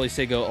 I'd probably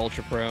say go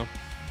Ultra Pro.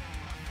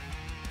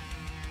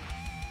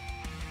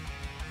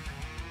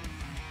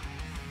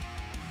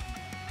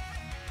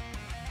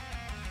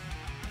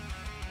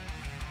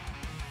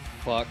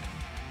 Fuck.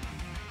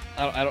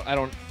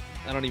 I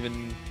don't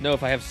even know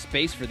if I have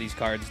space for these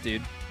cards,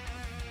 dude.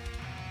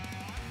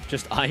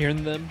 Just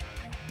iron them.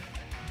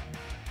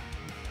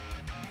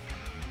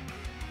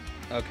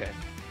 Okay.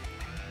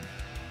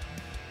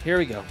 Here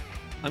we go.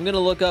 I'm gonna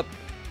look up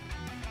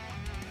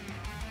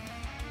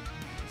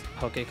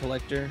Poke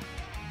Collector.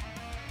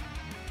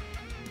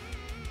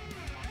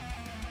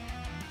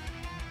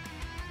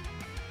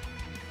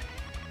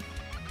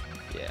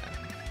 Yeah.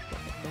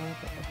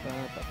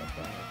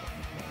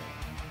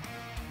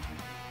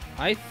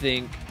 I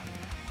think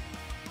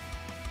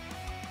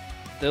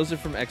those are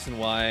from X and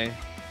Y.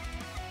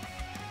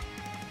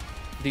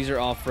 These are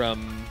all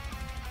from...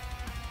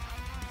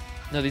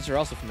 No, these are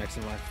also from X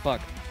and Y.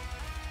 Fuck.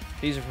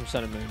 These are from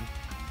Sun and Moon.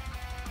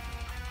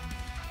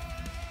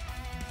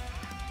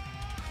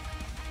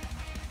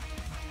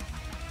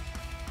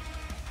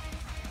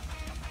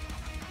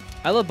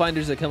 I love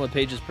binders that come with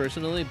pages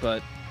personally,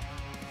 but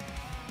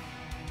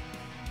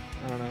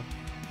I don't know.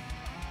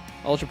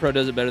 Ultra Pro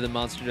does it better than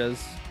Monster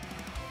does.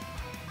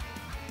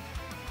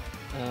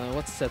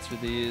 What sets are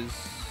these?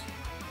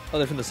 Oh,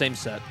 they're from the same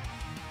set.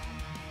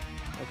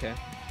 Okay.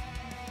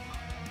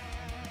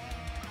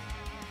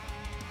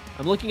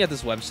 I'm looking at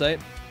this website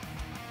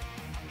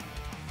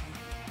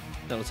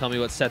that'll tell me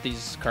what set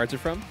these cards are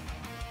from.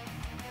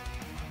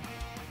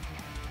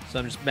 So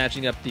I'm just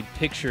matching up the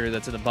picture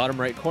that's in the bottom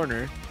right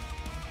corner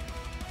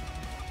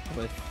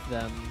with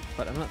them,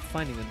 but I'm not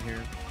finding them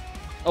here.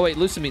 Oh wait,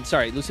 Lusamine,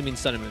 sorry, Lusamine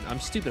Sun and Moon. I'm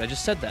stupid, I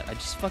just said that. I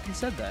just fucking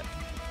said that.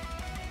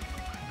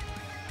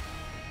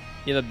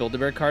 You have a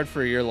Build-A-Bear card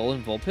for your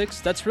Alolan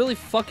Vulpix? That's really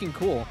fucking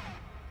cool.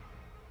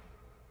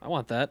 I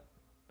want that.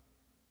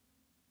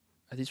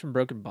 Are these from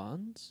Broken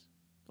Bonds?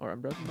 Or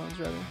Unbroken Bonds,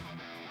 rather?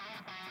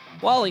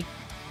 Wally!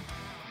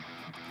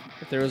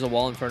 If there was a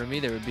wall in front of me,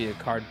 there would be a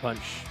card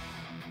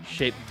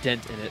punch-shaped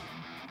dent in it.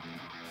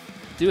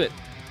 Do it.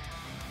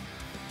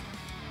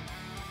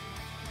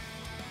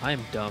 I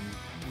am dumb.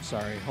 I'm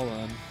sorry. Hold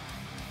on.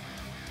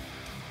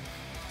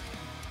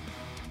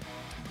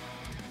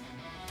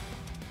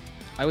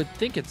 I would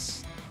think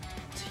it's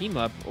Team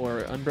Up or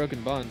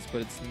Unbroken Bonds, but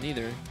it's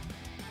neither.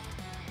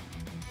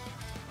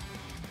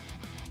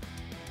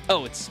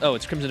 Oh, it's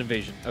Crimson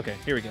Invasion. Okay,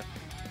 here we go.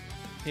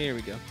 Here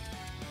we go.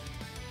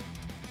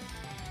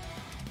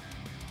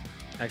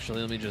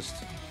 Actually, let me just...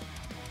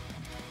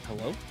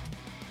 Hello?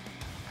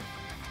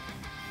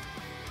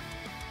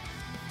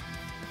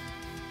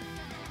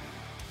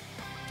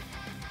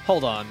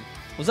 Hold on.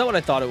 Was that what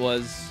I thought it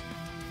was?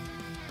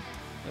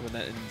 Open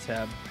that in the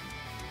tab.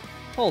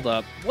 Hold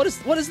up. What is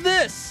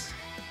this?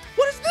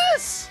 What is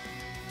this?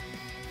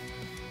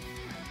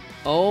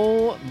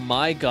 Oh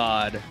my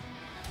god.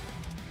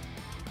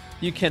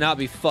 You cannot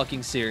be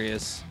fucking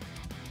serious.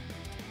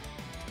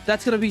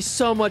 That's gonna be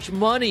so much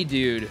money,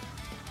 dude.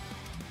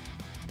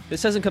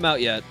 This hasn't come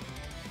out yet.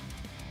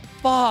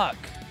 Fuck.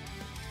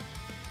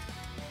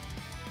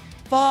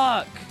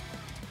 Fuck.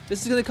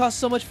 This is gonna cost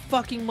so much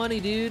fucking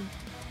money, dude.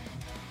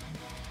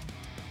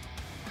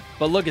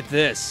 But look at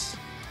this.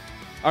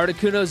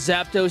 Articuno,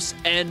 Zapdos,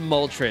 and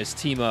Moltres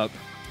team up.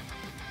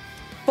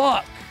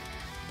 Fuck.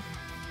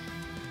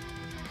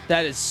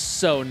 That is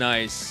so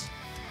nice.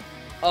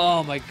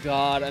 Oh my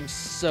god, I'm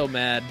so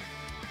mad.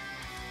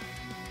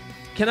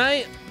 Can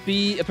I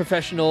be a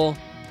professional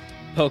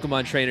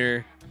Pokemon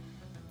trainer,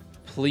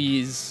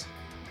 please?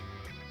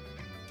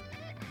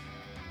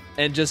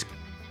 And just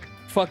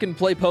fucking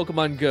play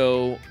Pokemon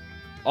Go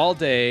all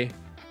day,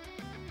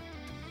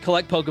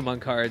 collect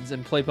Pokemon cards,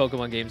 and play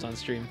Pokemon games on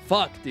stream.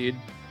 Fuck, dude.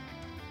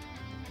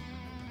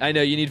 I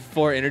know, you need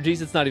 4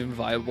 energies. It's not even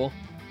viable.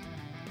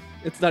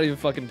 It's not even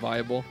fucking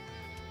viable.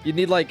 You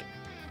need, like...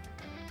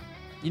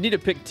 You need to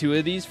pick 2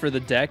 of these for the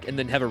deck and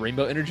then have a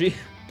rainbow energy.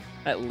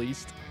 At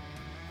least.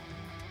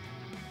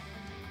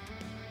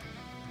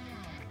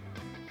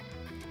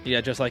 Yeah,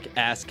 just, like,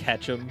 ass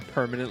catch them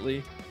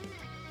permanently.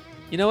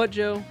 You know what,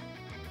 Joe?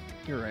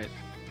 You're right.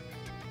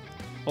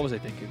 What was I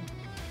thinking?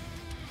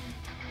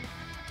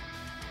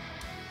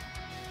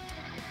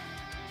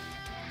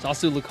 It's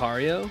also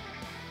Lucario.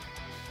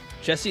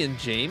 Jesse and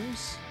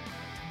James.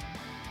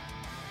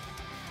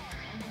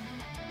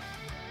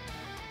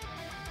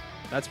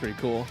 That's pretty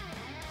cool.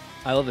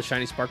 I love the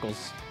shiny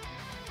sparkles.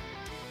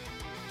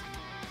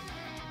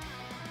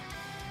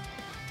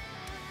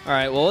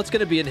 Alright, well, it's going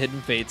to be in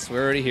Hidden Fates.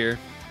 We're already here.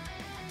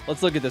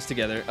 Let's look at this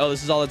together. Oh,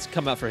 this is all that's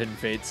come out for Hidden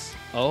Fates.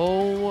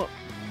 Oh,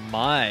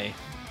 my.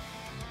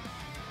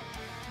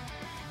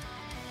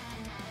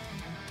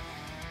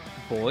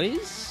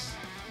 Boys?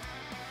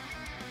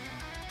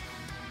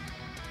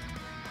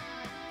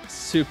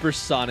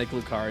 Supersonic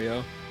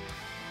Lucario.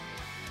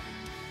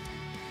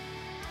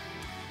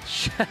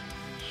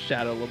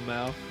 Shadow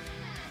Lamau.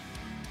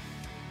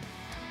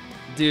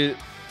 Dude,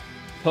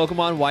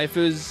 Pokemon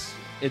waifus,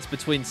 it's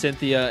between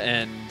Cynthia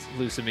and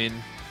Lusamine.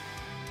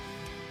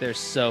 They're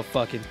so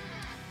fucking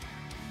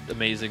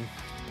amazing.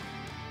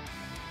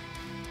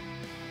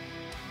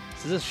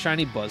 Is this a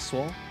shiny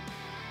Buzzwole?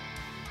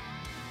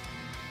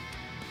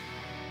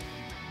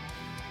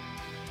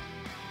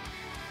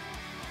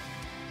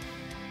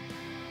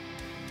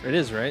 It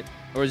is, right?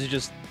 Or is he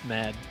just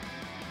mad?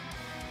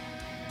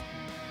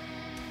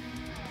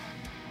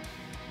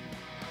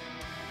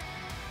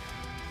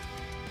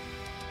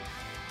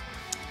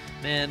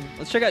 Man,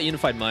 let's check out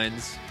Unified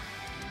Minds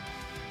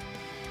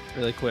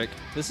really quick.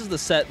 This is the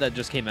set that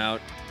just came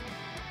out.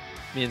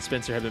 Me and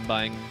Spencer have been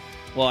buying...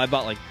 Well, I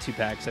bought like 2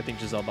 packs. I think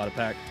Giselle bought a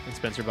pack. And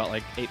Spencer bought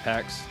like 8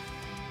 packs.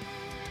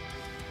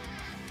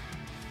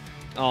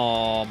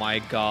 Oh my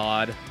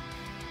god.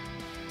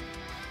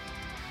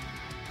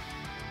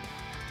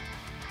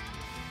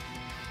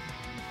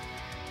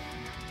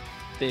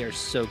 They are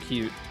so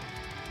cute.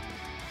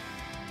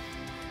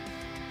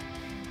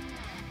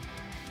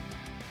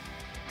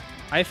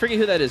 I forget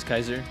who that is,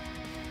 Kaiser.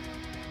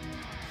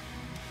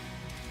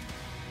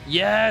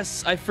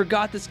 Yes! I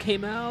forgot this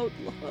came out.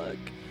 Look.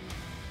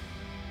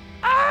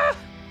 Ah!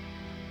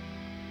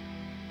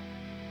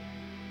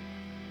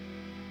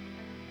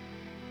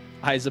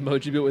 Eyes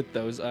emoji, but with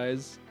those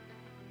eyes.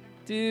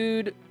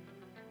 Dude.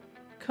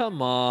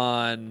 Come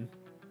on.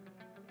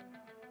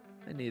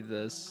 I need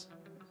this.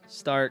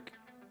 Stark.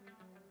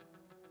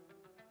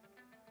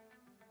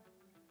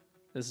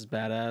 This is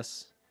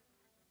badass.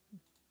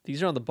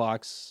 These are on the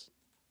box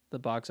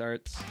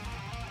arts.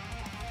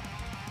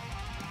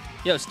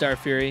 Yo, Star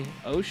Fury.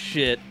 Oh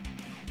shit.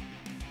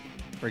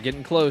 We're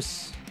getting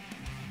close.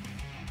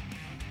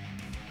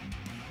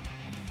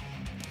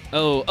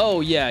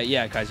 Oh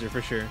yeah, Kaiser,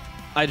 for sure.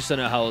 I just don't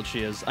know how old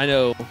she is. I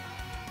know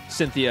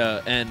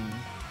Cynthia and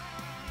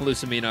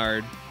Lusamine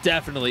are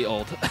definitely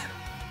old.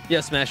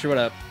 Yeah, Smasher, what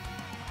up?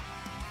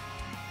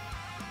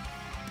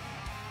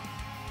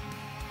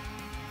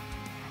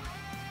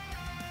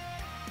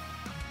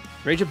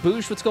 Rage of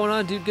Boosh, what's going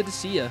on, dude? Good to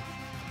see ya.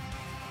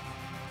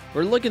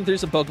 We're looking through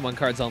some Pokemon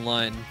cards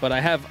online, but I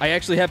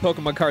actually have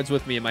Pokemon cards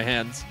with me in my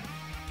hands.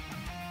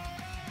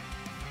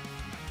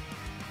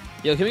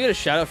 Yo, can we get a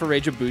shout out for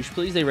Rage of Boosh,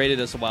 please? They raided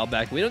us a while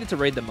back. We don't get to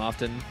raid them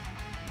often.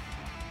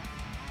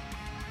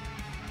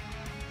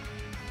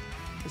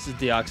 This is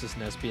Deoxys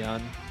and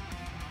Espeon.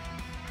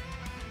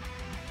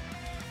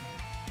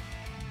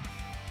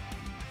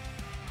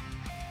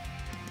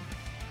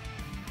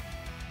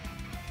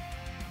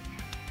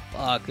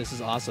 Fuck, this is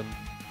awesome.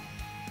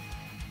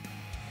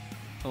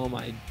 Oh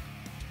my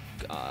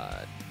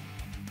god.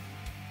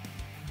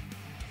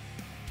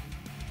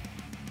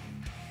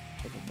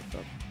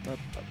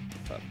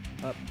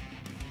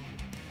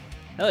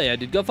 Hell yeah,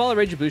 dude. Go follow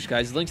Rage of Boosh,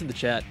 guys. Links in the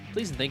chat.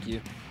 Please and thank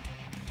you.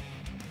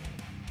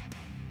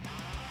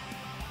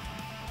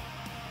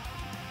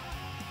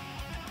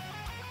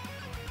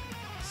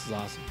 This is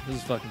awesome. This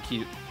is fucking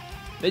cute.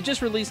 They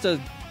just released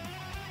a...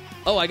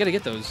 Oh, I gotta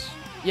get those.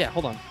 Yeah,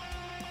 hold on.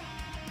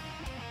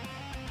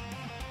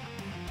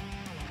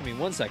 Give me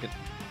 1 second.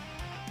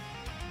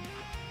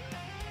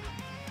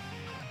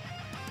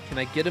 Can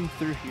I get him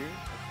through here?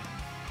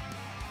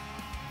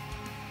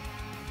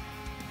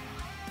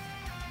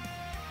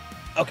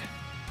 Okay.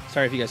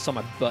 Sorry if you guys saw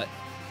my butt.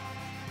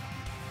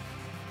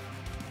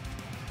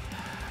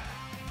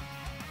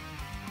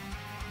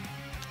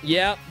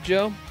 Yeah,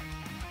 Joe.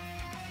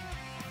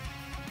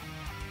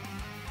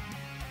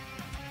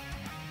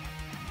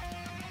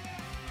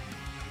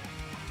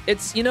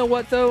 It's, you know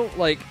what though?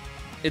 Like,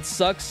 it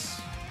sucks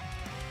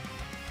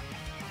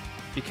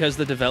because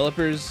the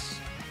developers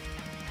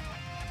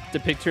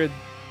depict her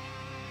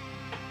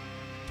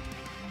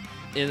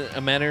in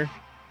a manner,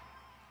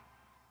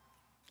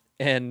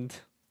 and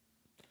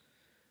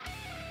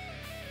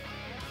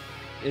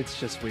it's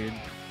just weird.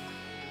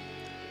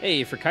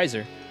 Hey, for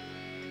Kaiser.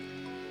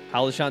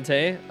 Holla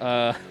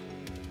Shantae.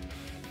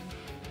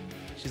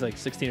 She's like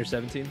 16 or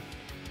 17.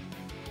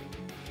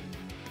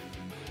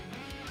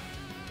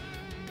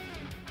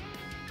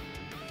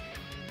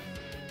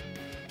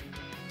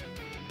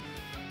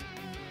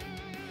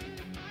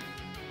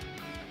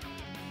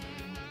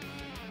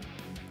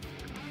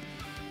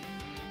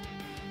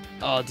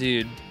 Oh,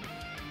 dude.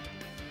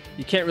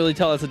 You can't really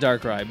tell it's a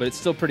Darkrai, but it's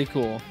still pretty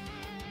cool.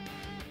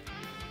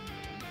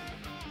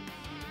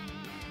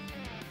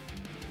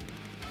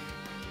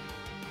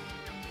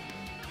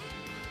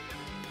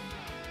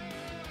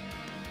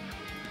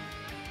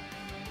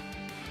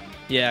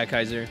 Yeah,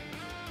 Kaiser.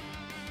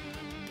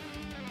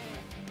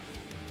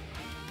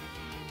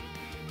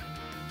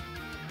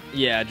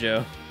 Yeah,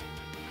 Joe.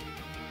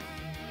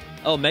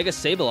 Oh, Mega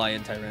Sableye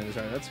and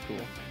Tyranitar. That's cool.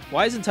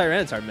 Why isn't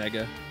Tyranitar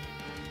Mega?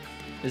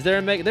 Is there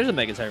a Mega? There's a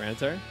Mega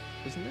Tyranitar,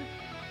 isn't there?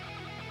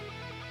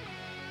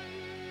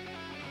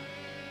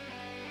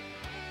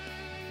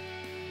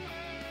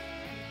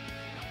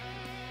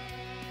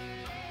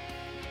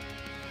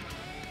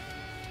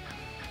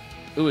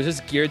 Ooh, is this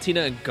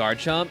Giratina and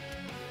Garchomp?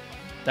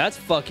 That's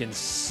fucking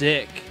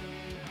sick.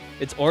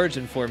 It's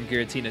Origin Form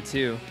Giratina,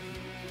 too.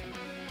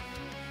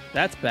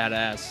 That's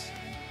badass.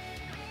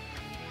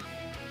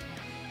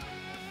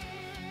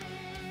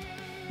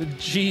 The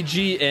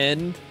GG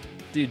end.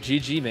 Dude,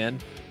 GG, man.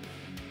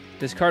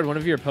 Discard one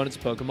of your opponent's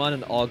Pokemon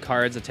and all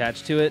cards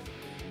attached to it.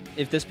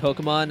 If this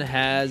Pokemon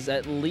has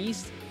at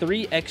least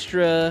 3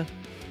 extra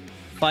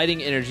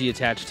fighting energy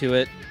attached to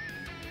it,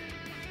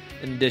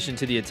 in addition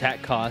to the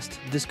attack cost,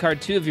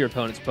 discard 2 of your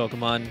opponent's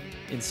Pokemon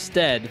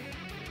instead. You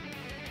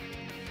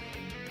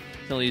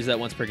can only use that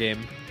once per game.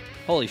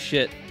 Holy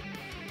shit.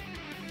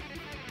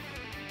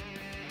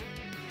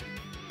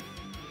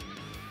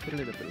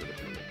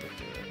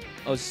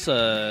 Oh, it's,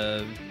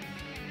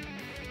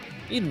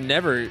 you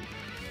never...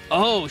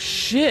 Oh,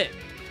 shit!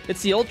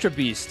 It's the Ultra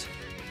Beast.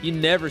 You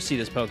never see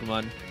this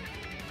Pokemon.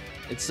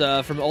 It's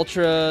from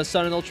Ultra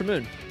Sun and Ultra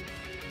Moon.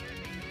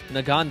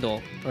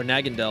 Nagandel, or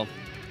Nagandel.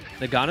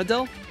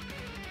 Naganadel?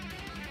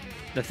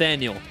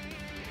 Nathaniel.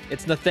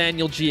 It's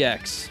Nathaniel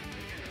GX.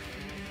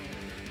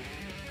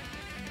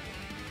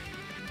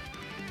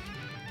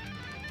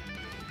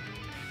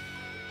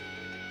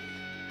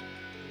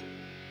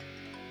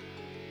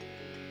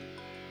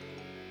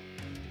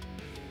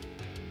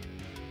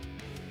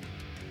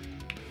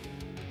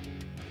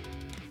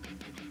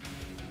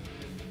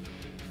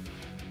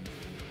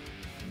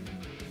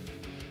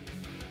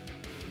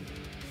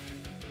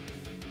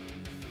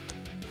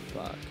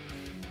 Fuck.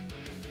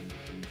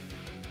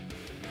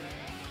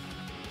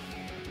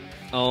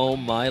 Oh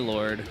my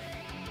lord.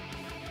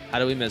 How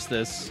do we miss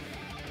this?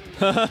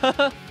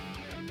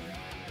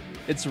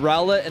 It's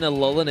Rowlet and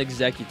Alolan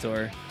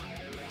Executor.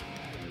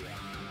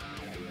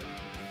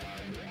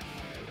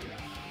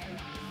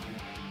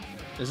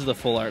 This is the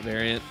full art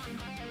variant.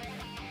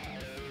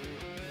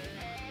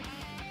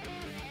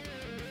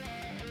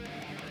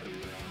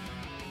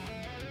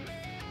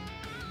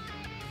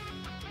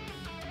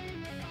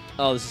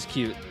 Oh, this is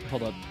cute.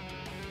 Hold up.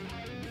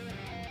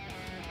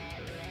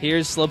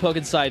 Here's Slowpoke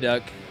and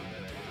Psyduck.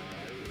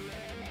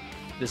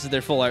 This is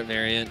their full art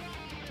variant.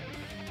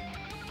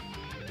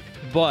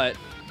 But,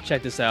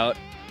 check this out.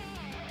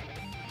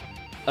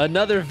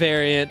 Another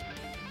variant.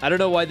 I don't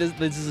know why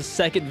this is a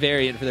second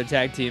variant for their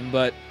tag team,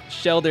 but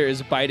Shelder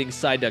is biting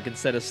Psyduck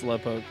instead of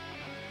Slowpoke.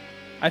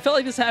 I felt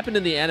like this happened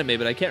in the anime,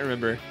 but I can't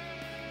remember.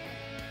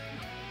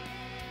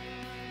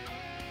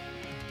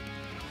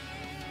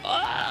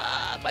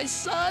 Ah, my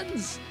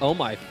sons! Oh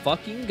my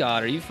fucking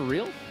god, are you for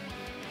real?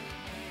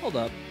 Hold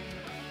up.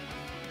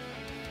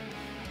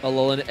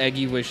 Alolan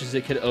Eggy wishes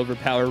it could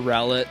overpower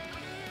Rowlet.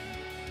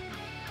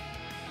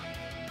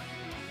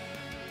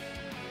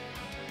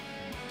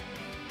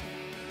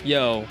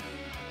 Yo,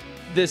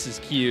 this is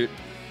cute.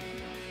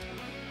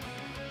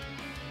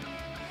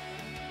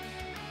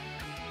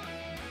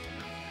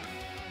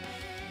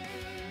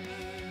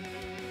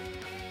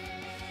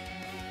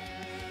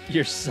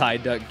 Your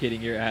Psyduck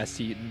getting your ass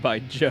eaten by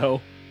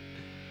Joe.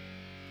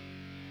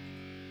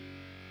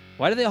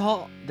 Why do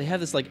they have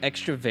this like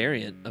extra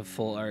variant of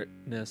full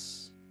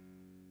artness?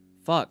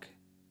 Fuck.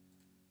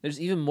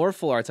 There's even more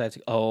full arts I have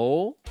to...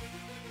 Oh.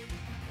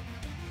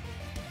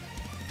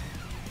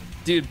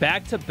 Dude,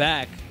 back to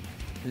back.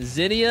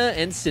 Zinnia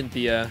and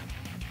Cynthia.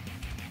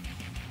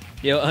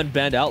 Yo,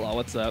 Unbanned Outlaw,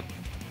 what's up?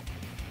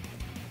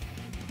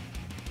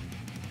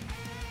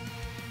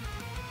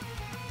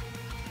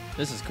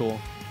 This is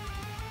cool.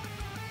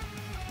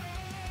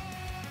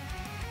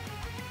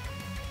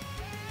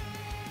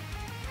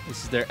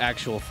 This is their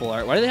actual full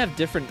art. Why do they have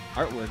different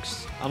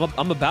artworks?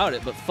 I'm about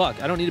it, but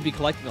fuck, I don't need to be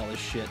collecting all this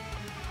shit.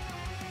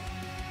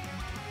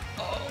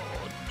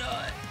 Oh,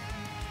 nut.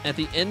 At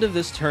the end of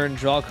this turn,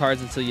 draw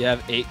cards until you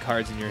have 8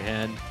 cards in your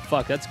hand.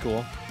 Fuck, that's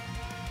cool.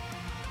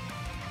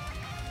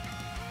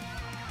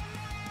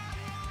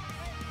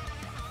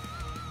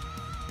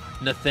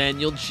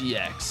 Nathaniel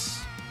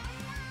GX.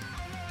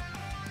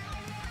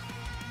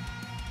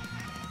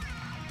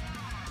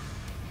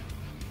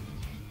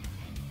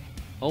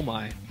 Oh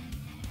my.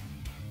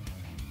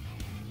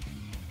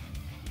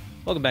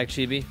 Welcome back,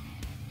 Chibi.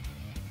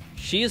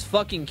 She is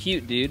fucking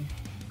cute, dude.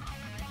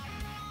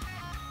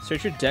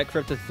 Search your deck for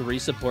up to 3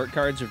 support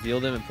cards,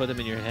 reveal them, and put them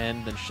in your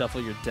hand, then shuffle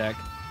your deck.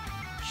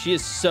 She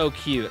is so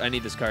cute. I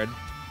need this card.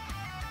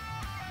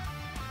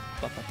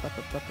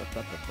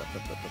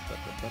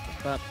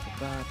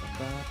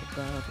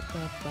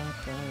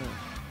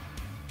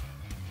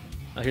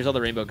 Oh, here's all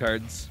the rainbow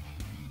cards.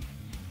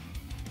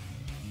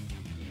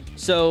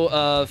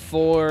 So,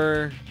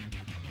 for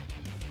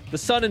the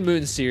Sun and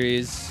Moon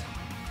series,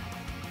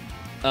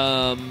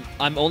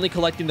 I'm only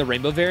collecting the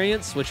rainbow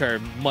variants, which are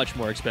much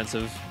more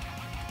expensive.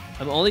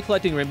 I'm only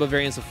collecting rainbow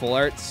variants of full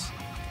arts,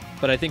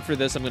 but I think for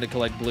this I'm going to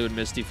collect Blue and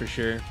Misty for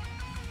sure.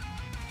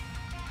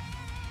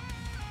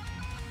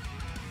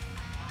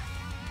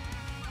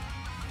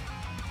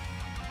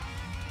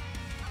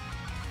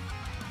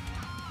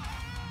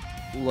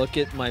 Look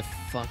at my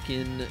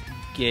fucking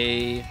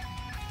gay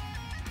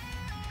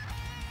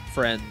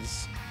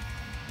friends.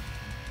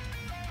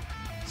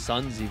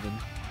 Sons even.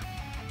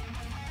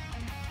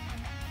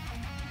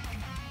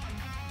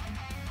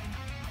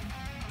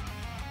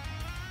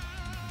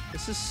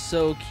 This is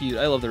so cute.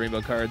 I love the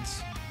rainbow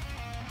cards.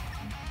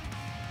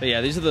 But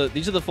yeah, these are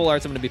the full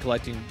arts I'm going to be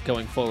collecting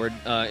going forward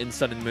in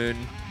Sun and Moon.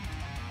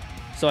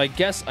 So I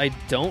guess I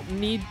don't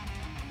need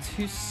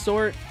to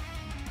sort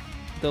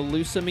the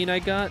Lusamine I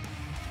got.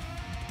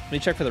 Let me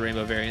check for the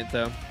rainbow variant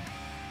though.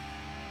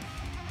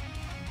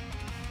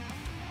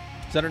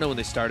 Because I don't know when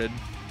they started.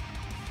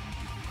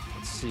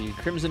 Let's see.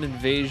 Crimson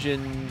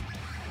Invasion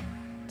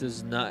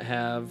does not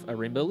have a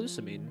rainbow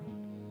Lusamine.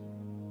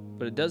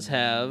 But it does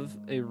have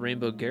a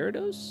rainbow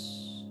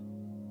Gyarados.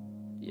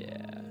 Yeah,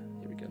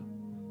 here we go.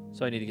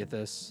 So I need to get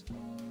this.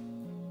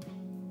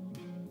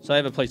 So I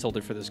have a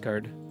placeholder for this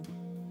card.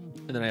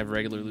 And then I have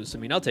regular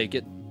Lusamine. I'll take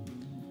it.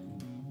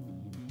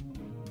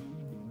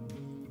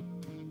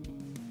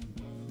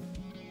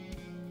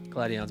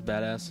 Gladion's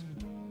badass.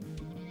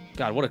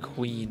 God, what a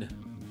queen.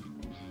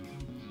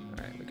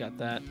 Alright, we got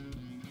that.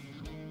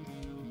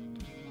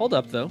 Hold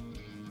up, though.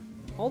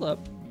 Hold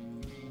up.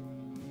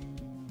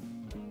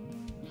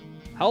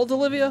 How old's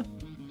Olivia?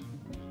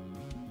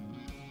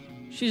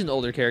 She's an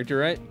older character,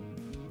 right?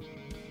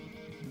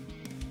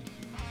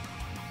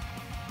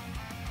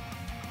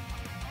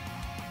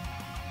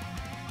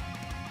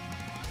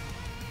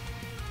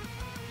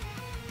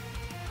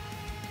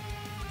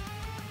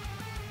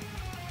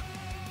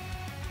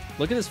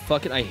 Look at this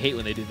fucking... I hate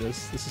when they do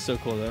this. This is so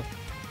cool, though.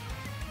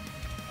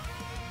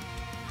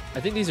 I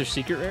think these are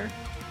secret rare.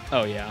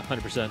 Oh yeah,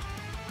 100%.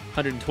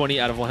 120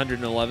 out of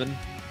 111.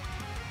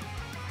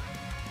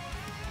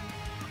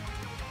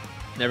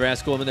 Never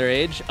ask a woman their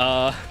age.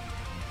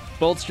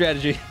 Bold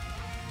strategy.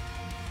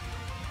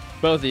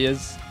 Both he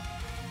is.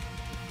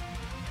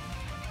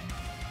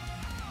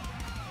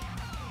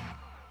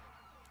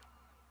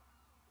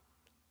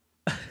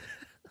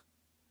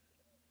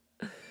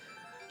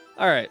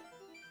 All right.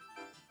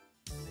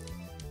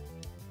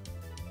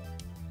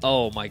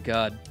 Oh my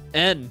god.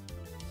 N.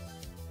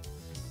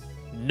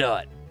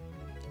 Nut.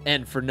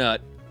 N for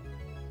nut.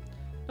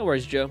 No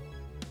worries, Joe.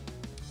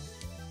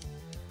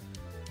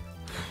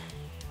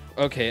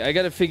 Okay, I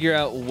gotta figure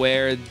out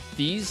where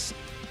these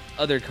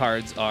other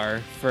cards are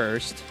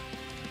first.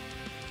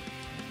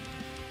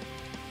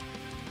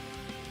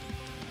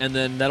 And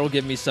then that'll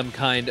give me some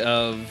kind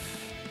of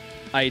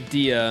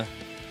idea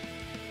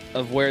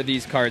of where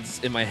these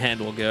cards in my hand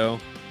will go.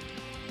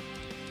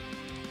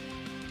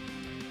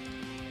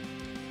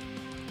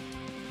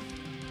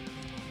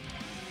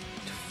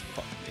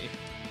 Fuck me.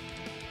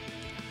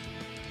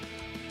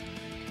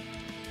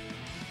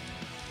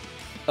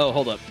 Oh,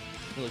 hold up.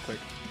 Really quick.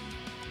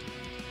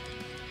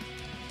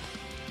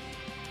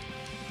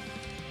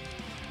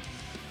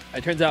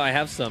 It turns out I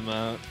have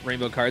some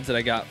rainbow cards that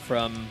I got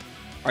from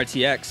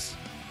RTX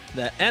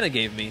that Anna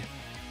gave me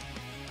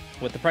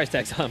with the price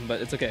tags on,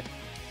 but it's okay.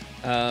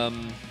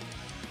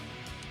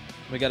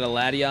 We got a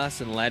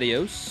Latios and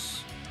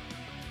Latios.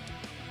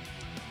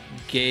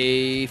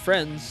 Gay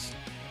friends.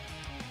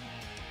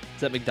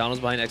 Is that McDonald's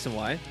behind X and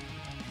Y?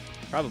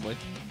 Probably.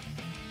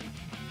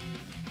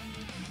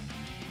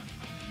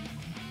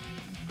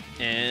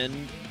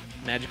 And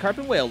Magikarp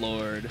and Whale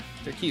Lord.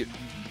 They're cute.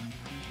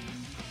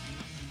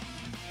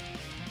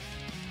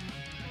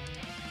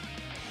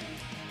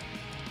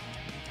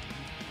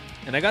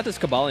 And I got this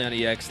Kabalion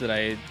EX that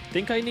I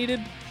think I needed.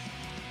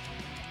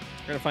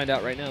 We're gonna find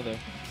out right now, though.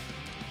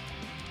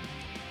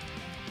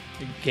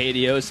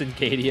 Gatios and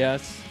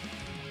Gatias.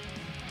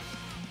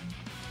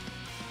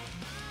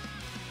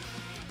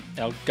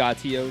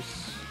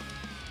 Elgatios.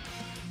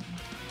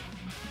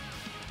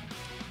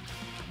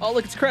 Oh,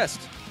 look, it's Crest.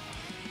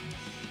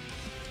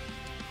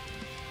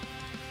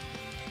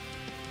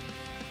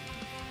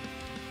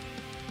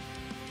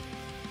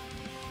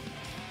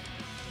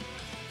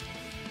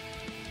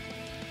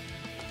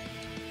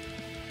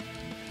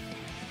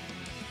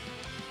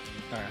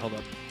 All right, hold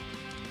up.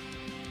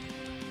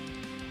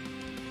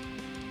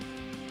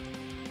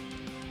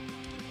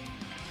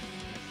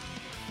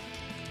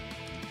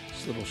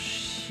 This little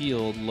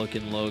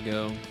shield-looking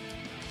logo.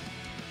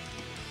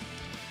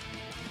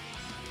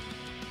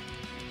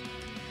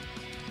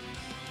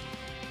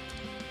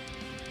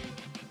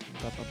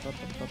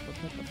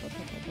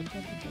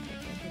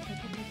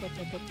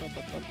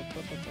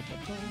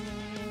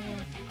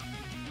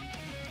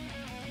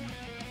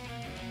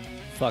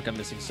 Fuck, I'm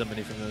missing so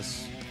many from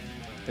this.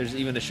 There's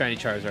even a shiny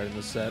Charizard in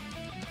this set.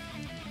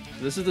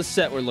 So this is the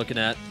set we're looking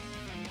at.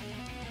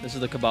 This is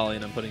the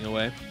Kabalion I'm putting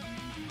away.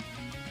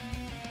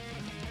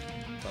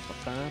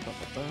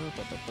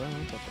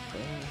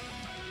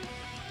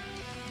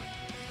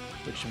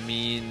 Which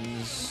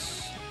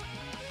means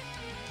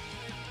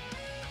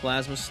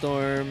Plasma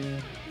Storm.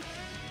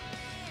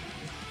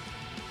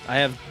 I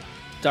have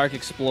Dark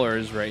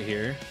Explorers right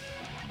here.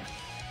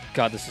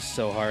 God, this is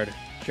so hard.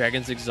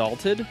 Dragon's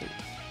Exalted?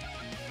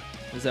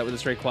 Is that where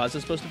this Rayquaza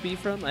is supposed to be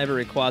from? I have a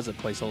Rayquaza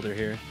placeholder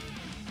here.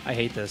 I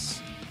hate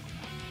this.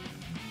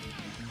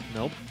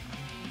 Nope.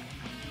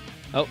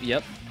 Oh,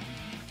 yep.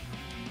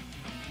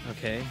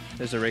 Okay.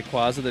 There's a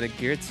Rayquaza, then a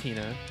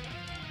Giratina.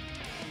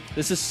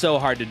 This is so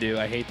hard to do.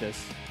 I hate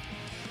this.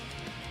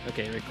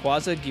 Okay,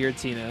 Rayquaza,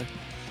 Giratina.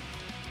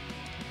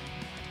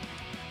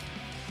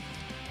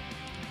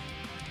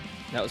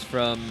 That was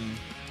from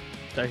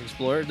Dark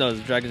Explorer? No, it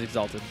was Dragon's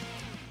Exalted.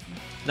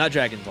 Not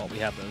Dragon Ball. We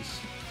have those.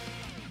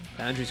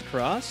 Boundaries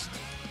crossed?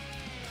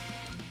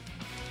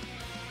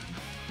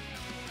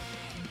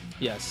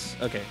 Yes.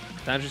 Okay.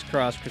 Boundaries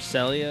crossed.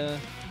 Cresselia,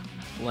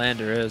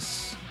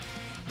 Landorus,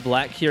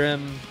 Black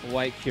Kyurem,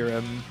 White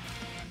Kyurem,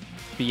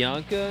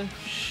 Bianca,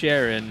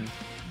 Sharon,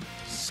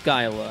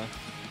 Skyla.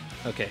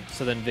 Okay.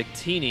 So then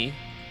Victini.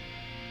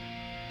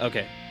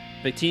 Okay.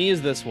 Victini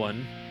is this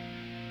one.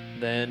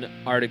 Then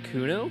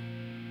Articuno.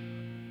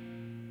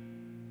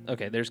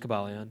 Okay. There's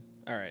Kabalion.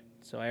 All right.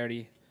 So I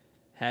already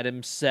had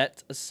him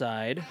set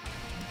aside.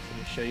 Let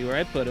me show you where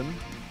I put him.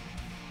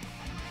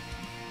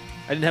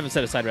 I didn't have him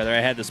set aside, rather.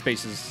 I had the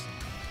spaces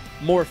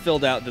more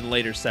filled out than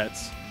later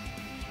sets.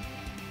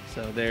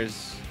 So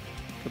there's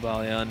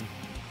Kabalion.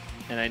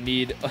 And I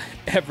need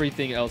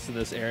everything else in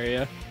this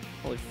area.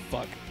 Holy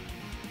fuck.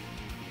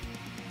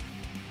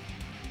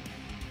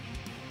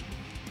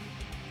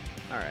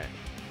 Alright.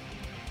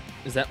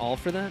 Is that all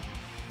for that?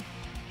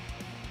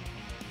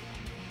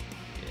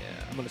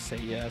 Yeah, I'm gonna say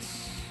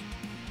yes.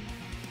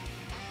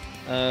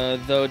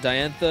 Though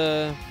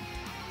Diantha...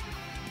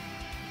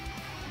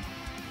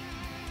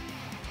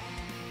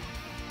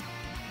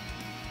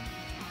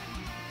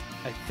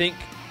 I think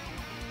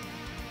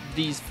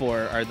these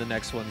 4 are the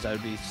next ones I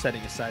would be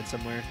setting aside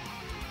somewhere.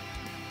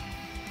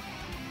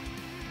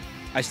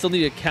 I still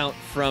need to count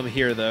from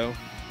here, though.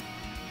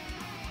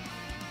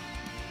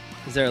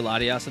 Is there a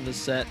Latias in this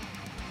set?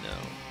 No.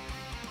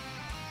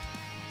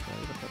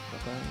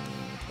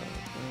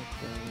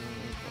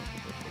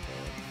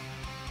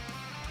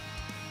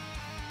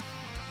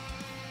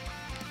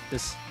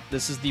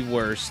 This is the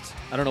worst.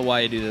 I don't know why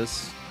I do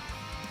this.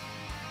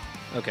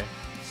 Okay,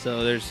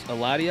 so there's a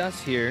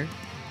Latias here.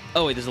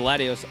 Oh wait, there's a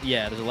Latios.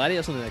 Yeah, there's a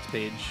Latios on the next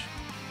page.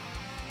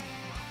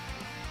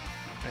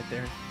 Right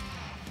there.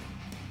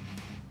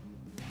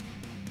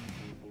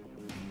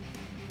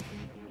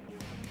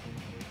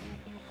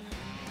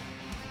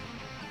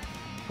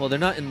 Well, they're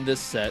not in this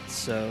set,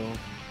 so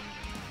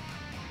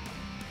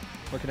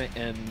where can I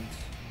end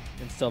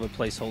and still have a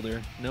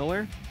placeholder?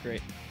 Nowhere?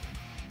 Great.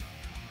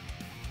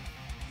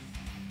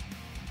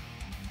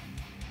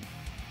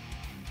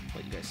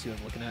 Let you guys see what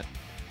I'm looking at.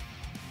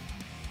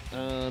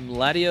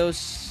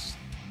 Latios,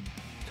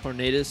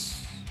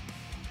 Tornadus,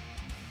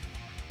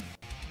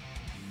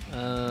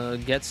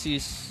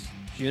 Getsis,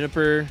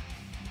 Juniper.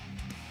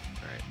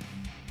 All right,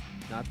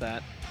 not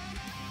that.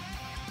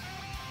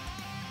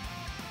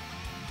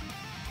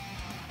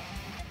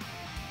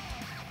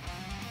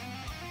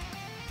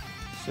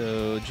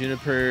 So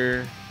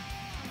Juniper,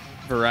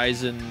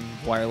 Verizon,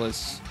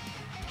 Wireless,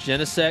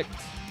 Genesect,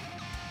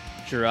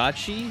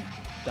 Jirachi,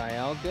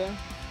 Dialga,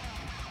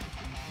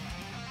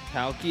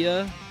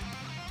 Palkia,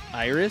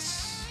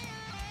 Iris.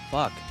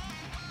 Fuck.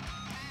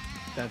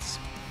 That's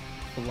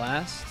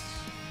Blasts.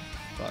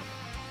 Fuck.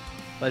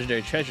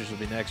 Legendary Treasures will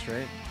be next,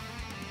 right?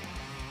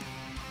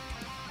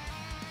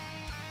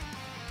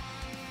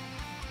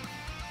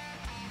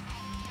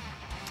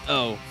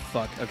 Oh,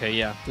 fuck. Okay,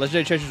 yeah.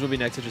 Legendary Treasures will be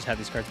next. I just had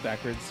these cards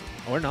backwards.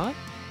 Or not?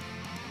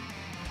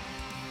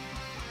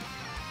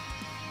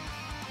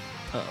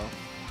 Uh-oh.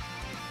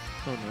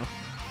 Oh, no.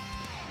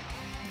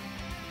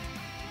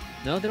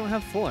 No, they don't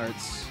have full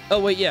arts. Oh,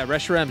 wait, yeah.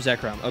 Reshiram,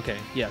 Zekrom. Okay,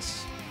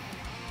 yes.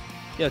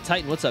 Yo,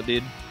 Titan, what's up,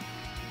 dude?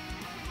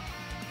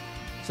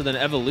 So then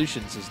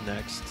Evolutions is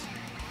next.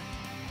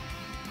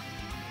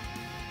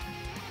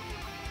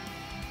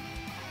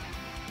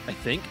 I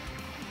think.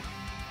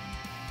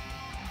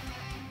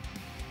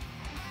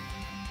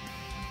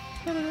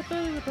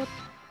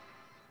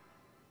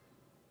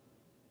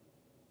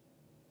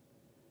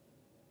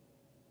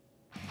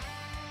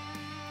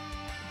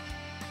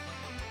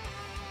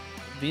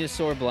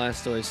 Venusaur,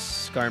 Blastoise,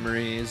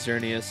 Skarmory,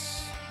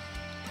 Xerneas.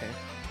 Okay.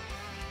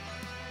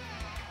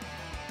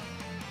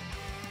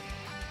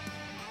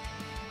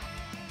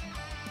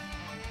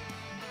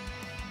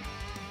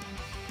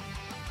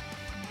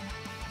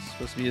 It's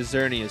supposed to be a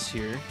Xerneas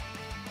here.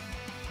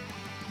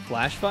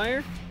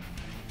 Flashfire?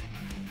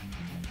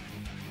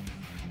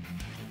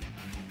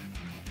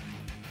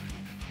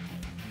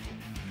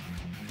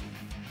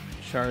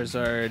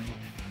 Charizard,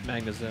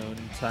 Magnezone,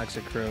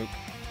 Toxicroak,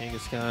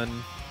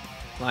 Kangaskhan,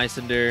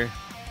 Lysander,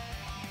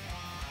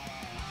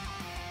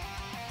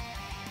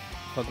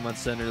 Pokemon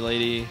Center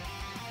Lady,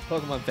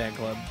 Pokemon Fan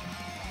Club.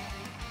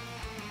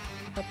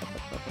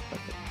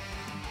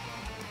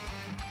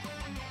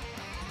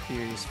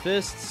 Furious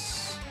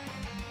Fists.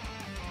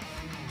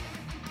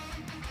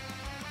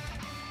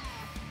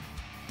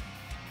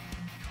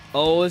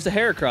 Oh, there's a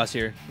Heracross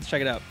here. Let's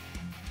check it out.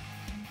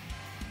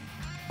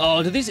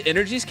 Oh, do these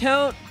energies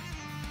count?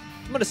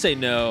 I'm gonna say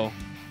no.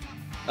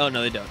 Oh,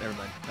 no, they don't. Never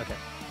mind. Okay.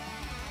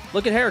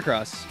 Look at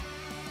Heracross.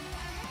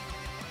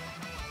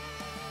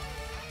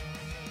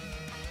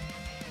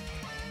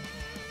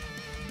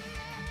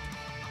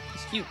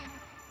 He's cute.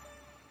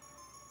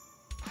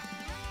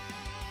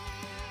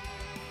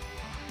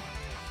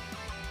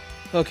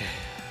 Okay.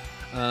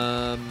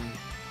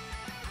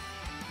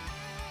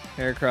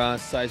 Heracross,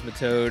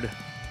 Seismitoad,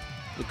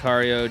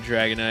 Lucario,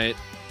 Dragonite,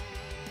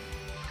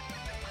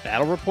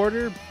 Battle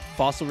Reporter,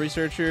 Fossil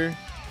Researcher,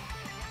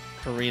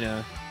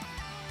 Karina.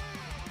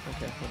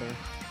 Okay, whatever.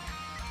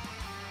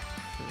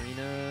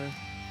 Karina.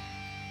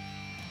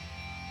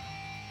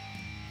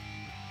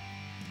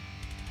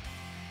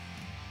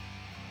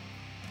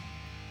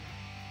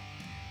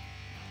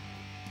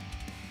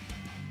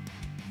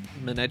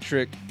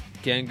 Manectric,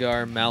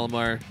 Gengar,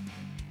 Malamar,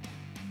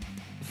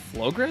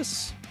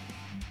 Flogress,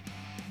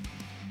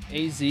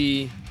 AZ,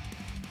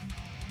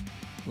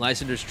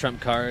 Lysander's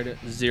trump card,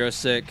 Zero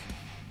Sick.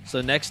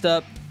 So next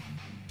up,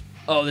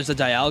 oh, there's a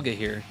Dialga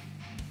here.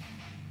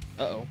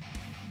 Uh-oh.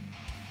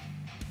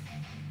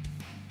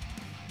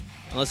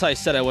 Unless I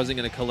said I wasn't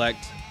going to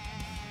collect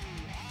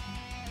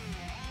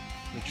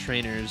the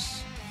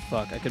trainers.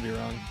 Fuck, I could be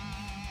wrong.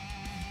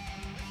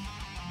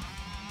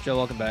 Joe,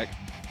 welcome back.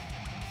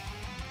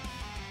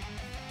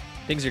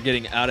 Things are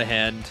getting out of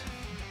hand.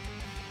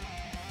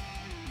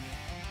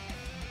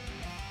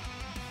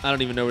 I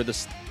don't even know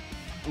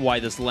why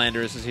this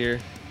Landorus is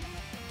here.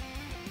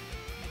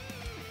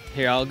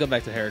 Here, I'll go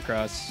back to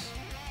Heracross.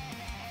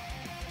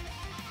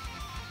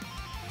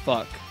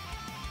 Fuck.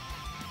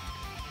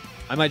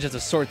 I might just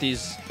have to sort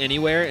these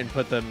anywhere and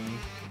put them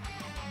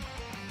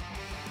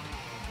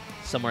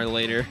somewhere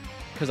later.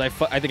 Because I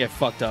think I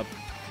fucked up.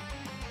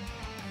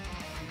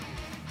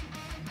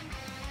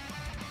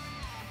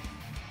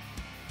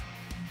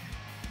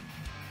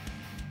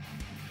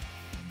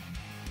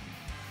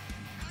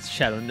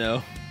 Shadow,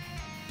 no.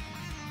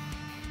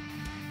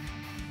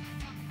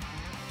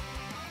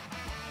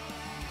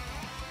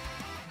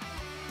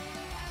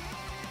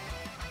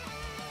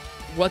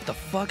 What the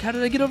fuck? How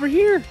did I get over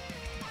here?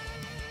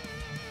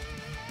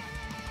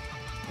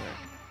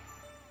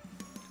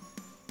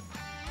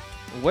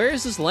 Where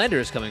is this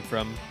Landorus coming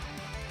from?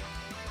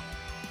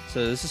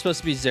 So this is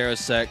supposed to be Zero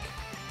Sec.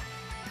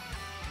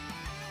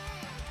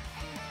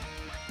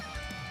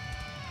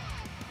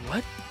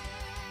 What?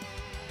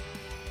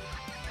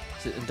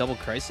 Is it in Double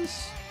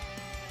Crisis?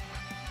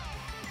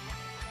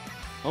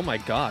 Oh my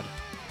god.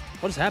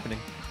 What is happening?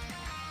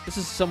 This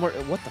is somewhere...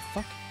 What the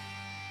fuck?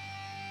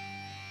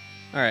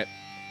 Alright.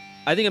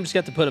 I think I'm just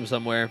going to have to put him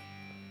somewhere.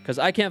 Because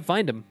I can't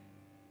find him.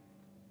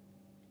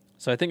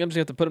 So I think I'm just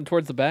going to have to put him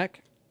towards the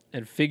back.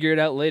 And figure it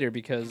out later,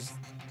 because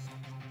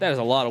that is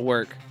a lot of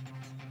work.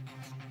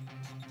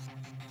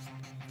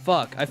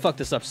 Fuck. I fucked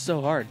this up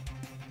so hard.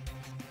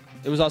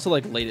 It was also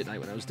like late at night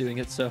when I was doing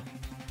it, so...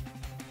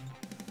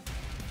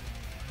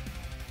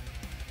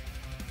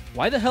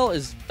 Why the hell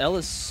is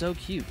Ellis so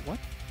cute? What?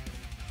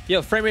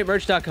 Yo,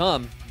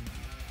 FrameRateMerch.com.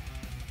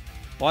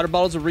 Water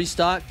bottles are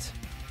restocked.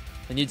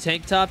 A new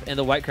tank top and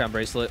the White Crown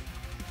bracelet.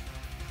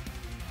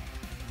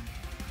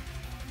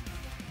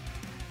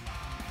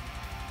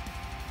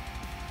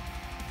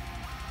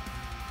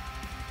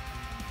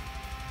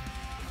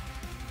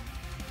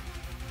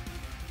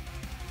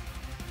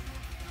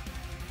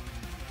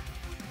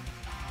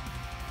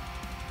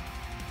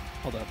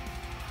 Hold up.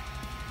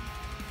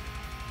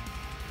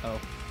 Oh. Where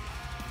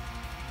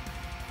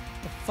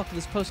the fuck did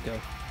this post go?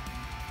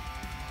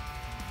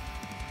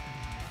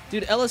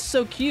 Dude, Ella's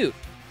so cute.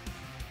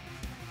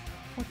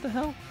 What the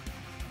hell?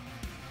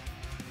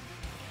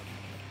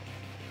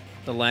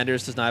 The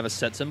Landorus does not have a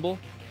set symbol?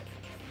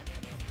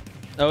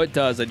 Oh, it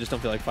does. I just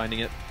don't feel like finding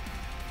it.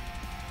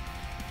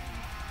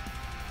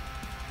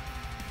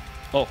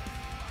 Oh.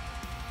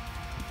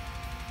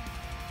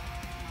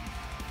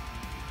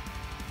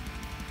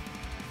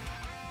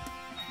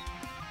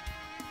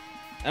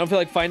 I don't feel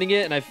like finding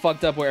it, and I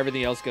fucked up where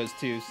everything else goes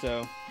too,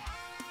 so...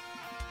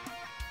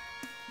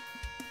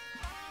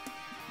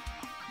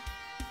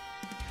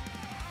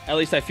 At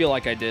least I feel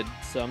like I did,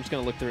 so I'm just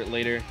gonna look through it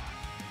later.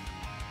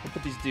 I'll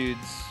put these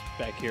dudes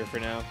back here for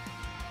now.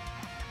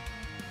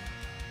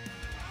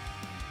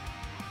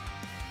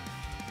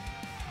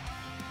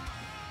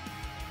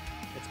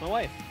 It's my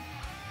wife.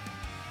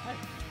 Hi.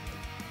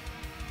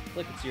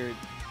 Look, it's your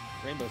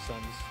Rainbow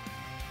Sons.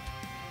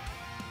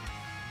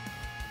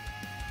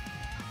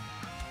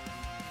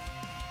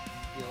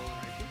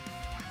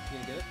 You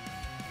gonna get it?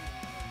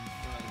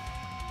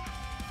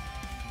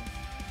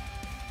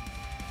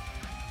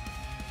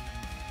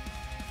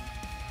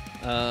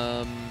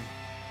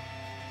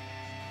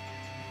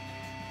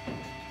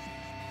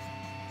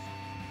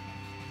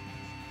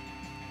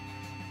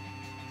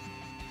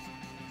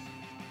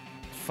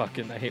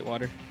 Fucking, I hate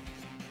water.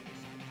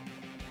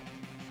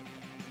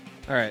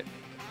 Alright.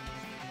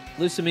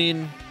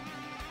 Lucamine.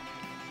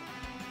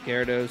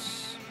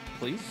 Gyarados,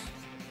 please.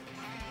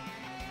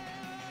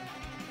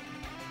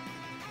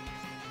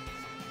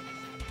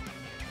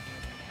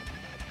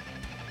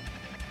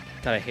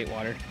 God, I hate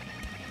water.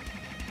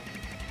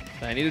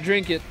 I need to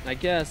drink it, I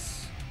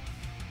guess.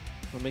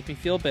 It'll make me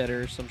feel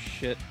better or some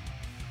shit.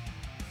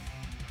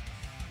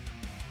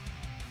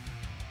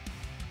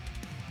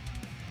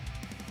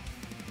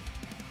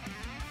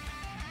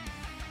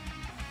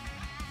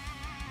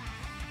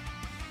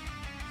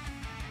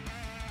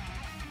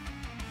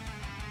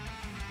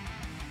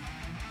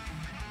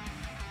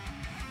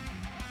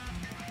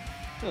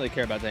 I don't really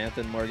care about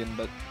Xanthan Morgan,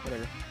 but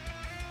whatever.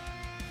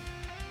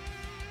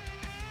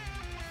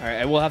 Alright,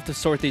 I will have to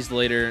sort these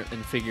later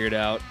and figure it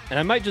out. And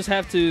I might just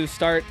have to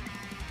start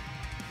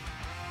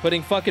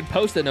putting fucking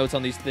post-it notes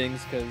on these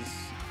things, because...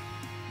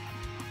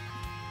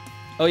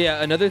 Oh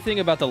yeah, another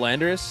thing about the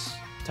Landorus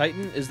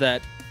Titan is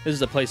that this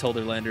is a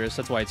placeholder Landorus.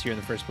 That's why it's here in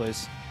the first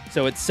place.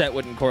 So its set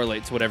wouldn't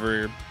correlate to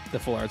whatever the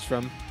full art's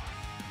from.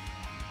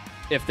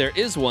 If there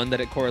is one that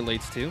it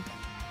correlates to.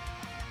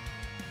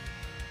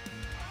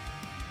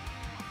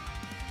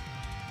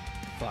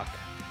 Fuck.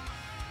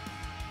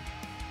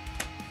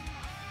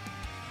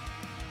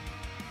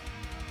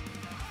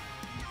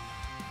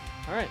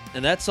 Alright,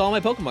 and that's all my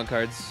Pokemon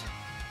cards.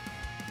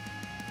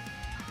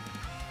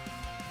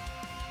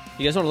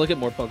 You guys want to look at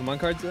more Pokemon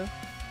cards, though?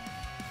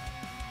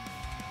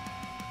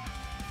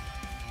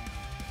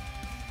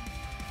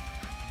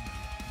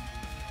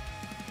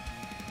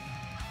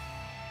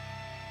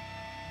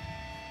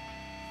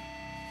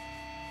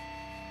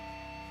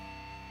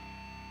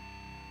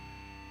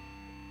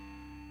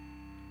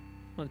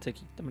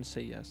 I'm gonna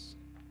say yes.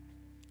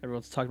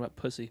 Everyone's talking about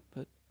pussy,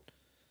 but...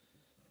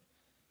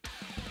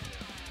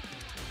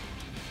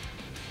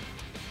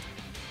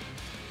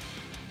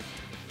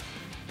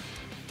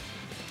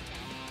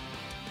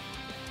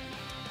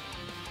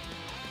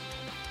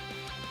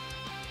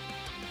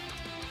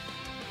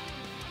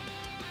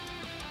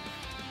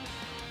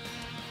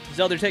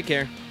 Zelda, take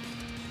care.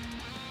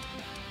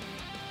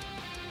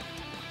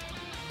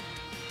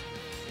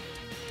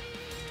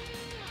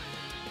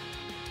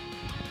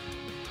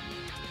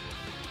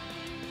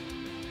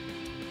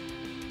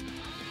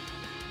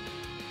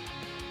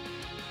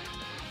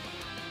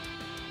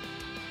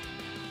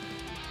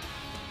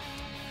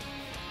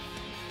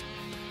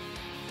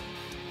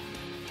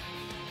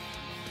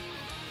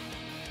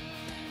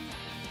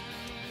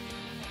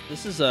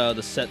 This is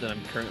the set that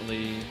I'm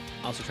currently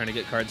also trying to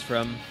get cards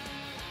from.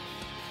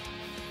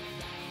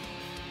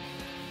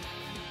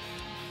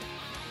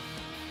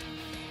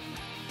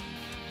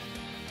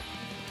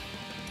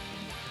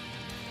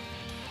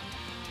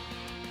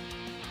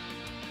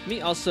 Let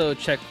me also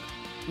check.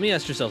 Let me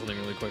ask yourself something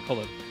really quick. Hold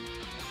on.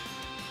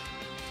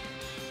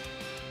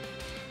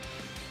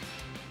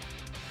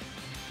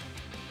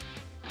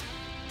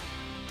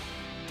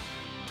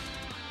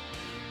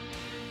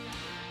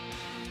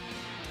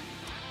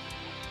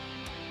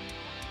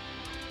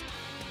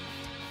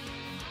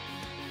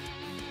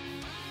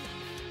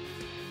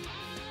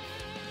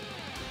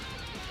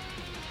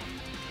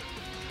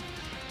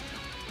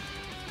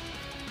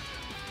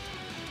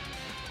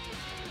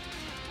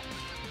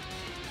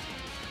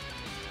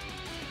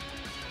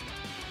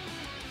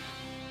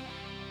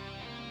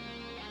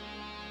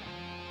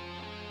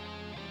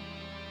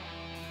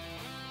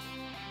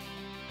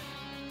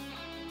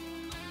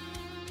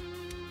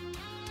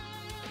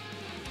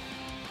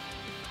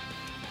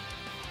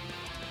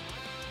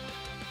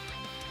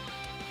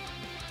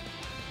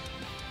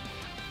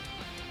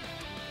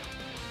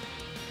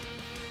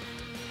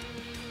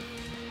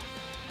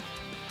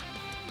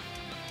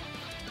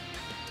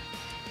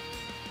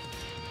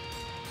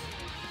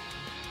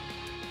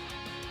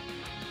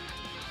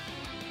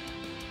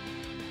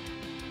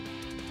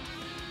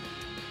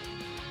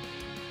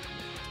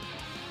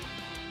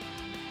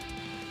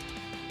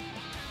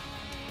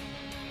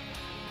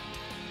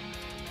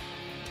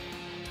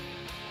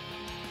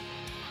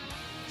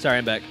 Sorry,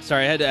 I'm back.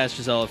 Sorry, I had to ask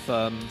Giselle if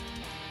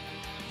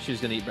she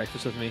was going to eat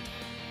breakfast with me.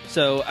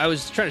 So I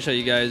was trying to show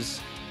you guys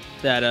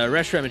that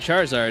Reshiram and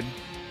Charizard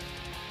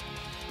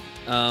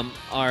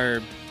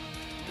are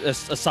a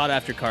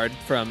sought-after card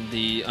from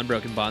the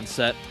Unbroken Bond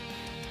set.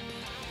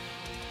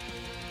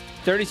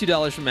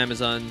 $32 from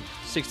Amazon,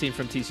 $16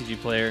 from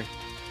TCG Player.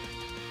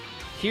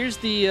 Here's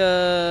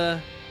the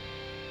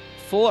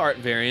full art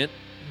variant.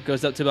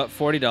 Goes up to about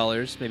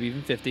 $40, maybe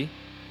even $50.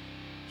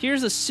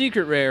 Here's the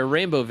secret rare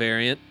rainbow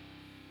variant.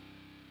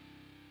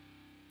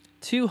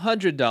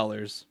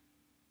 $200.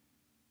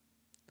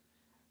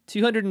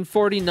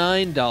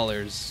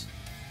 $249.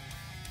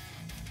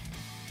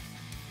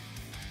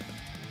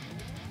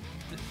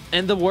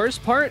 And the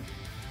worst part,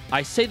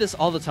 I say this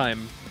all the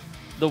time,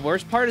 the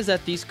worst part is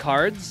that these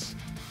cards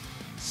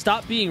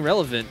stop being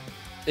relevant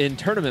in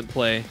tournament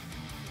play.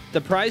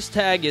 The price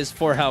tag is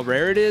for how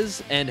rare it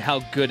is and how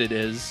good it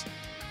is.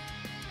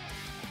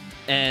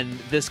 And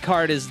this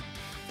card is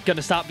going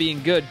to stop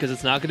being good because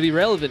it's not going to be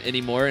relevant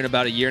anymore in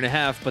about a year and a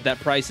half, but that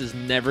price is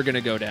never going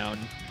to go down.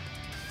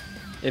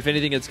 If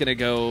anything, it's going to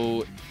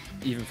go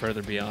even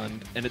further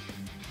beyond, and it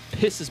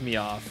pisses me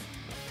off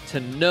to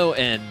no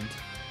end.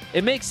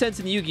 It makes sense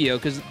in Yu-Gi-Oh!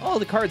 Because all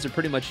the cards are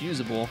pretty much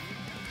usable.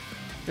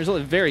 There's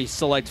only a very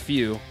select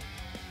few.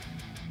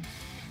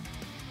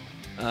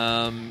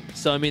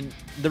 So, I mean,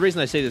 the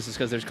reason I say this is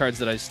because there's cards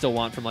that I still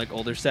want from, like,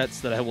 older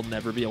sets that I will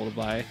never be able to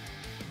buy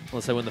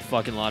unless I win the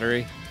fucking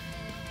lottery.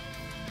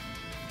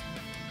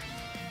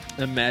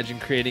 Imagine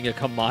creating a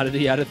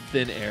commodity out of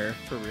thin air.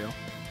 For real.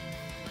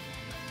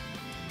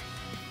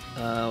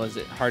 Was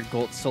it Hard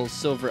Gold, Soul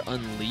Silver,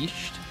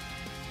 Unleashed?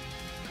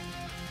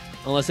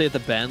 Unless they hit the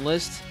ban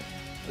list.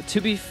 To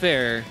be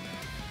fair,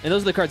 and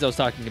those are the cards I was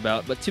talking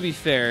about, but to be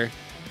fair,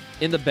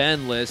 in the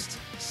ban list,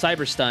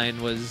 Cyberstein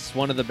was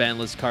one of the ban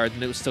list cards,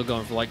 and it was still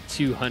going for like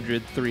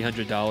 $200,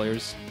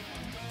 $300.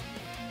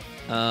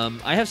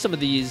 I have some of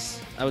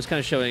these. I was kind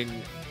of showing...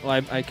 Well,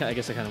 I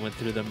guess I kind of went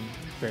through them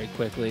very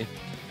quickly.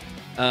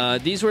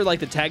 These were like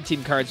the tag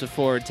team cards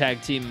before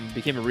tag team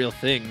became a real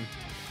thing.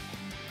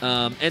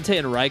 Entei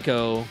and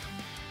Raikou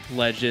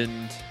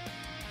Legend.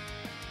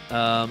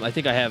 I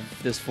think I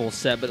have this full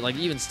set, but like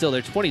even still,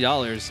 they're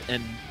 $20,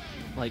 and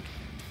like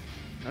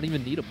I don't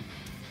even need them.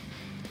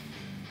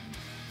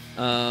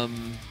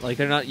 Like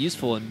they're not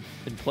useful in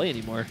play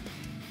anymore.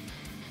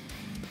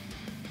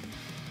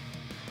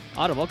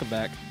 Autumn, welcome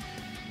back.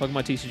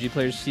 Pokemon TCG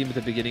players see them at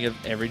the beginning of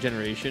every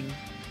generation.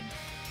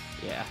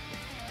 Yeah.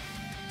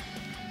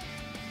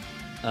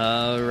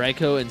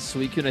 Raikou and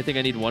Suicune, I think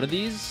I need one of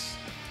these.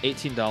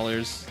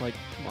 $18. Like,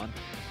 come on.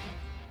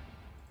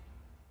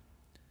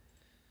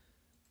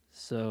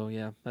 So,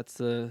 yeah, that's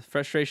the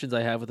frustrations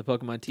I have with the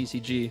Pokemon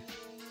TCG.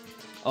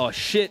 Oh,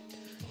 shit.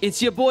 It's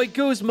your boy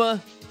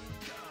Guzma.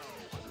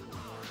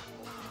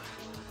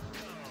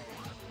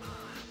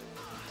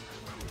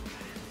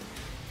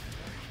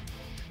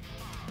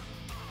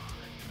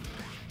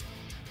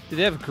 Do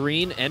they have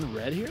green and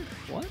red here?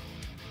 What?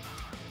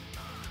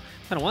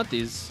 I don't want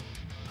these.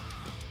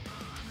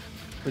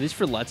 Are these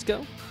for Let's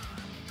Go?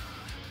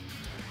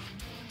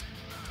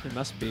 It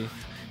must be.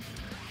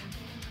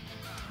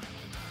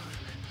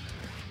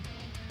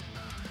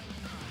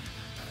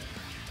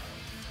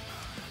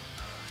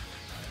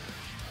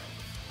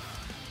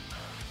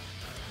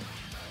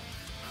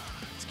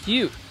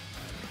 cute.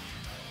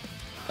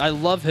 I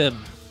love him.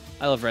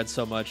 I love red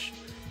so much.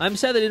 I'm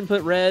sad they didn't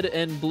put red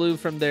and blue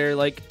from their,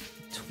 like,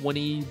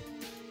 20,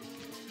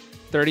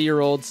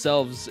 30-year-old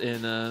selves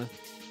in the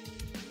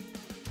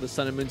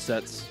Sun and Moon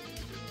sets.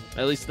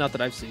 At least not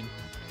that I've seen.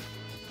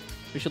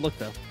 We should look,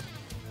 though.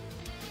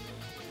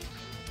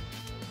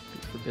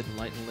 Forbidden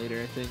Light and later,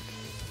 I think.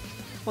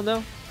 Well, no.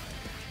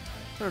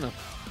 I don't know.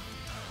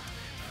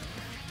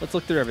 Let's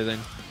look through everything.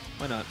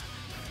 Why not?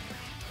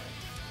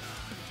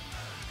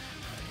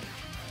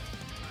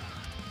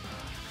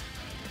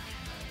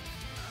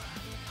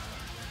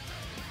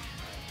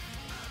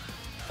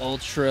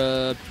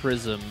 Ultra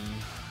Prism.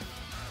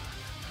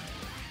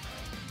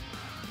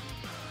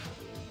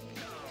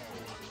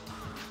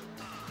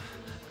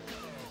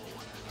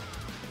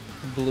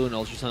 Blue and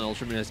Ultra Sun.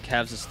 Ultra Moon has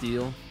Calves of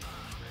Steel.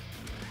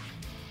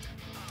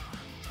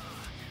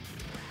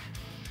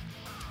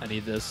 I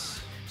need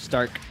this.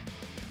 Stark.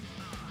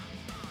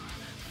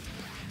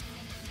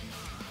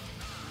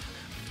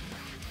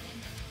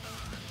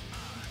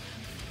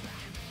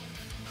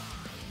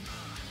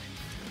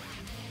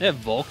 They have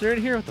Volkner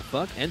in here? What the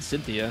fuck? And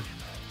Cynthia.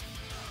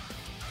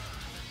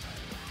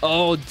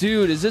 Oh,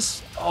 dude, is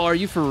this... Oh, are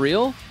you for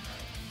real?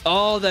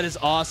 Oh, that is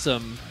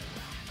awesome.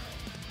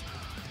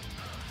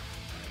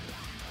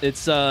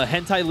 It's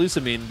hentai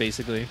Lusamine,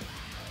 basically.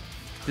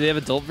 Do they have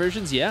adult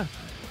versions? Yeah.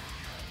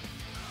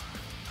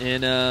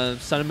 In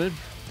Sun and Moon.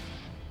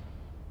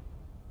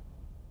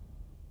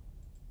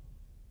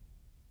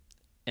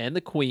 And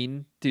the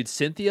Queen. Dude,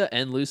 Cynthia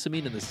and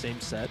Lusamine in the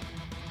same set?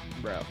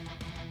 Bro.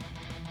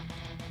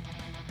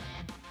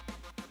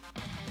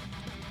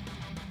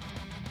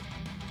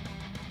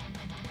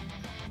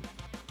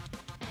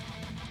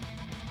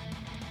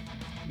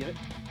 Get it?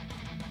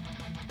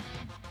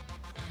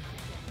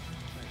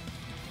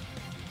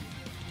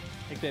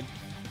 Thanks, babe.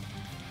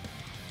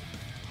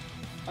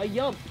 A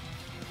yump.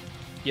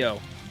 Yo,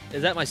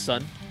 is that my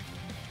son?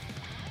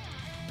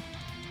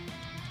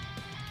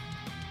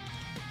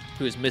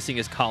 Who is missing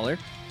his collar?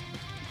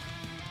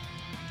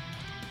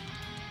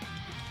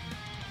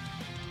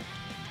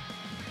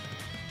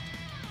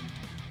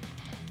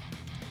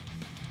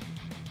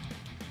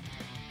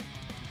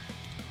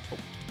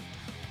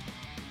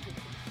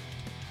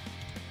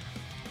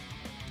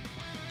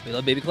 We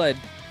love baby Clyde.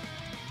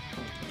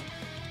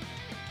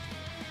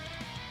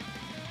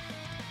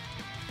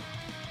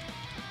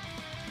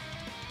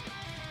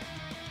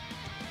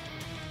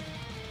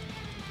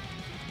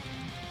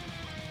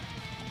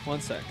 One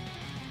sec.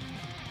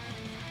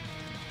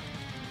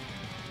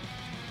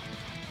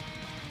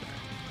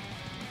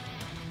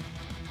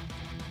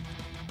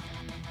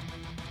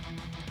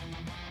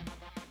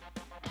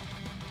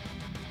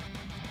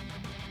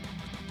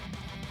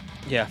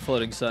 Yeah,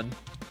 floating sun.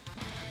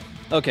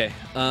 Okay,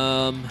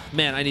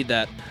 man, I need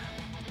that.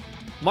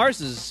 Mars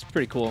is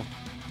pretty cool.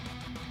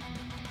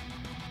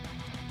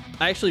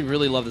 I actually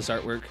really love this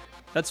artwork.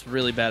 That's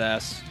really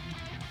badass.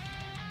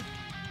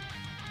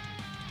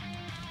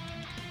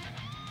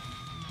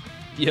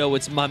 Yo,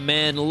 it's my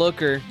man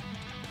Looker.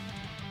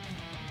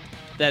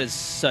 That is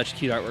such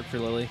cute artwork for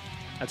Lily.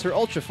 That's her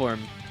Ultra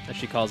form, as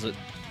she calls it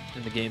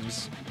in the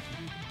games.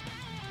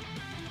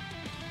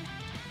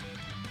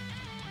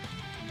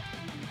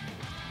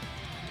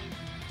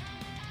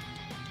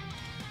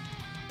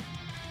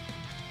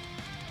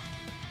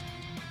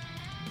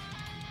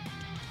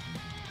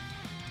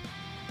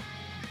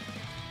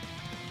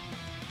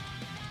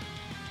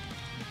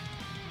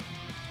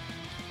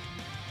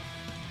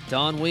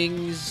 Dawn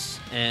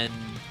Wings and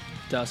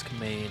Dusk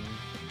Mane.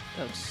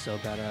 That looks so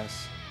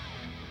badass.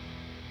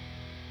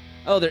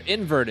 Oh, they're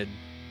inverted.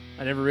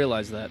 I never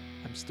realized that.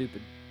 I'm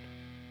stupid.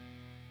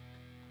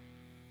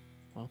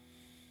 Well.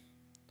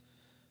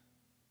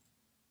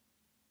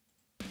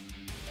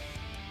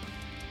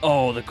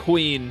 Oh, the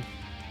Queen.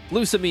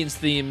 Lusamine's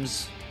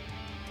themes.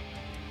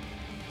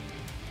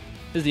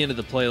 This is the end of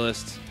the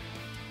playlist.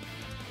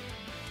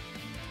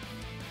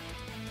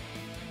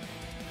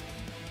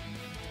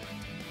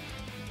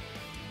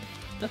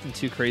 Nothing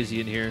too crazy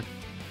in here.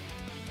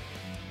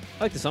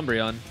 I like this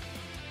Umbreon.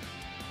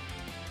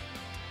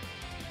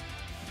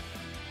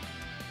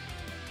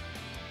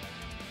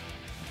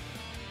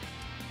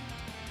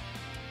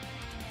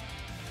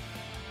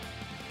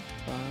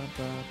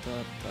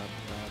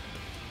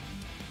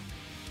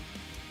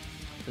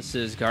 This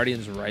is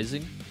Guardians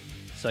Rising.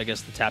 So I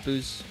guess the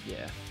Tapus.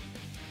 Yeah.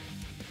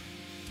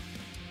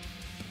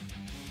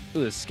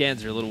 Ooh, the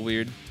scans are a little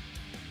weird.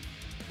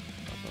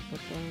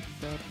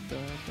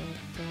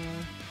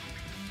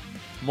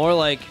 More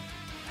like,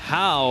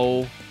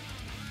 how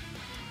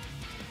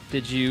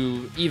did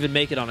you even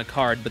make it on a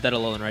card? But that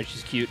alone, right?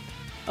 She's cute.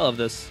 I love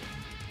this.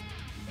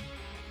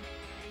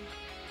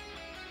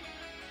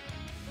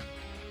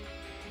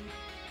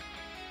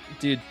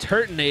 Dude,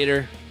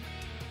 Turtonator.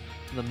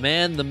 The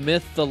man, the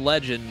myth, the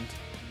legend.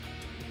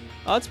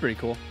 Oh, that's pretty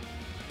cool.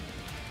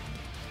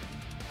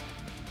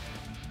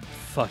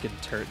 Fucking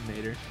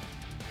Turtonator.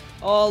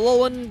 Oh,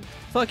 Alolan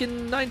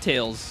fucking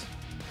Ninetales.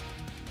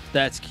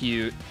 That's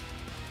cute.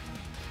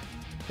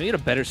 we get a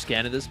better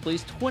scan of this,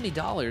 please?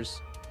 $20.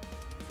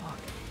 Fuck.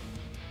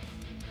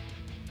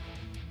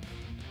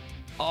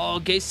 Oh,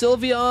 Gay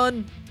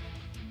Sylveon.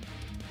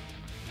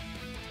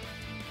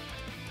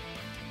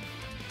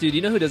 Dude,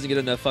 you know who doesn't get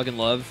enough fucking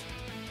love?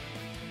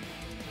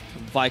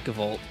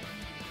 Vikavolt.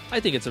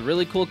 I think it's a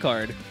really cool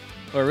card.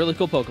 Or a really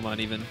cool Pokemon,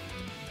 even.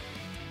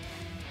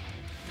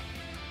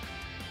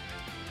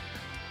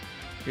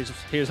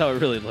 Here's how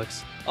it really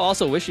looks. Oh,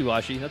 also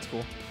Wishy-Washy. That's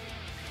cool.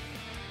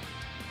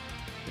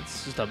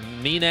 It's just a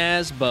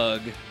mean-ass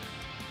bug.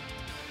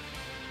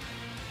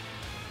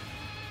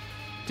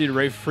 Dude,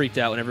 Ray freaked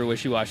out whenever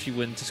Wishy-Washy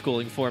went to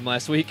schooling for him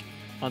last week.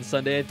 On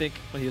Sunday, I think,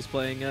 when he was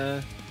playing,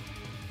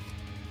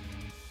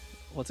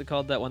 what's it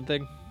called, that one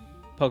thing?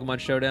 Pokemon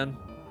Showdown.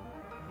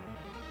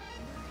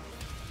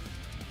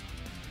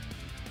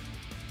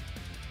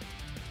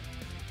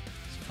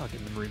 This fucking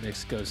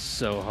remix goes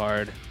so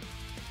hard.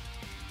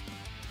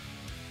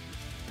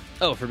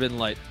 Oh, Forbidden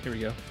Light. Here we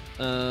go.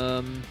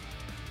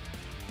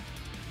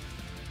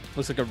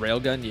 Looks like a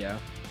railgun, yeah.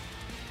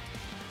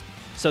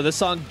 So this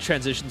song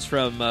transitions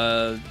from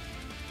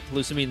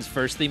Lucamine's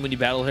first theme when you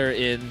battle her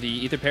in the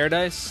Ether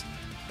Paradise,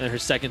 and her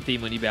second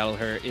theme when you battle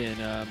her in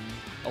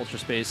Ultra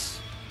Space.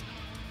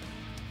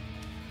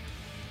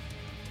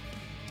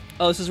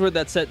 Oh, this is where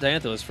that set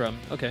Diantha was from.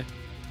 Okay.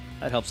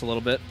 That helps a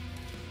little bit.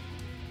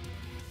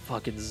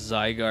 Fucking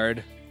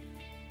Zygarde.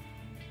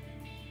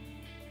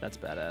 That's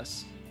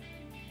badass.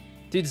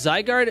 Dude,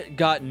 Zygarde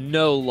got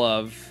no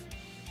love.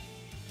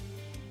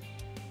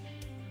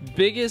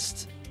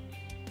 Biggest,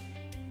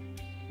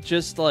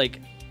 just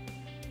like,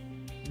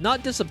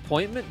 not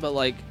disappointment, but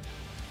like,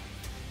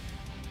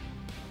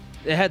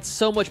 it had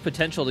so much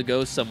potential to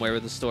go somewhere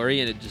with the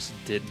story, and it just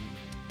didn't.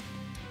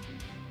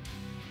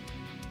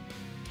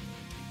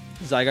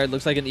 Zygarde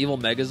looks like an evil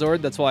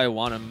Megazord. That's why I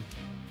want him.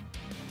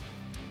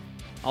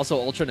 Also,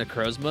 Ultra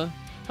Necrozma.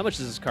 How much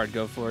does this card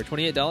go for?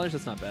 $28?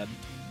 That's not bad.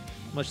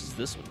 How much does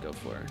this one go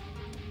for?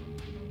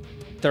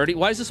 30?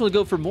 Why does this one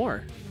go for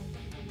more?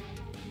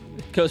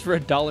 It goes for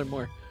 $1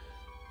 more.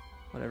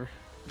 Whatever.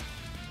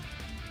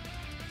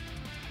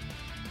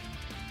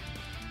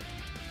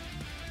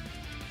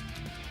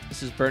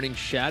 This is Burning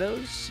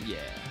Shadows? Yeah.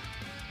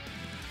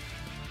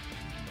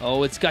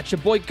 Oh, it's got your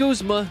boy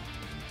Guzma.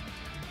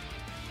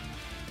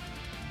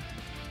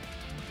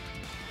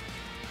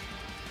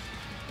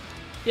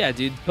 Yeah,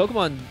 dude.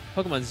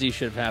 Pokemon Z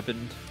should have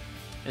happened.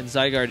 And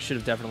Zygarde should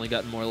have definitely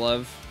gotten more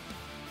love.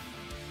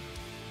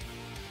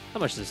 How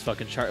much does this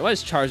fucking Charizard? Why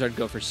does Charizard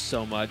go for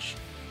so much?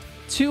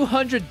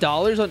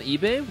 $200 on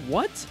eBay?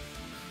 What?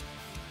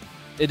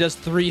 It does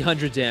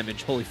 300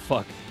 damage. Holy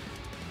fuck.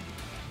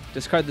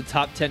 Discard the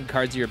top 10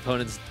 cards of your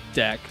opponent's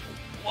deck.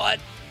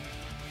 What?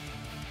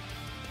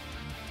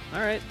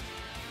 Alright.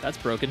 That's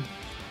broken.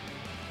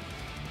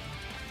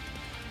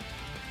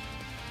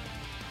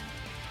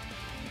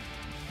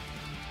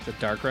 It's a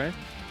Darkrai.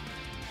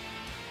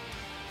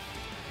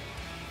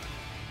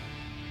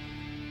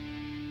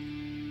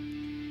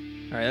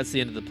 Alright, that's the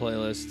end of the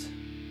playlist.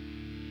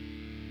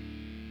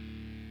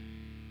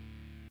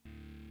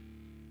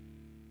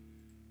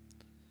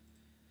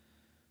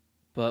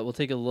 But we'll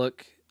take a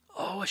look.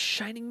 Oh, a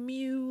Shining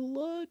Mew,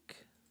 look.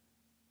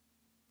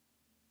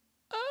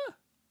 Ah.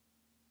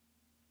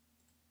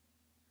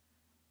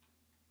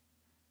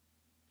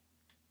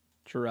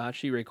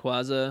 Jirachi,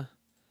 Rayquaza.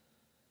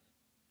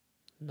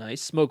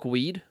 Nice. Smoke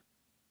weed.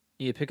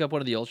 You pick up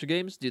one of the Ultra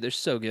games? Dude, they're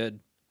so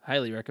good.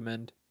 Highly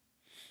recommend.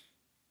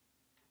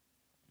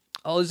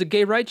 Oh, there's a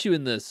gay Raichu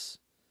in this.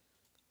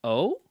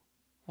 Oh?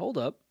 Hold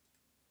up.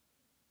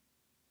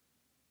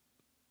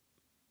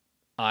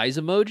 Eyes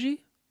emoji?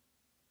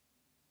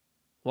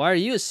 Why are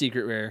you a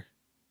secret rare?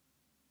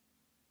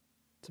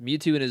 It's a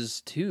Mewtwo in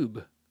his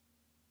tube.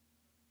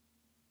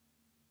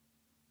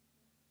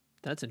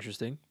 That's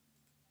interesting.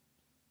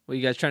 What are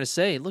you guys trying to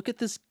say? Look at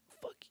this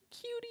fucking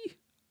cutie.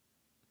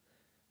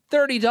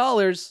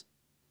 $30.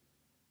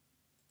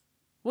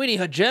 We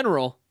need a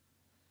general.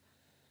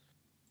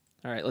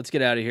 All right, let's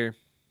get out of here.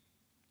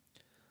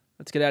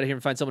 Let's get out of here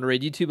and find someone to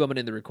raid YouTube. I'm going to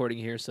end the recording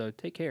here, so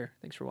take care.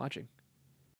 Thanks for watching.